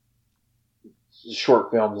 short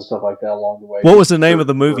films and stuff like that along the way. What was the name of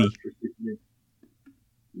the movie?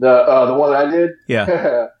 The one that I did?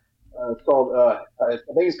 Yeah. It's called, I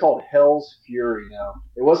think it's called Hell's Fury now.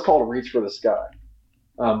 It was called Reach for the Sky.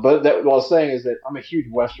 But what I was saying is that I'm a huge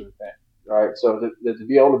Western fan. Right, so to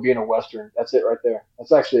be able to be in a Western, that's it right there.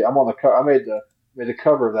 That's actually, I'm on the cover. I made the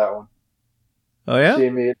cover of that one. Oh yeah.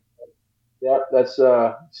 See me? Yeah, that's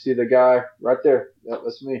see the guy right there. Yeah,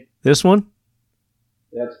 that's me. This one?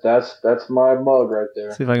 That's my mug right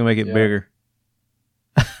there. See if I can make it bigger.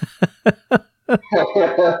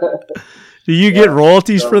 Do you get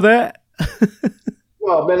royalties for that?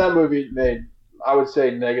 Well, man, that movie made, I would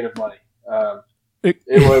say, negative money. It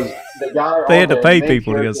was the guy. They had to pay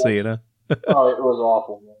people to go see it, huh? Oh, it was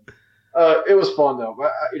awful, man. It was fun though.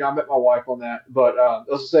 But I met my wife on that. But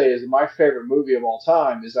let's just say is my favorite movie of all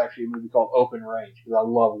time is actually a movie called Open Range because I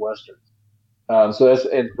love westerns. So that's,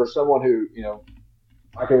 and for someone who, you know,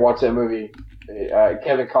 I can watch that movie.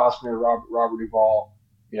 Kevin Costner, Robert Duvall.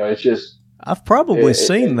 You know, it's just. I've probably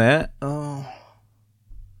seen that. Oh.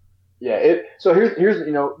 Yeah. So here's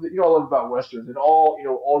you know what I love about westerns and all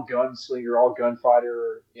gunslinger, all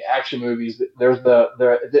gunfighter action movies. There's at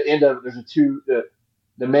the end of there's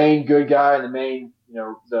the main good guy and the main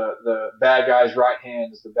the bad guy's right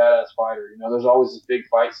hand is the badass fighter. You know, there's always this big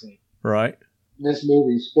fight scene. Right. In this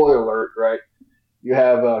movie, spoiler alert, right? You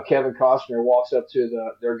have Kevin Costner walks up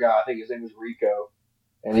to their guy. I think his name is Rico,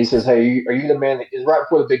 and he says, "Hey, are you the man that is right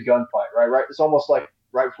before the big gunfight? Right? It's almost like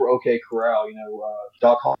right before OK Corral. You know,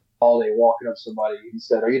 Doc Holliday walking up to somebody. He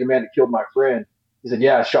said, "Are you the man that killed my friend?" He said,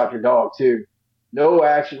 "Yeah, I shot your dog too." No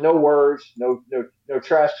action, no words, no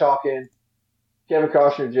trash talking. Kevin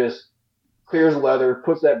Costner just clears the leather,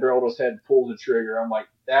 puts that barrel to his head, and pulls the trigger. I'm like,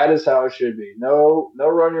 That is how it should be. No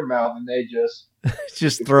run your mouth, and they just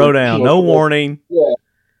throw down. No warning.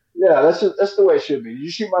 Yeah. That's the way it should be. Did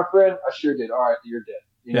you shoot my friend? I sure did. All right, you're dead.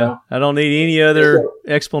 You know? I don't need any other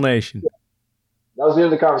explanation. That was the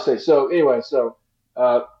end of the conversation. So anyway,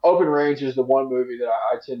 Open Range is the one movie that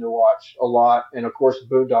I tend to watch a lot, and of course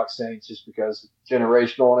Boondock Saints, just because it's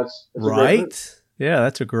generational and it's right. Yeah,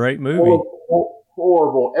 that's a great movie.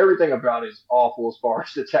 Horrible. Everything about it is awful as far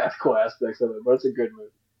as the tactical aspects of it, but it's a good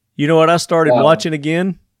movie. You know what I started watching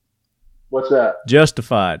again? What's that?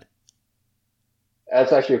 Justified.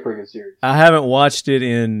 That's actually a pretty good series. I haven't watched it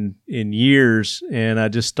in years, and I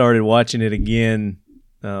just started watching it again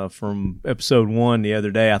from episode 1 the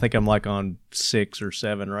other day. I think I'm like on 6 or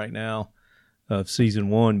 7 right now of season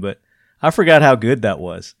 1, but I forgot how good that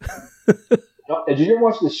was. Did you ever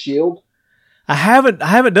watch The Shield? I haven't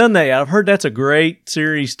done that yet. I've heard that's a great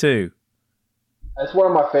series too. That's one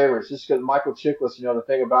of my favorites, just because Michael Chiklis. You know, the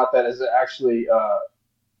thing about that is it actually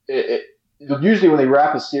usually when they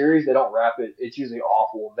wrap a series, they don't wrap it. It's usually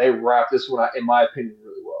awful. They wrap this one, in my opinion,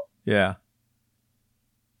 really well. Yeah.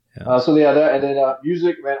 That, and then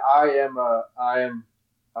music, man. I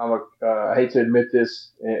hate to admit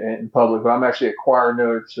this in public, but I'm actually a choir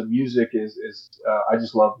nerd. So music is I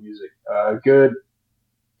just love music.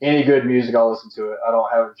 Any good music, I'll listen to it. I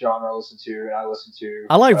don't have a genre I listen to, and I listen to.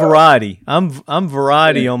 I like variety. I'm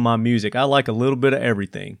variety on my music. I like a little bit of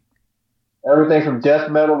everything. Everything from death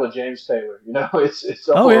metal to James Taylor. You know, it's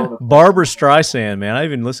Barbara Streisand, man. I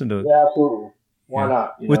even listened to it. Yeah, absolutely. Why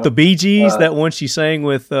not? With the Bee Gees, that one she sang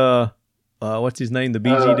with what's his name, the Bee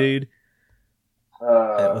Gee dude.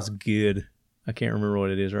 That was good. I can't remember what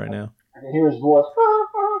it is right now. I can hear his voice.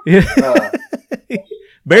 Yeah.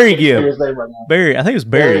 Barry Gibb. His name right now. Barry, I think it was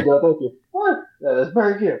Barry. Thank you. What? Yeah, that's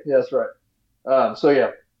Barry Gibb. Yeah, that's right. And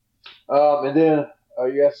then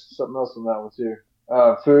you asked something else on that one too.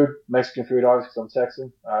 Food, Mexican food, obviously, because I'm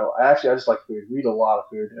Texan. I just like food. We eat a lot of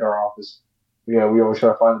food in our office. We always try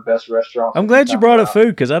to find the best restaurants. I'm glad you brought up food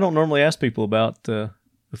because I don't normally ask people about the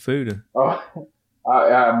food.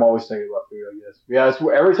 I'm always thinking about food, I guess. Yeah,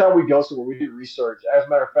 every time we go somewhere, we do research. As a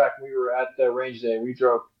matter of fact, we were at the range day. We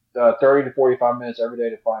drove 30 to 45 minutes every day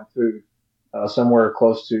to find food somewhere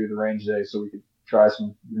close to the range day so we could try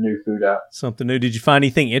some new food out. Something new. Did you find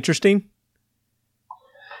anything interesting?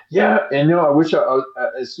 Yeah, and I wish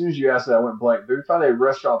as soon as you asked that, I went blank. But we found a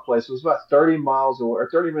restaurant place. It was about 30 miles away, or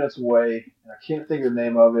 30 minutes away. And I can't think of the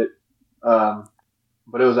name of it,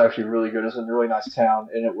 but it was actually really good. It was in a really nice town,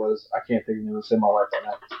 and I can't think of the name. It was in my life right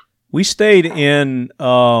now. We stayed in,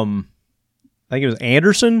 I think it was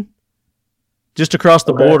Anderson, just across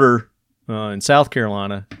the border in South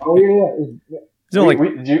Carolina. Oh, yeah. Were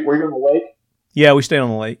you on the lake? Yeah, we stayed on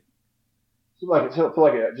the lake. I feel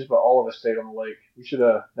like just about all of us stayed on the lake. We should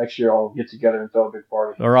next year all get together and throw a big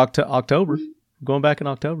party. Or October. Going back in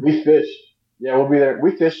October. We fished. Yeah, we'll be there.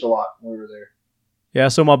 We fished a lot when we were there. Yeah,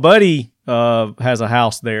 so my buddy has a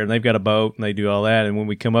house there, and they've got a boat, and they do all that. And when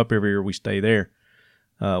we come up every year, we stay there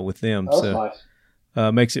with them. That's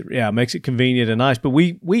nice. Makes it convenient and nice. But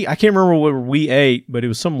we I can't remember where we ate, but it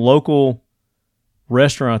was some local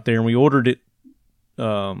restaurant there, and we ordered it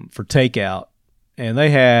for takeout. And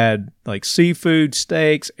they had like seafood,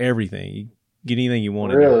 steaks, everything. You get anything you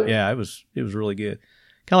wanted. Really? Yeah, it was really good.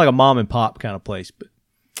 Kind of like a mom and pop kind of place, but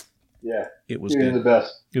yeah, it was good. The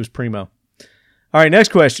best. It was primo. All right, next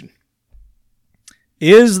question.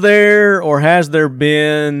 Is there or has there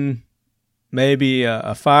been maybe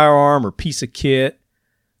a firearm or piece of kit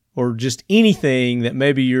or just anything that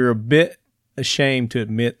maybe you're a bit ashamed to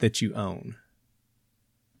admit that you own?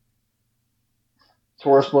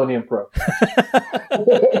 Taurus Millennium Pro.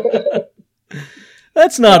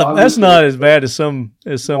 That's not as bad as some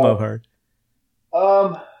I've heard.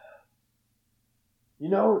 Not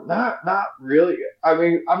really. I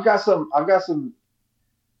mean, I've got some.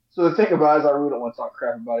 So the thing about it is, I really don't want to talk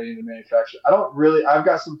crap about any of the manufacturers. I've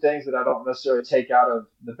got some things that I don't necessarily take out of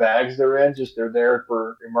the bags they're in. Just they're there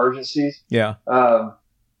for emergencies. Yeah.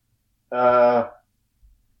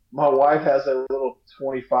 My wife has a little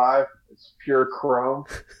 25. It's pure chrome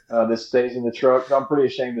that stays in the truck. I'm pretty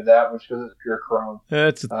ashamed of that, which because it's pure chrome.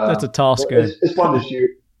 That's a toss gun. It's fun to shoot.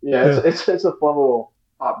 Yeah, it's a fun little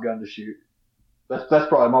pop gun to shoot. That's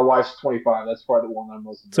probably my wife's 25. That's probably the one I'm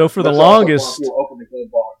most. So for the longest,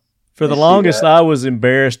 I was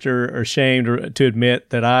embarrassed or ashamed to admit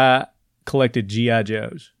that I collected GI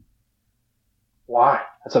Joes. Why?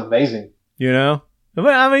 That's amazing. You know,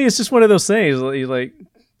 I mean, it's just one of those things. You're like.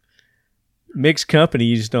 Mixed company,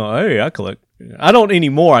 you just don't. Hey, I collect. I don't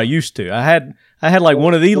anymore. I used to. I had like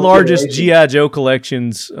one of the largest GI Joe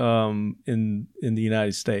collections in the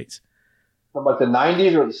United States. From like the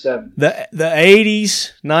 90s or the 70s? The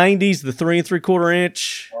 80s, 90s, the 3 3/4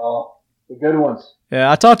 inch. The good ones. Yeah,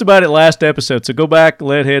 I talked about it last episode, so go back,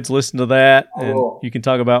 Leadheads, listen to that, and you can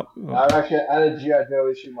talk about. I had a G.I. Joe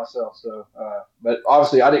issue myself, so but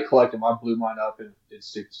obviously I didn't collect them. I blew mine up and did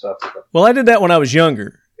stupid stuff with them. Well, I did that when I was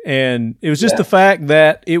younger, and it was just the fact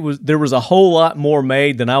that there was a whole lot more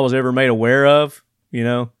made than I was ever made aware of. You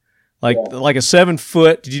know, like a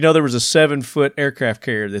 7-foot. Did you know there was a 7-foot aircraft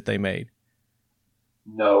carrier that they made?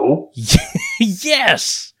 No.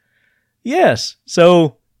 Yes.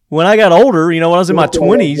 So when I got older, when I was in my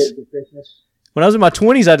 20s,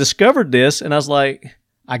 I discovered this, and I was like,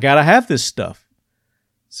 I got to have this stuff.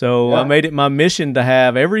 So I made it my mission to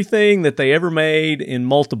have everything that they ever made in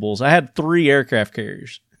multiples. I had 3 aircraft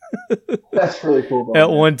carriers. That's really cool. At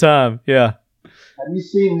one time, yeah. Have you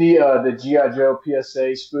seen the G.I. Joe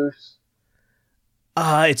PSA spoofs?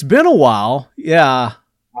 It's been a while, yeah.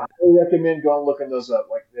 I highly recommend going looking those up.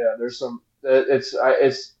 Like, there's some. It's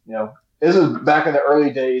this is back in the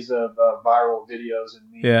early days of viral videos and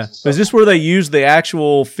memes. Yeah. And stuff. Is this where they used the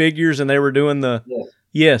actual figures and they were doing the?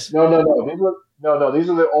 Yes. No. These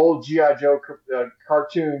are the old G.I. Joe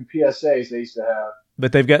cartoon PSAs they used to have.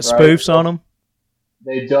 But they've got spoofs on them.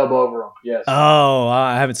 They dub over them. Yes. Oh,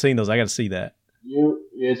 I haven't seen those. I got to see that.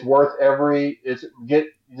 It's worth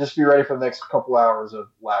just be ready for the next couple hours of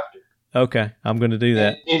laughter. Okay, I'm going to do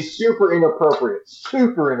that. It's super inappropriate.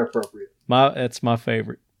 That's my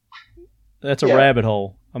favorite. That's a rabbit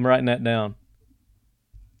hole. I'm writing that down.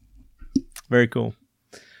 Very cool.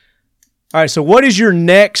 All right, so what is your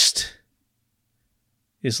next?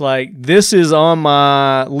 It's like, this is on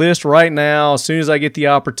my list right now. As soon as I get the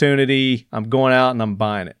opportunity, I'm going out and I'm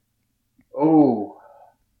buying it. Oh,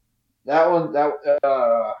 that one,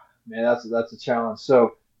 man, that's a challenge.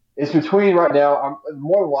 So it's between right now. I'm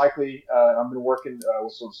more than likely, I've been working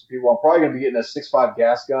with some people. I'm probably going to be getting a 6.5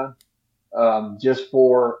 gas gun, just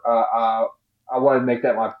for, I want to make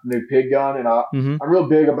that my new pig gun. And I'm real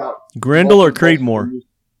big about Grendel or Creedmoor?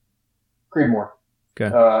 Creedmoor.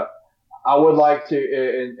 Okay. I would like to,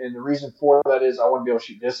 and the reason for that is I want to be able to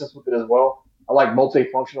shoot distance with it as well. I like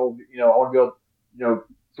multifunctional, I want to be able,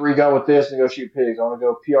 3-gun with this and go shoot pigs. I want to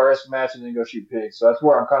go PRS match and then go shoot pigs. So that's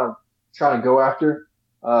where I'm kind of trying to go after.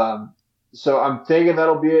 So I'm thinking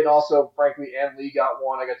that'll be it. Also, frankly, Ann Lee got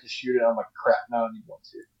one. I got to shoot it. I'm like, crap, now I need one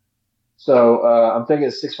too. So I'm thinking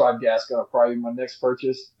a 6.5 gas gun will probably be my next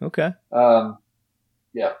purchase. Okay.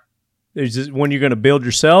 Yeah. Is this one you're going to build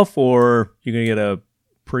yourself, or you're going to get a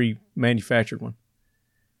pre-manufactured one?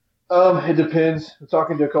 It depends. I'm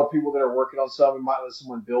talking to a couple people that are working on some. We might let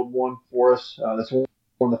someone build one for us. That's one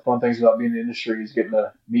of the fun things about being in the industry is getting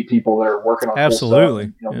to meet people that are working on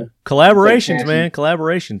absolutely cool stuff. Collaborations, man.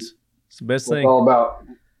 Collaborations. It's the best thing. It's all about.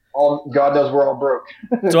 God knows we're all broke.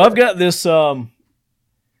 So I've got this.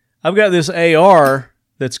 I've got this AR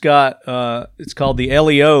that's got. It's called the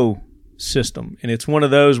LEO system, and it's one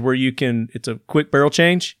of those where you can. It's a quick barrel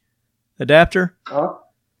change adapter,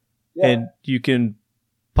 and you can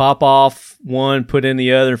pop off one, put in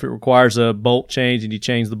the other if it requires a bolt change, and you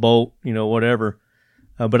change the bolt, whatever.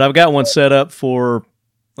 But I've got one set up for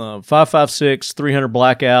 5.56, 300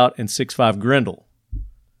 blackout, and 6.5 Grendel.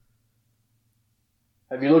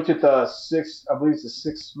 Have you looked at the 6? I believe it's a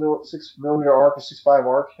 6 millimeter arc or 6.5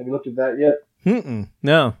 arc. Have you looked at that yet?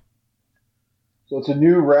 No. So it's a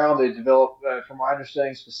new round they developed, from my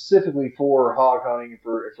understanding, specifically for hog hunting and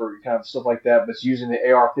for kind of stuff like that. But it's using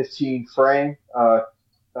the AR-15 frame,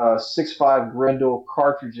 6.5 Grendel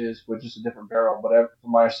cartridges with just a different barrel. But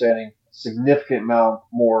from my understanding, significant amount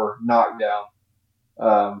more knockdown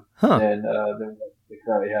than what they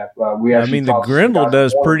currently have. The Grendel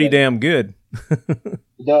does pretty damn good.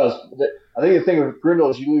 It does. I think the thing with Grendel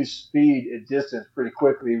is you lose speed at distance pretty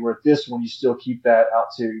quickly. Where this one, you still keep that out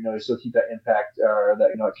to, you still keep that impact or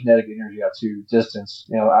that, kinetic energy out to distance,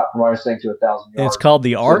 out from my understanding to 1,000 yards. And it's called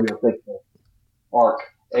the ARC? ARC.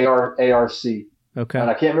 A-R-C. Okay. And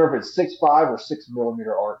I can't remember if it's 6.5 or 6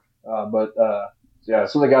 millimeter ARC. But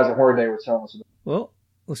some of the guys at Hornady were telling us. Well,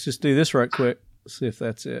 let's just do this right quick. Let's see if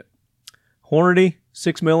that's it. Hornady,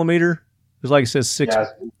 6 millimeter. It's like it says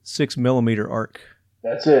 6 millimeter arc.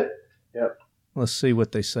 That's it. Yep. Let's see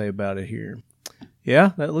what they say about it here.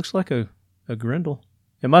 Yeah, that looks like a Grendel.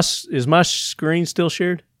 Is my screen still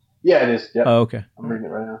shared? Yeah, it is. Yep. Oh, okay. I'm reading it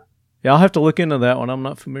right now. Yeah, I'll have to look into that one. I'm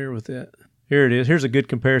not familiar with that. Here it is. Here's a good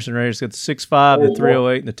comparison right here. It's got the 6.5, the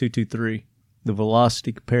 308, and the 223. The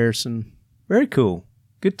velocity comparison. Very cool.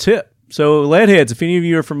 Good tip. So, Leadheads, if any of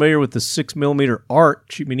you are familiar with the 6 millimeter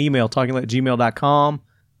arc, shoot me an email, talkinglead@gmail.com,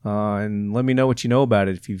 and let me know what you know about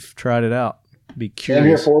it if you've tried it out. Be curious. I'm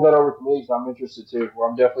here for that over to me, so I'm interested too. Well,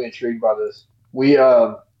 I'm definitely intrigued by this.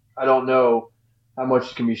 I don't know how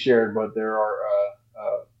much can be shared, but they're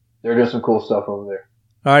doing some cool stuff over there.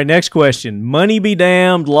 All right, next question. Money be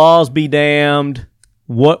damned, laws be damned.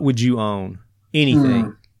 What would you own?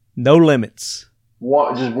 Anything. No limits.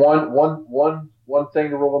 Just one thing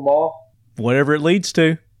to rule them all? Whatever it leads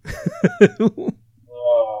to.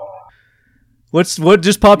 What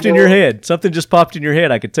just popped in your head? Something just popped in your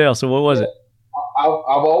head, I could tell. So what was it? I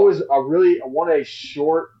want a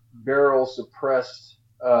short barrel suppressed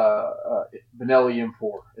Benelli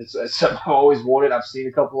M4. It's something I've always wanted. I've seen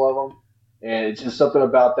a couple of them, and it's just something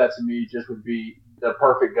about that to me just would be the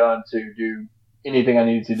perfect gun to do anything I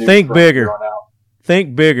needed to do. Think bigger.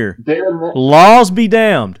 Think bigger. Laws be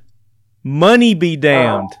damned. Money be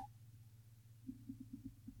damned.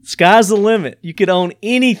 Sky's the limit. You could own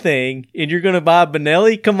anything, and you're going to buy a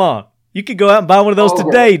Benelli? Come on. You could go out and buy one of those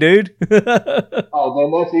today, dude. Oh,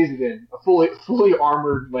 then that's easy then. A fully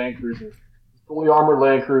armored Land Cruiser.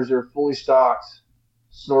 Fully stocked,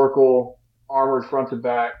 snorkel, armored front to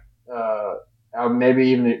back. Maybe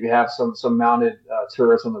even if you have some mounted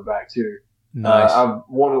turrets on the back too. Nice. I've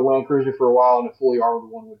wanted a Land Cruiser for a while, and a fully armored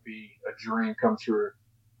one would be a dream come true.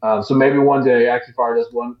 So maybe one day Accufire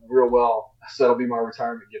does one real well. So that'll be my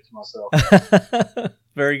retirement gift to myself.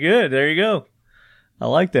 Very good. There you go. I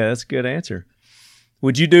like that. That's a good answer.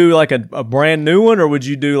 Would you do like a brand new one, or would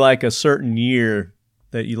you do like a certain year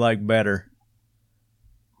that you like better?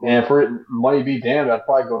 Man, for it, money be damned, I'd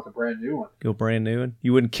probably go with a brand new one. Go brand new one?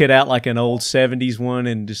 You wouldn't kit out like an old 70s one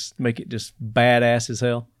and just make it just badass as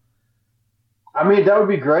hell? I mean, that would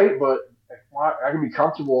be great, but I can be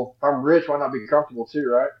comfortable. If I'm rich, why not be comfortable too,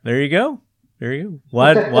 right? There you go.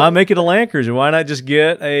 Why make it a Land Cruiser? Why not just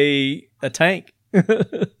get a tank?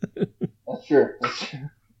 That's true.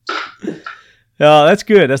 Oh, that's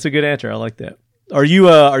good. That's a good answer. I like that. Are you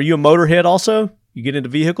a motorhead also? You get into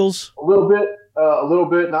vehicles? A little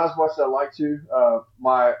bit, not as much as I'd like to.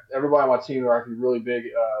 Everybody on my team are actually really big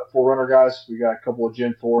 4Runner guys. We got a couple of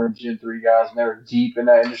Gen 4 and Gen 3 guys, and they're deep in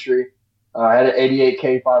that industry. I had an 88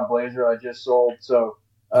 K5 Blazer I just sold, so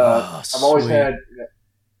I've always had.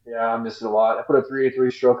 Yeah, I miss it a lot. I put a 383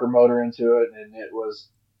 stroker motor into it, and that was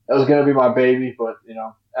going to be my baby, but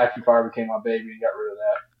Accufire became my baby and got rid of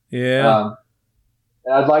that. Yeah.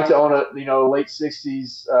 And I'd like to own a late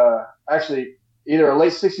 60s, actually either a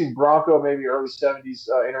late 60s Bronco, maybe early 70s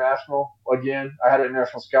International. Again, I had an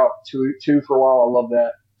International Scout 2 for a while. I love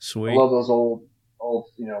that. Sweet. I love those old,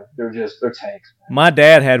 they're tanks. Man. My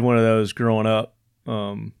dad had one of those growing up.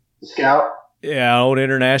 Scout? Yeah, old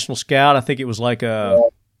International Scout. I think it was like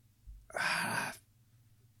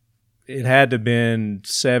it had to have been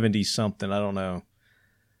 70 something. I don't know.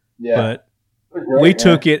 Yeah. But we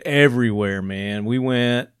took it everywhere, man. We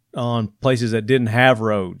went on places that didn't have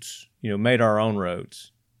roads, made our own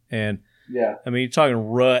roads. And yeah, I mean, you're talking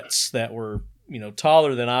ruts that were,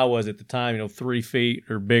 taller than I was at the time, 3 feet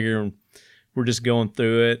or bigger. And we're just going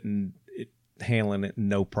through it and handling it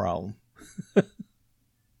no problem.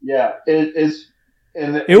 Yeah, it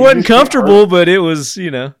wasn't comfortable, but it was,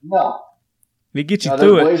 No. It gets you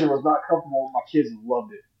through it. The Blazer was not comfortable. My kids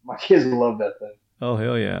loved it. My kids loved that thing. Oh,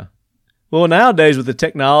 hell yeah. Well, nowadays with the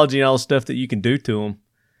technology and all the stuff that you can do to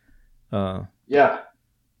them. Yeah.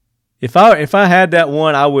 If I had that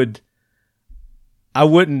one, I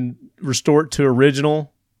wouldn't restore it to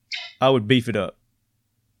original. I would beef it up.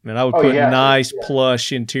 And I would put nice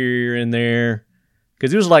plush interior in there,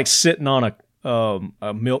 because it was like sitting on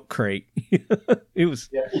a milk crate. It was.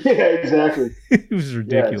 Yeah, exactly. It was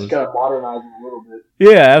ridiculous. Yeah, just got to modernize it a little bit.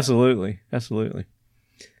 Yeah, absolutely.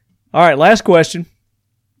 All right, last question.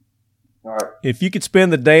 All right. If you could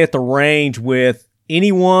spend the day at the range with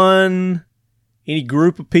anyone, any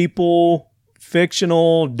group of people,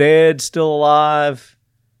 fictional, dead, still alive,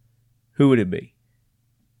 who would it be?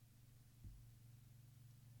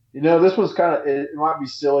 This was it might be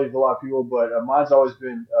silly to a lot of people, but mine's always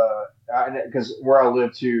been, because where I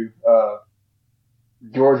live too,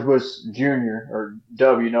 George Bush Jr. or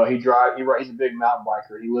W, he's a big mountain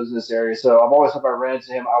biker. He lives in this area. So I've always, if I ran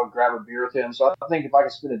into him, I would grab a beer with him. So I think if I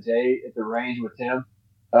could spend a day at the range with him,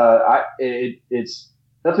 it's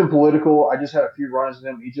nothing political. I just had a few runs with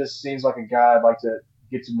him. He just seems like a guy I'd like to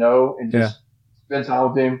get to know and just spend time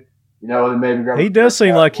with him, and then maybe grab. He does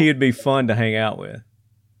seem like he would be fun to hang out with.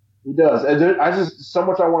 He does. And I just, so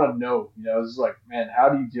much I want to know, it's just like, man, how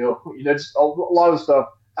do you deal, just a lot of stuff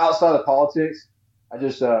outside of politics. I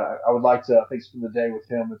would like to, I think, spend the day with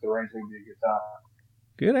him at the range. Would be a good time.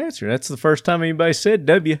 Good answer. That's the first time anybody said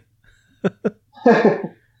W.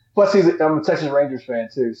 Plus, I'm a Texas Rangers fan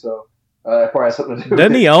too, so That probably has something to do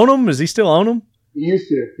Doesn't with he it. own them? Does he still own them? He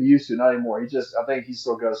used to, not anymore. I think he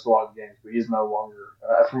still goes to a lot of games, but he's no longer,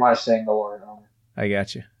 from my saying, no longer an owner. I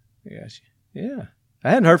got you. Yeah. I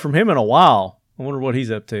hadn't heard from him in a while. I wonder what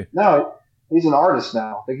he's up to. No, he's an artist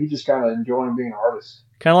now. I think he's just kind of enjoying being an artist.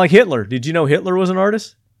 Kind of like Hitler. Did you know Hitler was an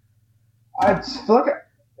artist? I feel like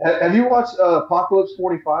have you watched Apocalypse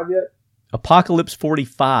 45 yet? Apocalypse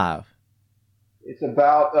 45. It's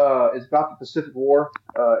about the Pacific War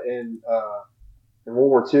in World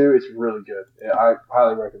War II. It's really good. Yeah, I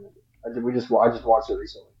highly recommend it. I just watched it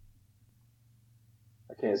recently.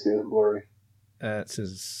 I can't see it blurry. That's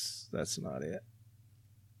not it.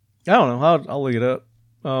 I don't know. I'll look it up.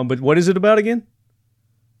 But what is it about again?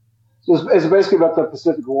 So it's basically about the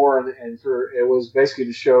Pacific War, and it was basically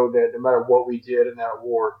to show that no matter what we did in that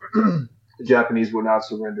war, the Japanese would not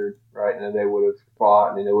surrender, right? And they would have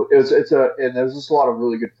fought, and and there's just a lot of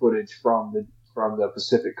really good footage from the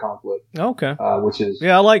Pacific conflict. Okay, which is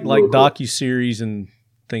I like really docuseries and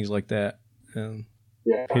things like that.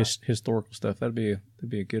 Yeah, historical stuff. That'd be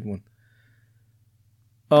a good one.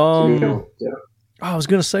 Yeah. I was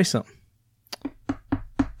gonna say something.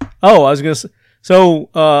 Oh, I was gonna say. So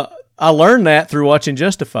I learned that through watching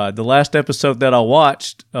Justified. The last episode that I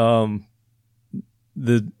watched, the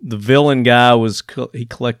villain guy he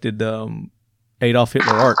collected Adolf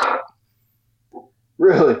Hitler art.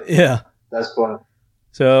 Really? Yeah. That's funny.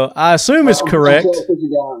 So I assume it's correct. I took you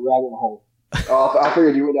down a rabbit hole. I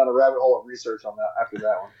figured you went down a rabbit hole of research on that after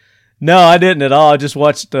that one. No, I didn't at all. I just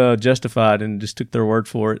watched Justified and just took their word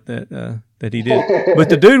for it that he did. But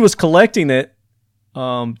the dude was collecting it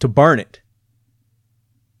to burn it.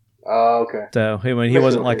 Oh, okay. So he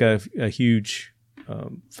wasn't like a huge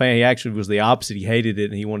fan. He actually was the opposite. He hated it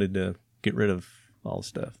and he wanted to get rid of all the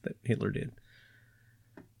stuff that Hitler did.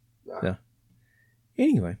 So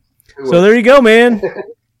anyway, so there you go, man.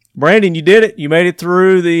 Brandon, you did it. You made it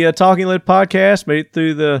through the Talking Lead podcast. Made it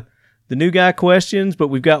through the new guy questions, but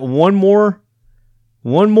we've got one more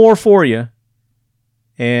for you.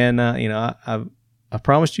 And I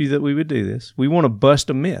promised you that we would do this. We want to bust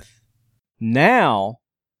a myth. Now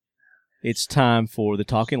it's time for the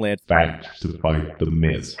Talking Lead Fact to fight the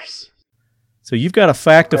myths. So you've got a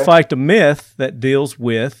fact to fight the myth that deals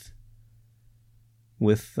with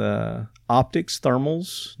optics,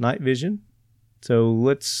 thermals, night vision. So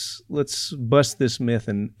let's bust this myth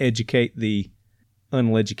and educate the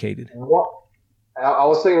uneducated. I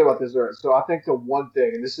was thinking about this earlier. So I think the one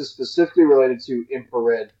thing, and this is specifically related to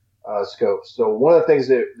infrared scopes. So one of the things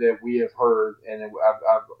that we have heard, and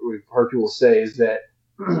we've heard people say, is that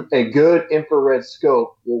a good infrared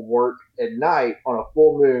scope will work at night on a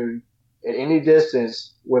full moon at any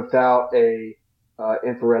distance without a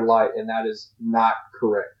infrared light, and that is not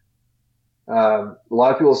correct. A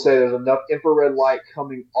lot of people say there's enough infrared light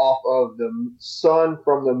coming off of the sun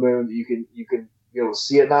from the moon that you can be able to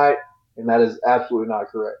see at night, and that is absolutely not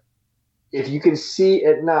correct. If you can see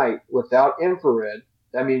at night without infrared,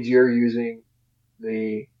 that means you're using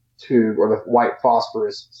the tube or the white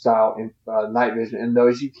phosphorus style night vision, and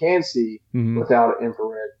those you can see without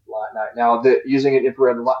infrared light. Now, using an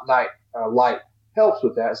infrared light helps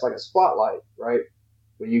with that. It's like a spotlight, right?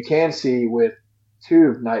 But you can see with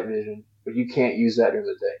tube night vision, but you can't use that during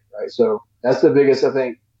the day, right? So that's the biggest, I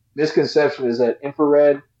think, misconception, is that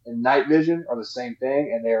infrared and night vision are the same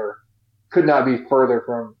thing, and could not be further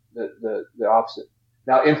from the opposite.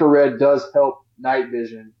 Now, infrared does help night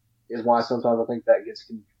vision, is why sometimes I think that gets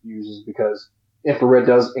confused, is because infrared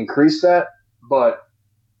does increase that, but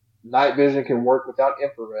night vision can work without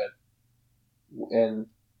infrared, and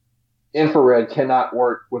infrared cannot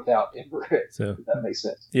work without infrared. So if that makes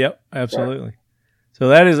sense. Yep, absolutely. Right. So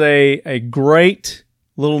that is a great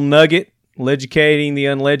little nugget, educating the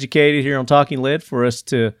uneducated here on Talking Lead, for us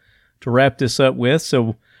to wrap this up with.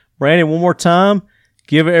 So, Brandon, one more time,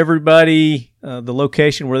 give everybody the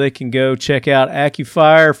location where they can go check out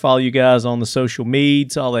Accufire, follow you guys on the social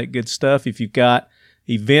medias, all that good stuff. If you've got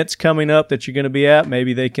events coming up that you're going to be at,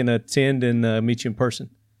 maybe they can attend and meet you in person.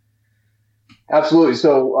 Absolutely.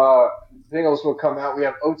 So, the thing else will come out. We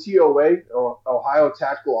have OTOA, Ohio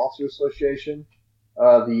Tactical Officer Association,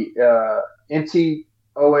 the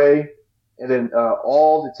NTOA, and then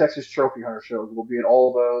all the Texas Trophy Hunter shows. We'll be at all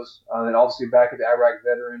of those. And then obviously back at the Iraq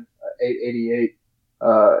Veteran 888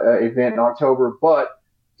 event in October. But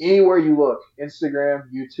anywhere you look, Instagram,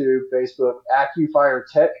 YouTube, Facebook, Accufire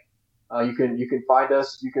Tech, you can find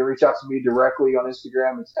us. You can reach out to me directly on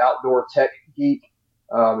Instagram. It's Outdoor Tech Geek.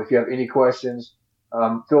 If you have any questions,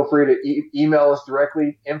 feel free to email us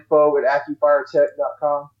directly,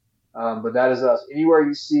 info@accufiretech.com. But that is us. Anywhere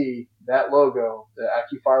you see that logo, the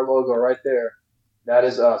Accufire logo right there, that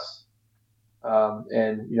is us.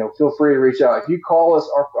 And feel free to reach out. If you call us,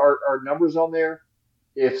 our number's on there.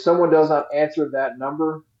 If someone does not answer that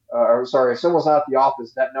number, if someone's not at the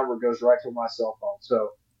office, that number goes right to my cell phone. So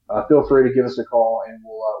feel free to give us a call, and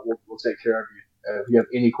we'll take care of you if you have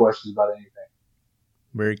any questions about anything.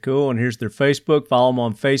 Very cool. And here's their Facebook. Follow them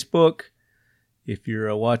on Facebook. If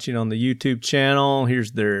you're watching on the YouTube channel,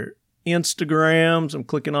 here's their Instagrams. I'm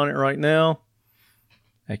clicking on it right now.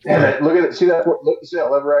 Yeah, look at it. See that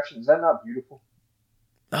lever action? Is that not beautiful?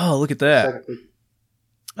 Oh, look at that.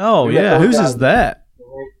 Oh, yeah. Whose is that?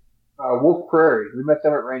 Wolf Prairie. We met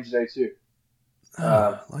them at Range Day, too.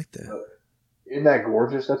 I like that. Isn't that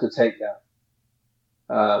gorgeous? That's a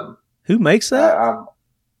takedown. Who makes that?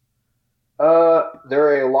 There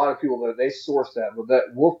are a lot of people that they source that, but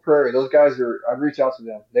that Wolf Prairie, those guys I've reached out to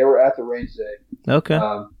them. They were at the Range Day. Okay.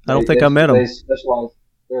 I don't think I met them. They specialize.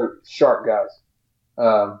 They're sharp guys.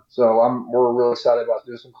 So we're really excited about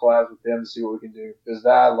doing some collabs with them to see what we can do, because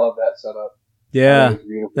I love that setup. Yeah,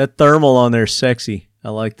 that thermal on there is sexy. I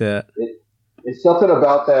like that. It's something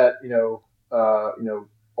about that,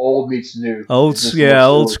 old meets new. Old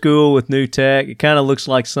school with new tech. It kind of looks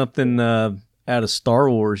like something out of Star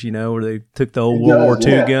Wars, where they took the old World War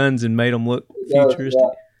II guns and made them look futuristic.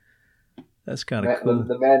 Yeah. That's kind of cool.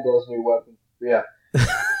 The Mando's new weapon. Yeah.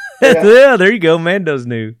 Yeah, there you go. Mando's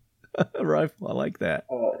new rifle. I like that.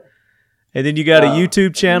 And then you got a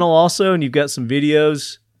YouTube channel also, and you've got some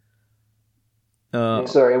videos.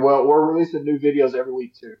 Sorry. Well, we're releasing new videos every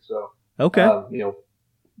week too. So okay.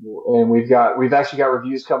 And we've actually got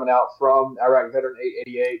reviews coming out from Iraq Veteran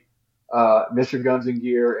 888, Mr. Guns and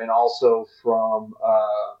Gear, and also from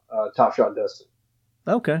Top Shot Dustin.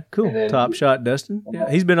 Okay, cool. Top Shot Dustin. Yeah,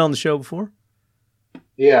 he's been on the show before.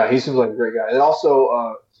 Yeah, he seems like a great guy. And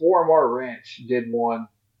also, 4MR Ranch did one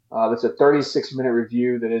that's a 36-minute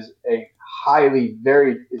review that is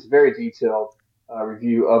it's very detailed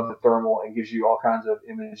review of the thermal, and gives you all kinds of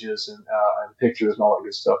images and pictures and all that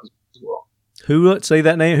good stuff as well. Who say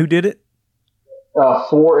that name? Who did it?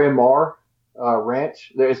 4MR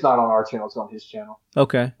Ranch. It's not on our channel; it's on his channel.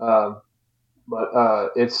 Okay. But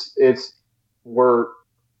it's really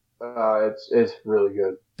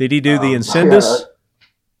good. Did he do the Incendus?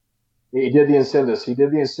 He did the Incendus,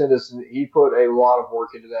 and he put a lot of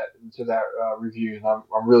work into that review, and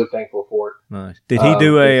I'm really thankful for it. Nice. Did he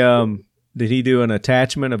do Did he do a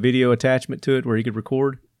video attachment to it where he could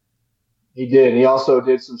record? He did. He also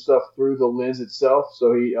did some stuff through the lens itself.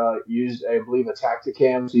 So he used, I believe, a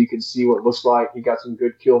Tacticam, so you can see what it looks like. He got some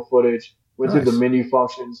good kill footage. Went through the menu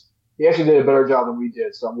functions. He actually did a better job than we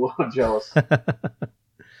did, so I'm a little jealous.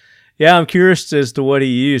 Yeah, I'm curious as to what he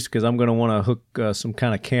used, because I'm going to want to hook some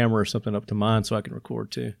kind of camera or something up to mine so I can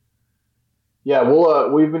record too. Yeah,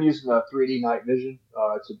 we've been using 3D night vision.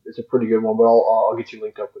 It's a pretty good one, but I'll get you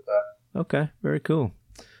linked up with that. Okay, very cool.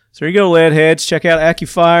 So there you go, lead heads. Check out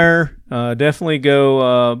Accufire. Definitely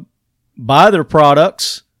go buy their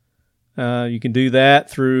products. You can do that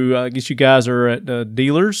through, I guess you guys are at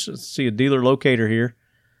dealers. Let's see a dealer locator here.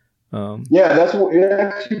 Yeah, that's what we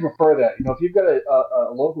actually prefer that. If you've got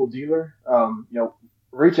a local dealer,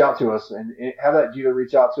 reach out to us and have that dealer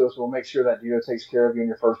reach out to us. We'll make sure that dealer takes care of you in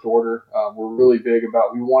your first order. We're really big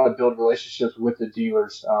about, we want to build relationships with the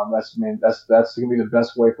dealers. That's going to be the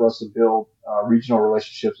best way for us to build regional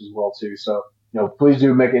relationships as well too. So, please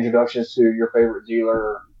do make introductions to your favorite dealer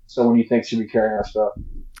or someone you think should be carrying our stuff.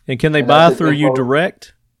 And can they buy through you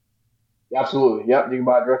direct? Absolutely. Yep. You can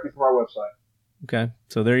buy directly from our website. Okay.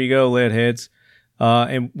 So there you go, lead heads.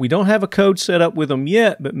 And we don't have a code set up with them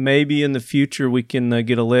yet, but maybe in the future we can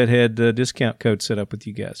get a Leadhead discount code set up with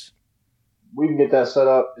you guys. We can get that set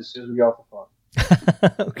up as soon as we get off the phone.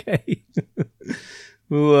 Okay.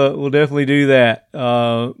 We'll definitely do that.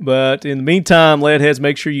 But in the meantime, Leadheads,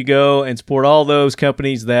 make sure you go and support all those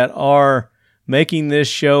companies that are making this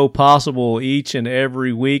show possible each and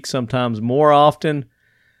every week, sometimes more often.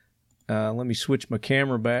 Let me switch my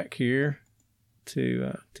camera back here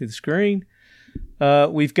to the screen.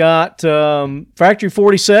 We've got Factory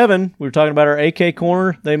 47. We were talking about our AK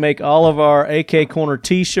Corner. They make all of our AK Corner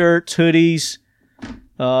t-shirts, hoodies,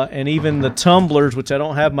 and even the tumblers, which I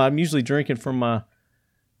don't have. I'm usually drinking from my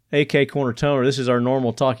AK Corner tumbler. This is our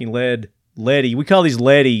normal Talking Leady. We call these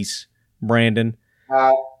Leadies, Brandon.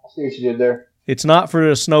 I see what you did there. It's not for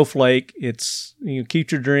a snowflake. It's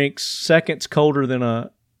keep your drinks seconds colder than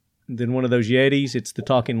one of those Yetis. It's the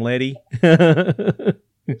Talking Leady.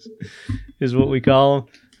 is what we call them.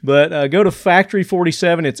 But go to Factory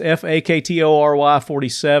 47. It's FAKTORY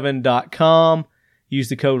 47.com. Use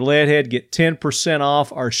the code Leadhead. Get 10%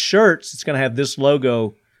 off our shirts. It's going to have this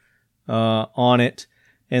logo on it.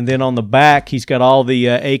 And then on the back, he's got all the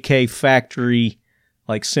AK factory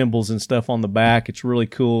like symbols and stuff on the back. It's really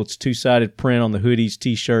cool. It's 2-sided print on the hoodies,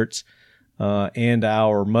 T-shirts, and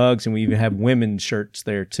our mugs. And we even have women's shirts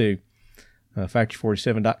there too.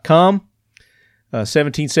 Factory47.com.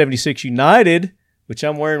 1776 United, which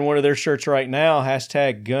I'm wearing one of their shirts right now.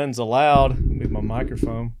 Hashtag guns allowed. Move my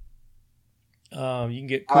microphone. You can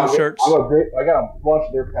get cool shirts. I got a bunch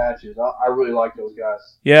of their patches. I really like those guys.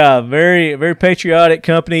 Yeah, very, very patriotic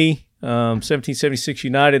company. 1776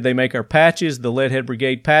 United, they make our patches, the Leadhead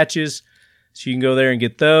Brigade patches. So you can go there and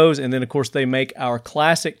get those. And then, of course, they make our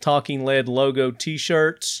classic Talking Lead logo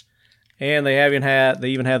T-shirts. And they even have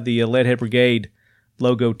the Leadhead Brigade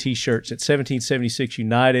logo T-shirts at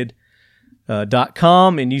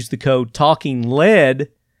 1776united.com and use the code TalkingLead.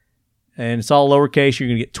 And it's all lowercase. You're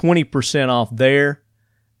going to get 20% off there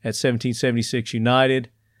at 1776 United.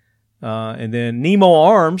 And then Nemo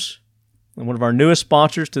Arms, one of our newest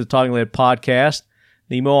sponsors to the Talking Lead podcast.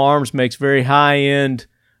 Nemo Arms makes very high-end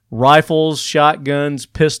rifles, shotguns,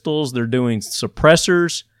 pistols. They're doing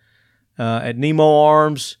suppressors at Nemo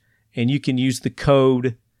Arms. And you can use the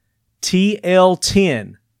code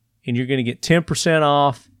TL10, and you're going to get 10%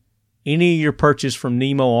 off any of your purchase from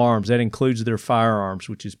Nemo Arms. That includes their firearms,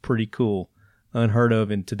 which is pretty cool, unheard of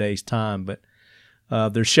in today's time. But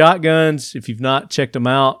their shotguns, if you've not checked them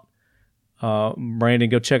out, Brandon,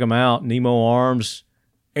 go check them out. Nemo Arms,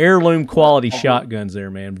 heirloom quality shotguns there,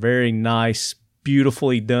 man. Very nice,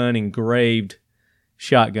 beautifully done, engraved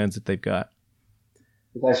shotguns that they've got.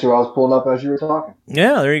 That's actually what I was pulling up as you were talking.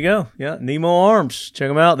 Yeah, there you go. Yeah, Nemo Arms. Check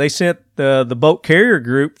them out. They sent the boat carrier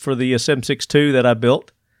group for the 7.62 that I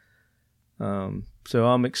built. So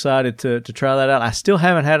I'm excited to try that out. I still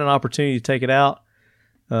haven't had an opportunity to take it out.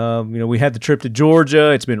 We had the trip to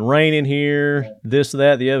Georgia. It's been raining here, this,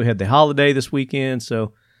 that, the other. We had the holiday this weekend,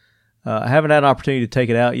 so I haven't had an opportunity to take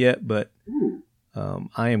it out yet, but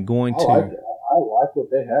I am going to. I like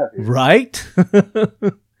what they have here. Right?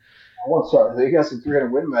 They got some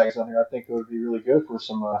 300 Win Mags on here. I think it would be really good for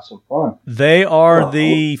some fun. They are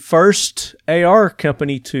the first AR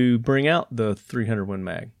company to bring out the 300 Win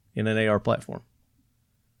Mag in an AR platform.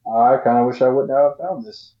 I kind of wish I wouldn't have found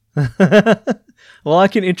this. Well, I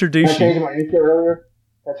can introduce you. Can I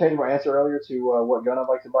change my answer earlier to what gun I'd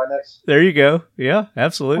like to buy next? There you go. Yeah,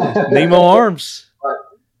 absolutely. Nemo Arms.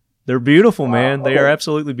 They're beautiful, man. They are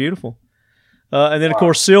absolutely beautiful. And then, of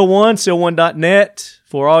course, Seal1, seal1.net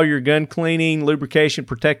for all your gun cleaning, lubrication,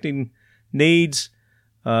 protecting needs.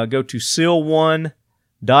 Go to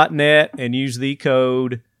seal1.net and use the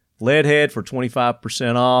code LEADHEAD for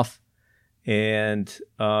 25% off. And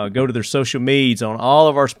go to their social medias on all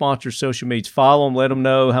of our sponsors' social medias. Follow them, let them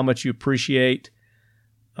know how much you appreciate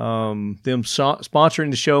them sponsoring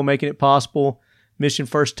the show, making it possible. Mission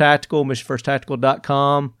First Tactical,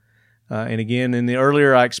 missionfirsttactical.com. And again, in the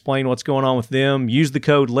earlier, I explained what's going on with them. Use the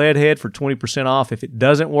code LEADHEAD for 20% off. If it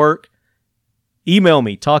doesn't work, email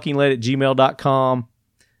me, talkingled@gmail.com,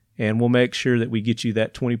 and we'll make sure that we get you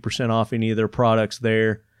that 20% off any of their products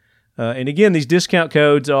there. And again, these discount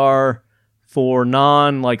codes are for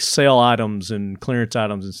sale items and clearance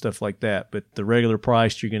items and stuff like that. But the regular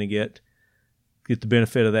price, you're going to get the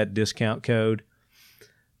benefit of that discount code.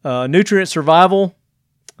 Nutrient Survival.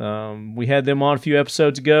 We had them on a few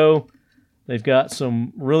episodes ago. They've got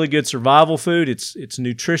some really good survival food. It's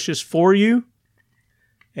nutritious for you,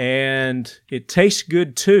 and it tastes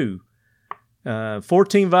good too.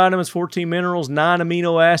 14 vitamins, 14 minerals, 9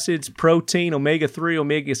 amino acids, protein, omega-3,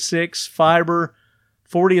 omega-6, fiber,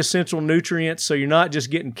 40 essential nutrients. So you're not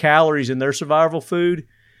just getting calories in their survival food.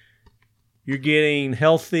 You're getting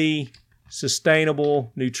healthy,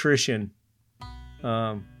 sustainable nutrition.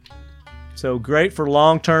 So great for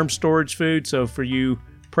long-term storage food. So for you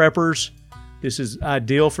preppers, this is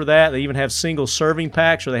ideal for that. They even have single serving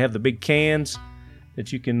packs, or they have the big cans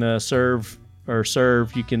that you can serve.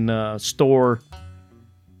 You can store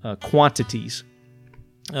quantities.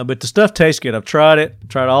 But the stuff tastes good. I've tried it.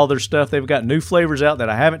 Tried all their stuff. They've got new flavors out that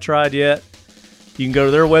I haven't tried yet. You can go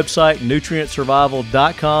to their website,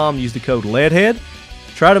 nutrientsurvival.com. Use the code LEADHEAD.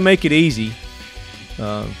 Try to make it easy.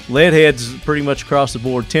 Leadhead's pretty much across the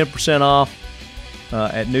board, 10% off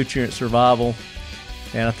at Nutrient Survival.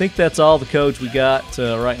 And I think that's all the codes we got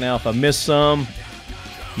right now. If I missed some,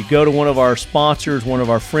 you go to one of our sponsors, one of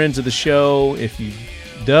our friends of the show. If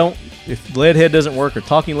Leadhead doesn't work or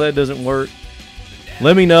Talking Lead doesn't work,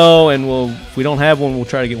 let me know, and if we don't have one, we'll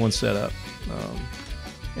try to get one set up.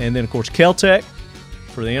 And then, of course, Kel-Tec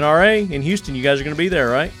for the NRA in Houston. You guys are going to be there,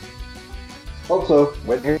 right? Hope so.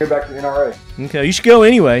 Wait to hear back from the NRA. Okay, you should go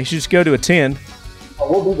anyway. You should just go to attend. Oh,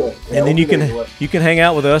 we'll do that. Yeah, and then you can hang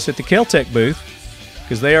out with us at the Kel-Tec booth,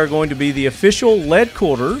 because they are going to be the official lead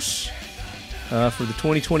quarters for the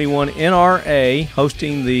 2021 NRA,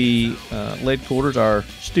 hosting the lead quarters. Our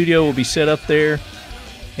studio will be set up there,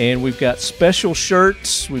 and we've got special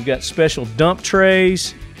shirts. We've got special dump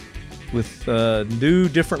trays with new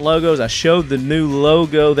different logos. I showed the new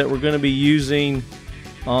logo that we're going to be using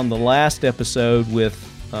on the last episode with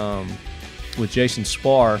Jason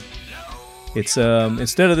Spar. It's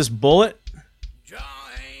instead of this bullet,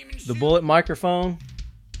 the bullet microphone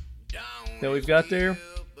that we've got there,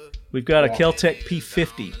 we've got a Kel-Tec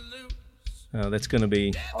P50 that's going to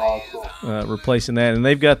be replacing that. And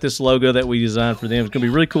they've got this logo that we designed for them. It's going to be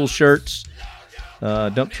really cool shirts,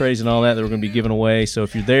 dump trays and all that we're going to be giving away. So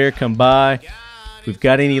if you're there, come by. If we've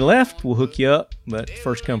got any left, we'll hook you up. But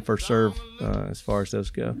first come, first serve as far as those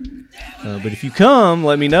go. But if you come,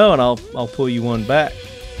 let me know, and I'll pull you one back,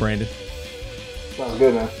 Brandon. Sounds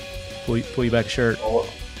good, man. Pull you back a shirt. No,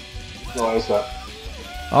 it's not.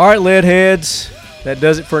 All right, lead heads. That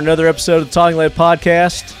does it for another episode of the Talking Lead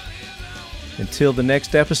Podcast. Until the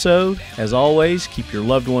next episode, as always, keep your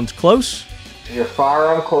loved ones close. Your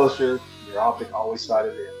firearm closer, your optic always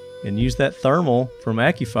sighted in. And use that thermal from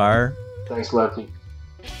Accufire. Thanks, Lefty.